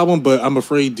Doja Cat album, but I'm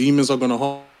afraid demons are going to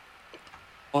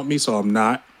haunt me, so I'm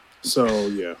not. So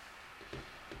yeah,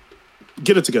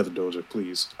 get it together, Doja,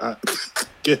 please.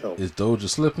 Get help. Is Doja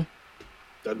slipping?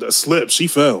 That slip, she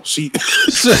fell. She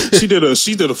did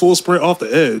a full sprint off the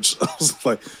edge. I was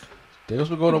like, That's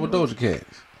what's going on with Doja Cat.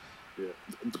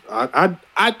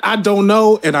 I don't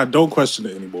know, and I don't question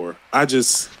it anymore. I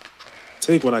just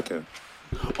take what I can.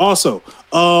 Also,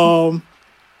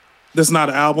 that's not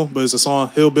an album, but it's a song,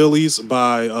 "Hillbillies"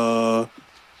 by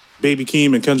Baby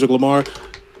Keem and Kendrick Lamar.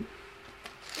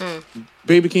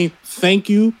 Baby Keem, thank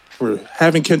you for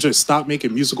having Kendrick stop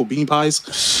making musical bean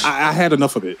pies. I had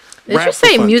enough of it. Did Rap you for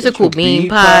say fun. musical bean bean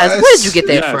pies? pies? Where did you get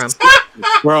that Yes. from?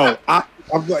 Bro,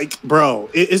 I'm like, bro,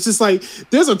 it's just like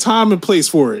there's a time and place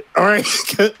for it. All right,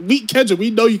 Kendrick, we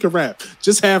know you can rap.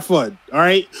 Just have fun. All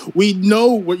right, we know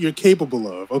what you're capable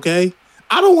of. Okay,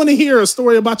 I don't want to hear a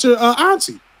story about your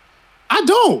auntie. I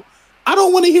don't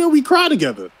want to hear we cry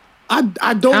together. I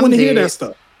don't want to hear dead. that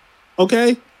stuff.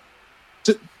 Okay,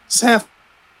 just have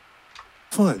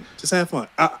fun. Just have fun.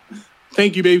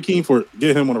 Thank you, Baby Keem, for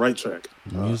getting him on the right track.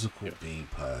 Musical bean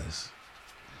pies.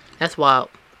 That's wild.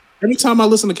 Every time I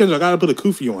listen to Kendrick, I gotta put a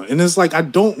kufi on, and it's like I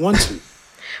don't want to.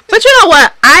 But you know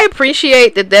what? I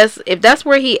appreciate that. If that's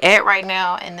where he at right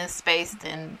now in this space,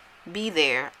 then be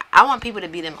there. I want people to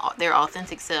be their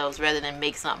authentic selves rather than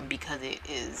make something because it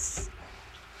is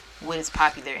what is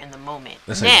popular in the moment.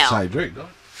 That's like now, Shy Drake, though.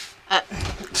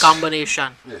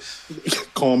 combination. Yes.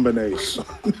 Combination.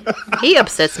 He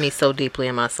upsets me so deeply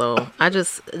in my soul. I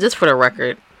just for the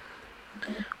record,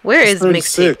 where is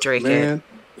mixtape Drake at?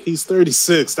 He's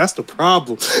 36. That's the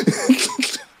problem.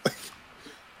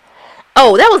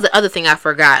 Oh, that was the other thing I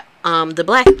forgot.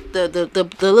 The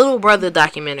Little Brother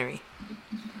documentary.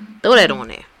 Throw that on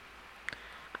there.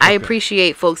 I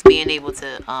appreciate folks being able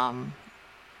to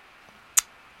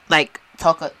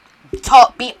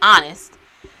be honest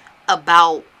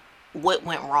about what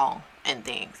went wrong and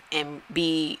things and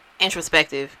be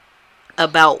introspective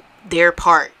about their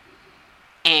part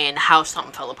and how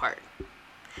something fell apart.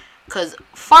 Because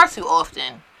far too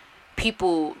often,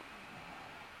 people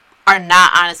are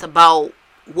not honest about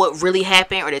what really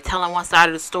happened, or they're telling one side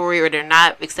of the story, or they're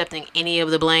not accepting any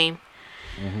of the blame.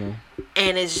 Mm-hmm.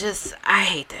 And it's just, I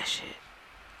hate that shit.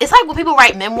 It's like when people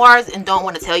write memoirs and don't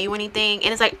want to tell you anything,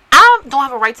 and it's like, I don't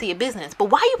have a right to your business, but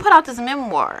why you put out this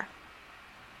memoir?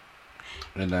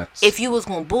 And that's if you was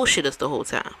gonna bullshit us the whole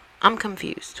time. I'm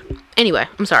confused. Anyway,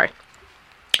 I'm sorry.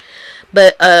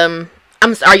 But are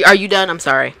you done? I'm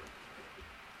sorry.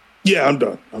 Yeah, I'm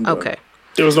done. Okay.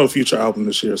 There was no Future album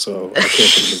this year, so I can't put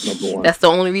it as number one. That's the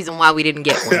only reason why we didn't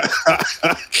get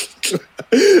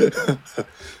one.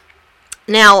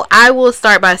 Now, I will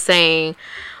start by saying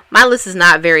my list is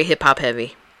not very hip hop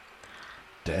heavy.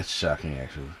 That's shocking,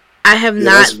 actually. I have not.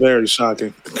 That's very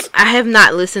shocking. I have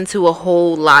not listened to a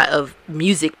whole lot of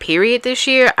music, period, this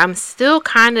year. I'm still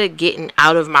kind of getting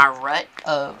out of my rut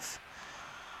of,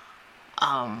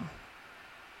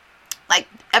 like,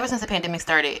 ever since the pandemic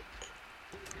started,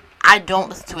 I don't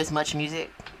listen to as much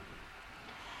music.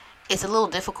 It's a little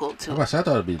difficult to. I thought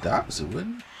it'd be the opposite,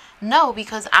 wouldn't it? No,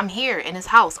 because I'm here in his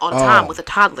house all the time with a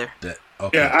toddler.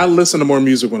 Okay. Yeah, I listen to more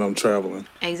music when I'm traveling.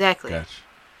 Exactly. Gotcha.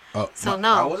 Oh, so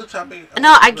no, I wasn't trying to.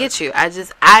 No, I get you.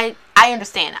 I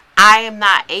understand. I am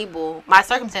not able. My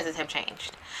circumstances have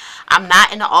changed. I'm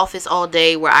not in the office all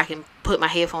day where I can put my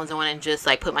headphones on and just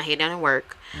like put my head down and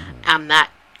work. Mm-hmm. I'm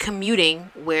not commuting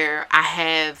where I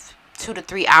have 2 to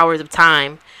 3 hours of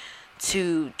time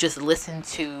to just listen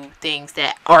to things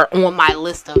that are on my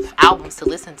list of albums to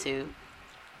listen to.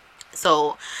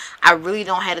 So I really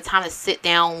don't have the time to sit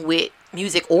down with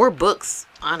music or books,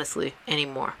 honestly,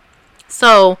 anymore.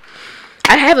 So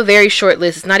I have a very short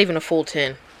list. It's not even a full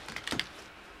 10.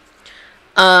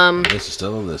 This is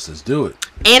still a list. Let's do it.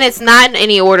 And it's not in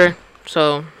any order.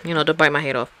 So, don't bite my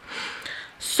head off.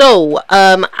 So,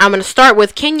 I'm going to start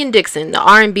with Kenyon Dixon, the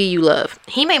R&B you love.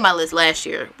 He made my list last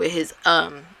year with his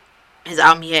album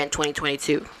he had in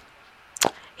 2022.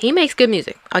 He makes good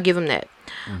music. I'll give him that.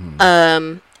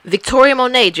 Mm-hmm. Victoria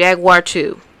Monet, Jaguar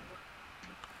 2.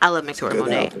 I love Victoria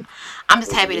Monet. Album. I'm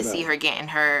just happy to see her getting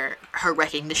her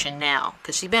recognition now,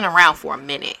 because she's been around for a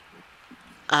minute,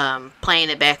 playing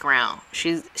the background.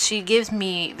 She gives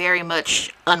me very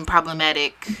much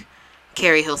unproblematic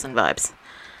Carrie Hilson vibes.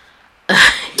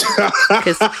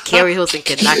 Because Carrie Hilson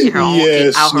can knock her own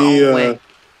way.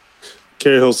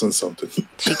 Carrie Hilson's something.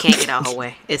 She can't get out her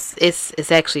way.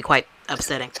 It's actually quite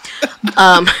upsetting.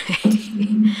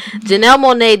 Janelle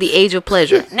Monáe, The Age of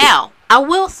Pleasure. Now, I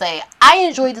will say, I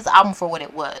enjoyed this album for what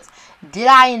it was. Did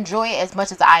I enjoy it as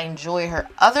much as I enjoy her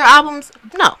other albums?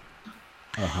 No.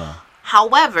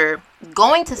 However,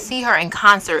 going to see her in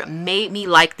concert made me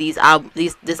like this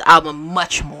album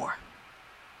much more.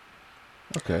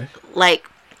 Okay. Like,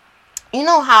 you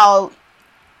know how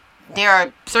there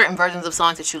are certain versions of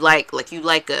songs that you like you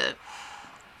like the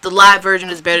live version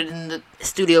is better than the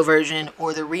studio version,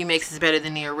 or the remix is better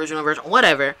than the original version,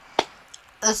 whatever.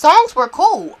 The songs were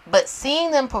cool, but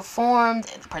seeing them performed,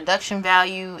 the production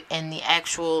value and the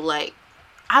actual, like,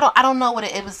 I don't know what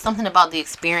it was, something about the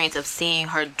experience of seeing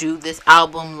her do this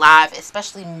album live,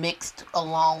 especially mixed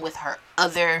along with her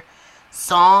other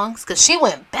songs, because she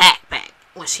went back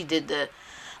when she did the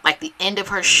end of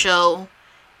her show.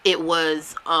 It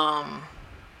was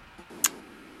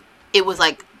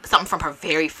like something from her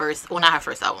very first, well, not her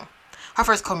first album, her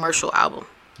first commercial album.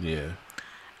 Yeah.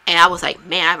 And I was like,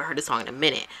 man, I haven't heard this song in a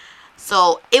minute.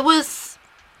 So it was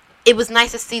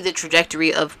nice to see the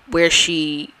trajectory of where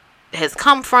she has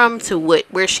come from to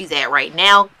where she's at right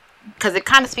now. Because it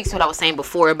kind of speaks to what I was saying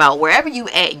before about wherever you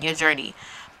at in your journey,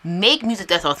 make music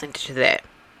that's authentic to that.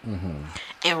 Mm-hmm.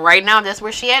 And right now, that's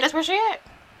where she at. Because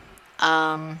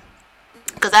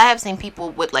I have seen people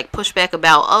with like pushback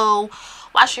about, oh,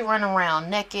 why she running around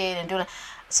naked and doing that.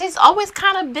 She's always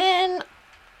kind of been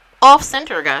off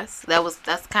center, guys.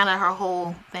 That's kind of her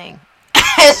whole thing.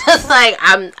 It's just like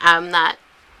I'm not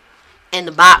in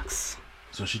the box.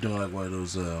 So she doing like one of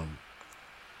those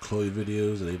Chloe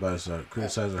videos and everybody start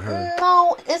criticizing her?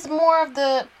 No, it's more of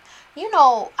the, you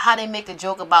know how they make the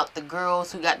joke about the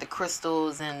girls who got the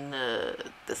crystals and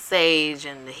the sage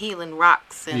and the healing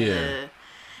rocks and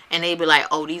and they be like,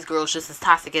 oh, these girls just as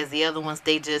toxic as the other ones.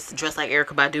 They just dress like Erykah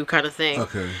Badu kind of thing.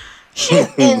 Okay. She's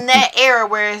in that era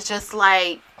where it's just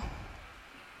like,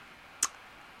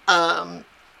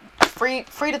 free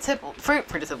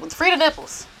the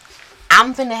nipples.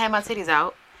 I'm finna have my titties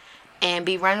out and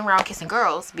be running around kissing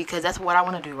girls because that's what I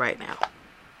want to do right now.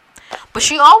 But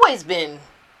she always been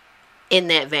in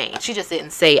that vein. She just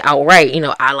didn't say outright,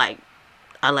 I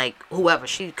I like whoever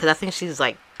because I think she's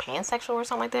like pansexual or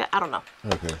something like that. I don't know.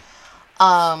 Okay.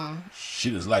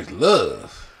 She just likes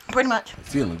love. Pretty much.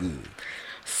 Feeling good.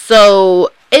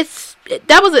 So it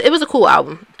was a cool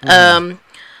album.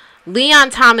 Leon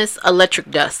Thomas,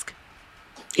 Electric Dusk.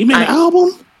 He made an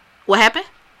album? What happened?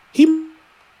 He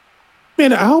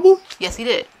made an album? Yes, he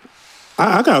did.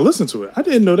 I gotta listen to it. I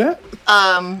didn't know that.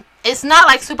 It's not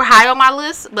like super high on my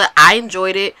list, but I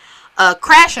enjoyed it.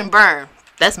 Crash and Burn.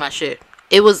 That's my shit.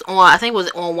 It was on. I think it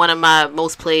was on one of my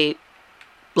most played,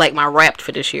 like my Wrapped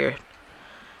for this year.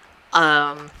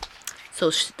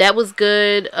 So that was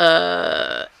good.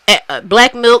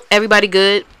 Black Milk. Everybody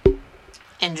good.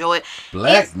 Enjoy it.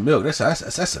 Black Milk.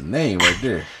 That's a name right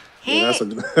there. He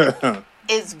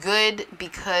is good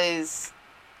because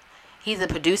he's a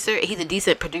producer. He's a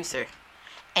decent producer,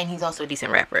 and he's also a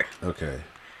decent rapper. Okay.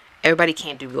 Everybody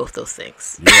can't do both those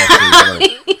things. You're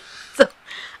absolutely right. So,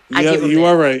 yeah, you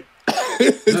are right.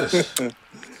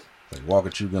 Like walk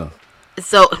and chew gum.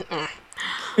 So,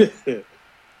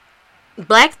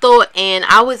 Black Thought and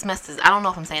I always mess this. I don't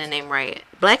know if I'm saying the name right.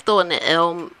 Black Thought and the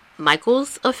L.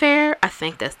 Michaels Affair. I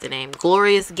think that's the name.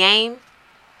 Glorious Game.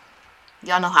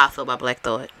 Y'all know how I feel about Black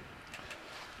Thought.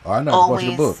 Oh, I know.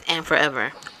 Always the book. And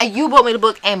forever. And you bought me the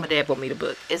book, and my dad bought me the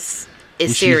book. It's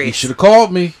serious. You should have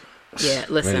called me. Yeah,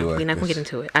 listen, anyway, we're not gonna get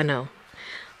into it. I know.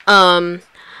 And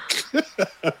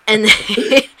then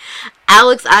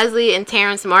Alex Isley and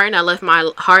Terrence Martin, I Left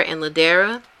My Heart in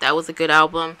Ladera. That was a good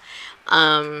album.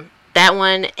 That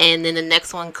one, and then the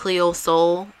next one, Cleo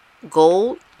Soul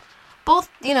Gold. Both,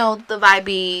 the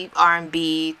vibey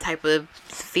R&B type of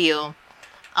feel.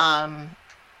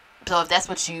 So if that's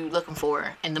what you're looking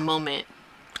for in the moment,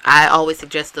 I always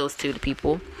suggest those two to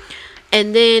people.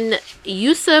 And then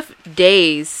Yusuf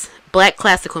Day's Black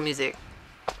Classical Music.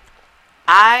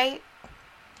 The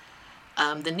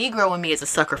Negro in me is a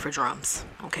sucker for drums.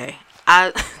 Okay.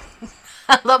 I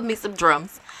love me some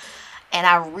drums. And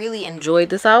I really enjoyed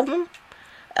this album.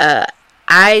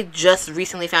 I just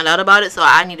recently found out about it, so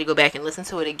I need to go back and listen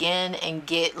to it again and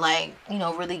get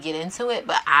really get into it.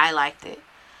 But I liked it.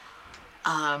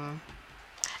 And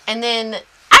then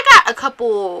I got a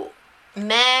couple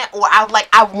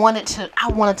I wanted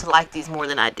to like these more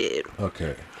than I did.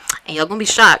 Okay. And y'all gonna be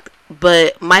shocked,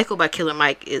 but Michael by Killer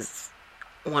Mike is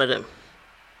one of them.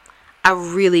 I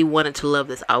really wanted to love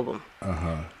this album.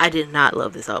 I did not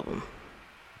love this album.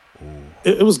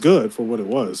 It was good for what it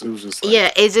was. It was just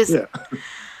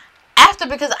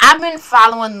because I've been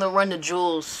following the Run the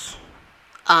Jewels,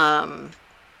 the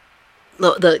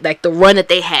run that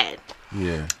they had.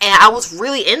 Yeah. And I was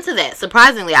really into that.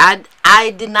 Surprisingly,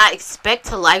 I did not expect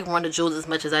to like Run the Jewels as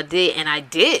much as I did, and I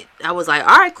did. I was like,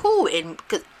 all right, cool. And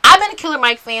because I've been a Killer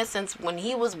Mike fan since when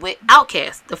he was with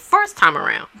Outkast the first time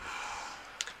around.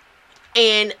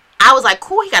 And I was like,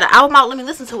 cool, he got an album out, let me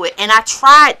listen to it. And I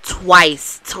tried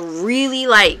twice to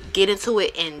really get into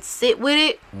it and sit with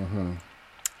it. Mm-hmm.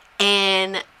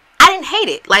 And I didn't hate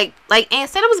it. Like Ann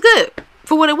said, it was good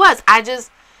for what it was.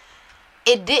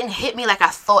 It didn't hit me like I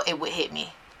thought it would hit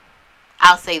me.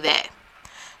 I'll say that.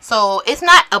 So it's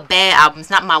not a bad album. It's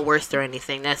not my worst or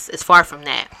anything. It's far from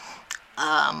that.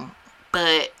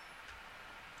 But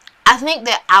I think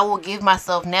that I will give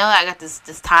myself, now that I got this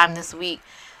time this week,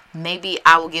 maybe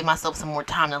I will give myself some more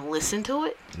time to listen to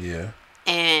it. Yeah.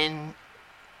 And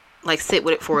sit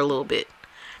with it for a little bit.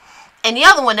 And the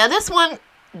other one, now this one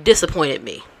disappointed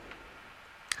me.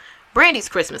 Brandy's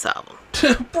Christmas album.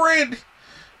 Brandy.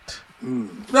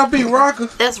 Not Be Rocker.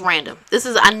 That's random.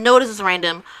 I know this is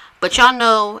random, but y'all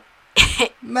know.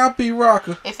 Not Be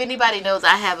Rocker. If anybody knows,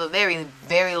 I have a very,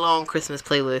 very long Christmas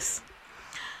playlist.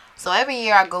 So every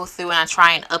year I go through and I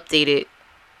try and update it.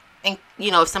 And,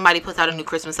 if somebody puts out a new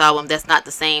Christmas album, that's not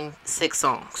the same 6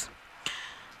 songs.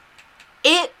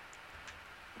 It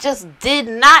just did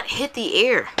not hit the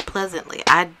air pleasantly.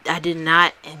 I did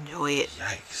not enjoy it.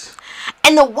 Yikes.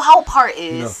 And the wild part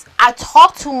is, I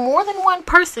talked to more than one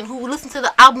person who listened to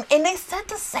the album, and they said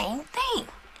the same thing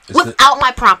without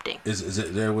my prompting. Is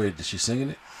it their way that she's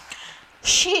singing it?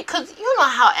 Because you know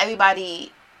how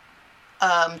everybody,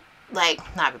 not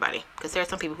everybody, because there are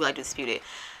some people who like to dispute it.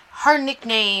 Her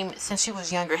nickname since she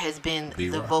was younger has been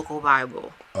the Vocal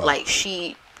Bible. Oh.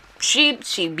 She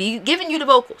be giving you the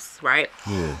vocals, right?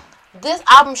 Yeah. This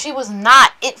album, she was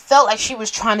not. It felt like she was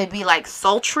trying to be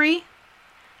sultry.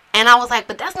 And I was like,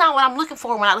 but that's not what I'm looking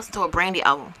for when I listen to a Brandy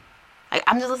album.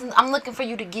 I'm looking for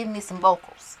you to give me some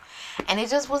vocals. And it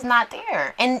just was not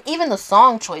there. And even the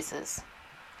song choices.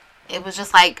 It was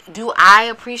just do I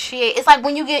appreciate... It's like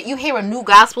when you hear a new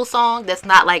gospel song that's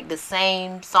not the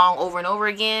same song over and over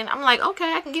again. I'm like,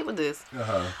 okay, I can get with this.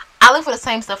 Uh-huh. I look for the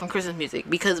same stuff in Christmas music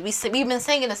because we've been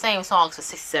singing the same songs for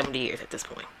 60, 70 years at this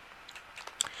point.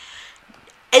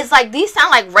 It's like these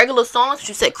sound like regular songs that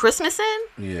you said Christmas in.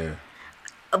 Yeah.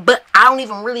 But I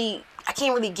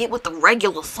can't really get with the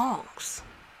regular songs.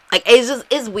 Like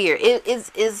it's weird. It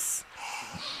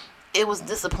was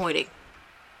disappointing,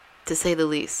 to say the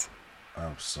least.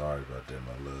 I'm sorry about that,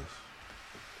 my love.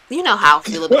 You know how I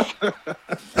feel about it.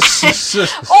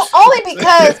 Only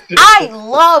because I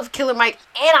love Killer Mike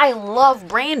and I love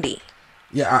Brandy.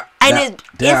 Yeah, it's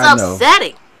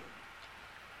upsetting.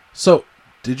 So,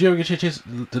 did you ever get your chance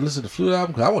to listen to the Flute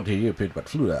album? Because I want to hear your opinion about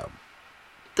the Flute album.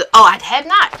 I have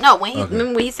not. No,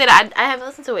 when he said it, I haven't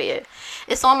listened to it yet.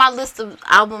 It's on my list of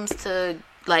albums to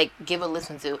like give a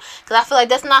listen to, because I feel like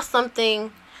that's not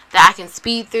something that I can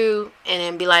speed through and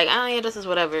then be like, oh yeah, this is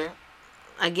whatever.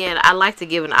 Again, I like to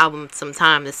give an album some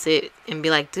time to sit and be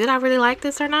like, did I really like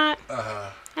this or not?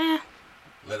 Let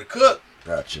it cook.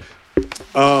 Gotcha.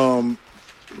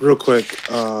 Real quick,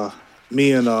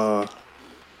 me and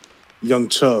Young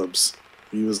Chubbs,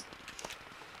 he was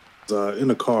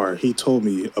in a car. He told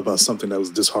me about something that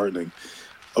was disheartening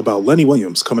about Lenny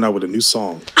Williams coming out with a new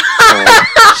song.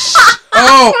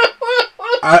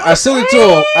 I sent it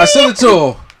to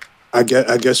him. I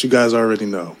guess you guys already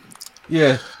know.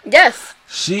 Yeah. Yes.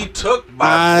 She took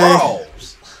my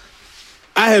balls.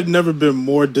 I have never been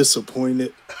more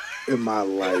disappointed in my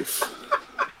life.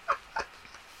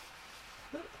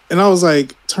 And I was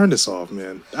like, turn this off,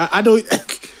 man. I don't.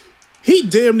 He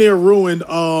damn near ruined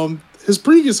his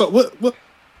previous song. What?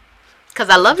 Because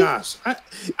I love you. Gosh, I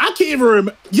can't even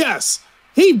remember. Yes,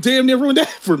 he damn near ruined that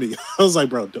for me. I was like,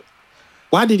 bro,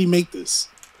 why did he make this?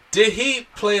 Did he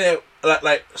play that?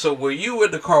 Like, so were you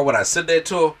in the car when I said that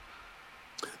to him?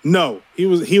 No, he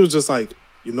was just like,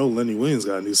 Lenny Williams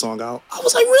got a new song out. I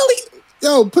was like, really?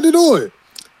 Yo, put it on.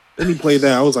 Then he played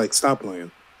that. I was like, stop playing.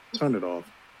 Turn it off.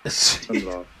 Turn it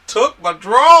off. Took my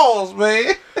draws,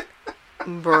 man.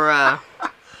 Bruh.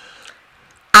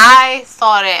 I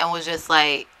saw that and was just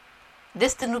like,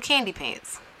 this the new Candy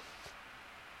Pants.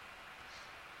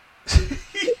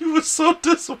 You was so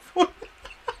disappointed.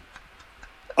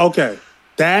 Okay,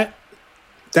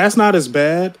 that's not as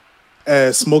bad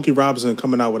as Smokey Robinson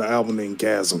coming out with an album named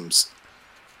Gasms.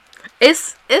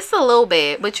 It's a little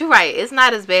bad, but you're right. It's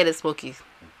not as bad as Smokey.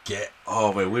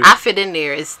 I fit in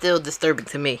there. It's still disturbing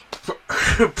to me.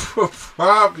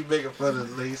 Probably making fun of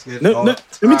the ladies.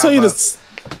 Let me tell you this.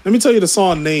 Let me tell you the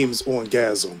song names on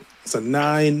Gasm. It's a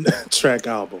 9-track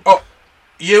album. Oh,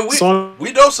 yeah,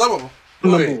 we know some of them.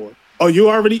 Number one. Oh, you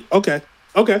already? Okay.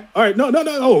 All right. No.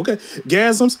 Oh, okay.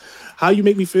 Gasms. How You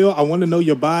Make Me Feel. I Want to Know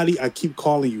Your Body. I Keep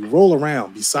Calling You. Roll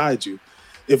Around Beside You.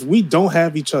 If We Don't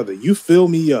Have Each Other, You Fill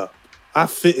Me Up. I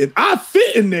fit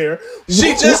in there.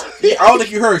 I don't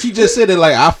think you heard. She just said it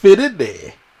like, I fit in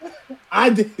there. I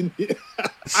didn't.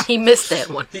 He missed that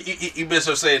one. He missed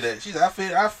her saying that. She said,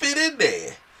 I fit in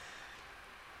there.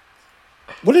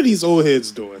 What are these old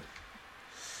heads doing?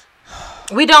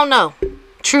 We don't know.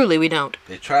 Truly, we don't.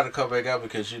 They try to come back out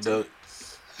because,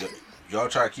 y'all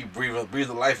try to keep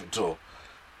breathing life into them.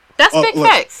 That's big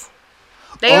facts.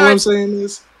 I'm saying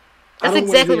is, that's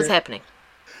exactly what's happening.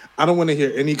 I don't want to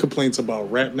hear any complaints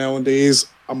about rap nowadays.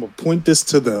 I'm going to point this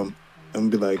to them and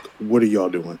be like, what are y'all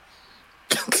doing?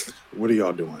 What are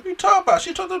y'all doing? What are you talking about?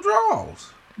 She took the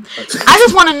draws. I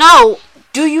just want to know,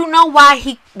 do you know why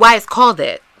it's called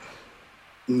that?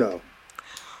 No.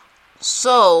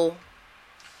 So,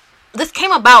 this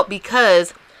came about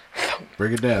because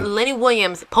break it down. Lenny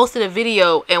Williams posted a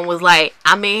video and was like,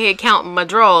 I'm in here counting my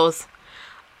draws.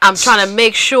 I'm trying to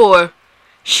make sure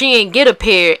she ain't get a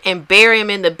pair and bury him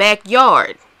in the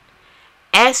backyard.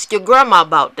 Ask your grandma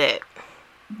about that.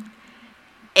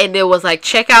 And it was like,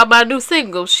 check out my new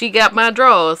single, She Got My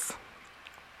Draws.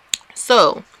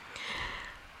 So,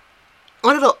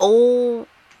 one of the old,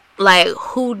 like,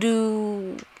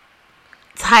 hoodoo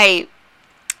type,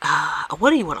 what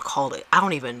do you want to call it? I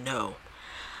don't even know.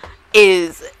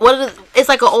 It's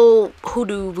like an old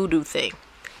hoodoo voodoo thing.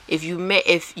 If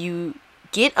you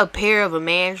get a pair of a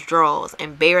man's drawers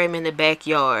and bury him in the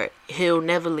backyard, he'll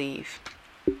never leave.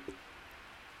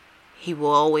 He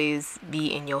will always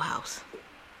be in your house.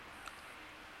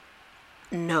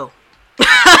 No.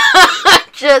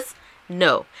 Just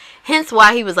no. Hence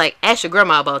why he was like, ask your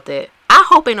grandma about that. I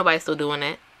hope ain't nobody still doing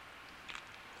that.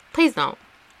 Please don't.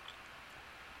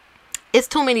 It's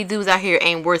too many dudes out here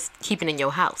ain't worth keeping in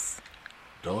your house.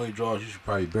 The only drawers you should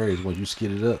probably bury is when you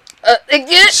skid it up.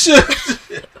 Again?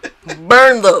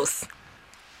 Burn those.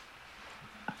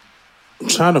 I'm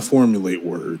trying to formulate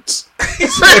words.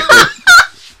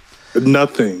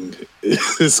 Nothing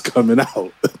is coming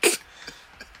out.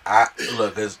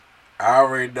 I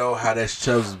already know how that's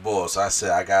Chubbs' ball, so I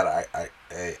said I got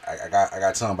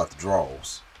to tell him about the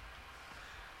draws.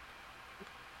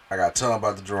 I got to tell him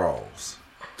about the draws.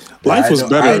 Life was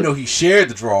better. I know he shared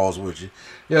the draws with you.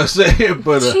 You know what I'm saying?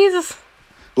 But Jesus.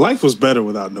 Life was better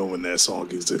without knowing that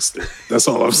song existed. That's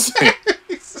all I'm saying.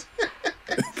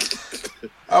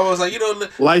 I was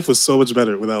like, life was so much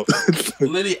better without.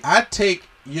 Liddy, I take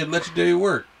your legendary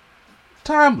work.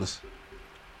 Timeless.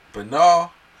 But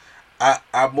no,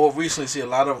 I more recently see a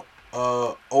lot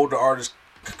of older artists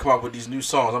come up with these new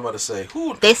songs. I'm about to say,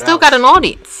 who they still got an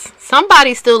audience.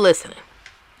 Somebody's still listening.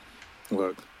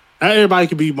 Look, not everybody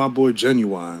can be my boy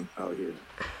Genuine out here.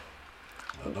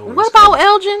 What about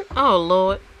Elgin? Oh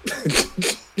Lord.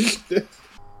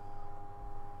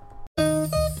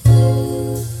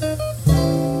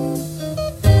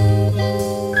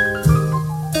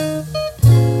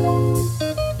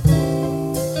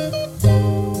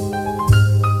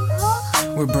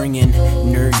 We're bringing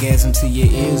nerdgasm to your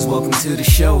ears. Welcome to the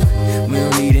show. We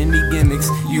don't need any gimmicks,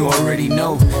 you already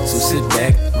know. So sit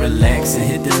back, relax, and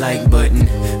hit the like button.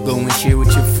 Go and share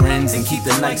with your friends and keep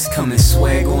the likes coming.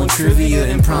 Swag on trivia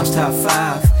and prompts top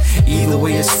 5. Either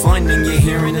way, it's fun and you're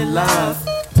hearing it live.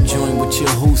 Join with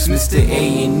your host, Mr.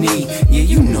 A&E. Yeah,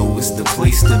 you know it's the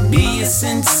place to be. It's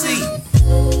NC.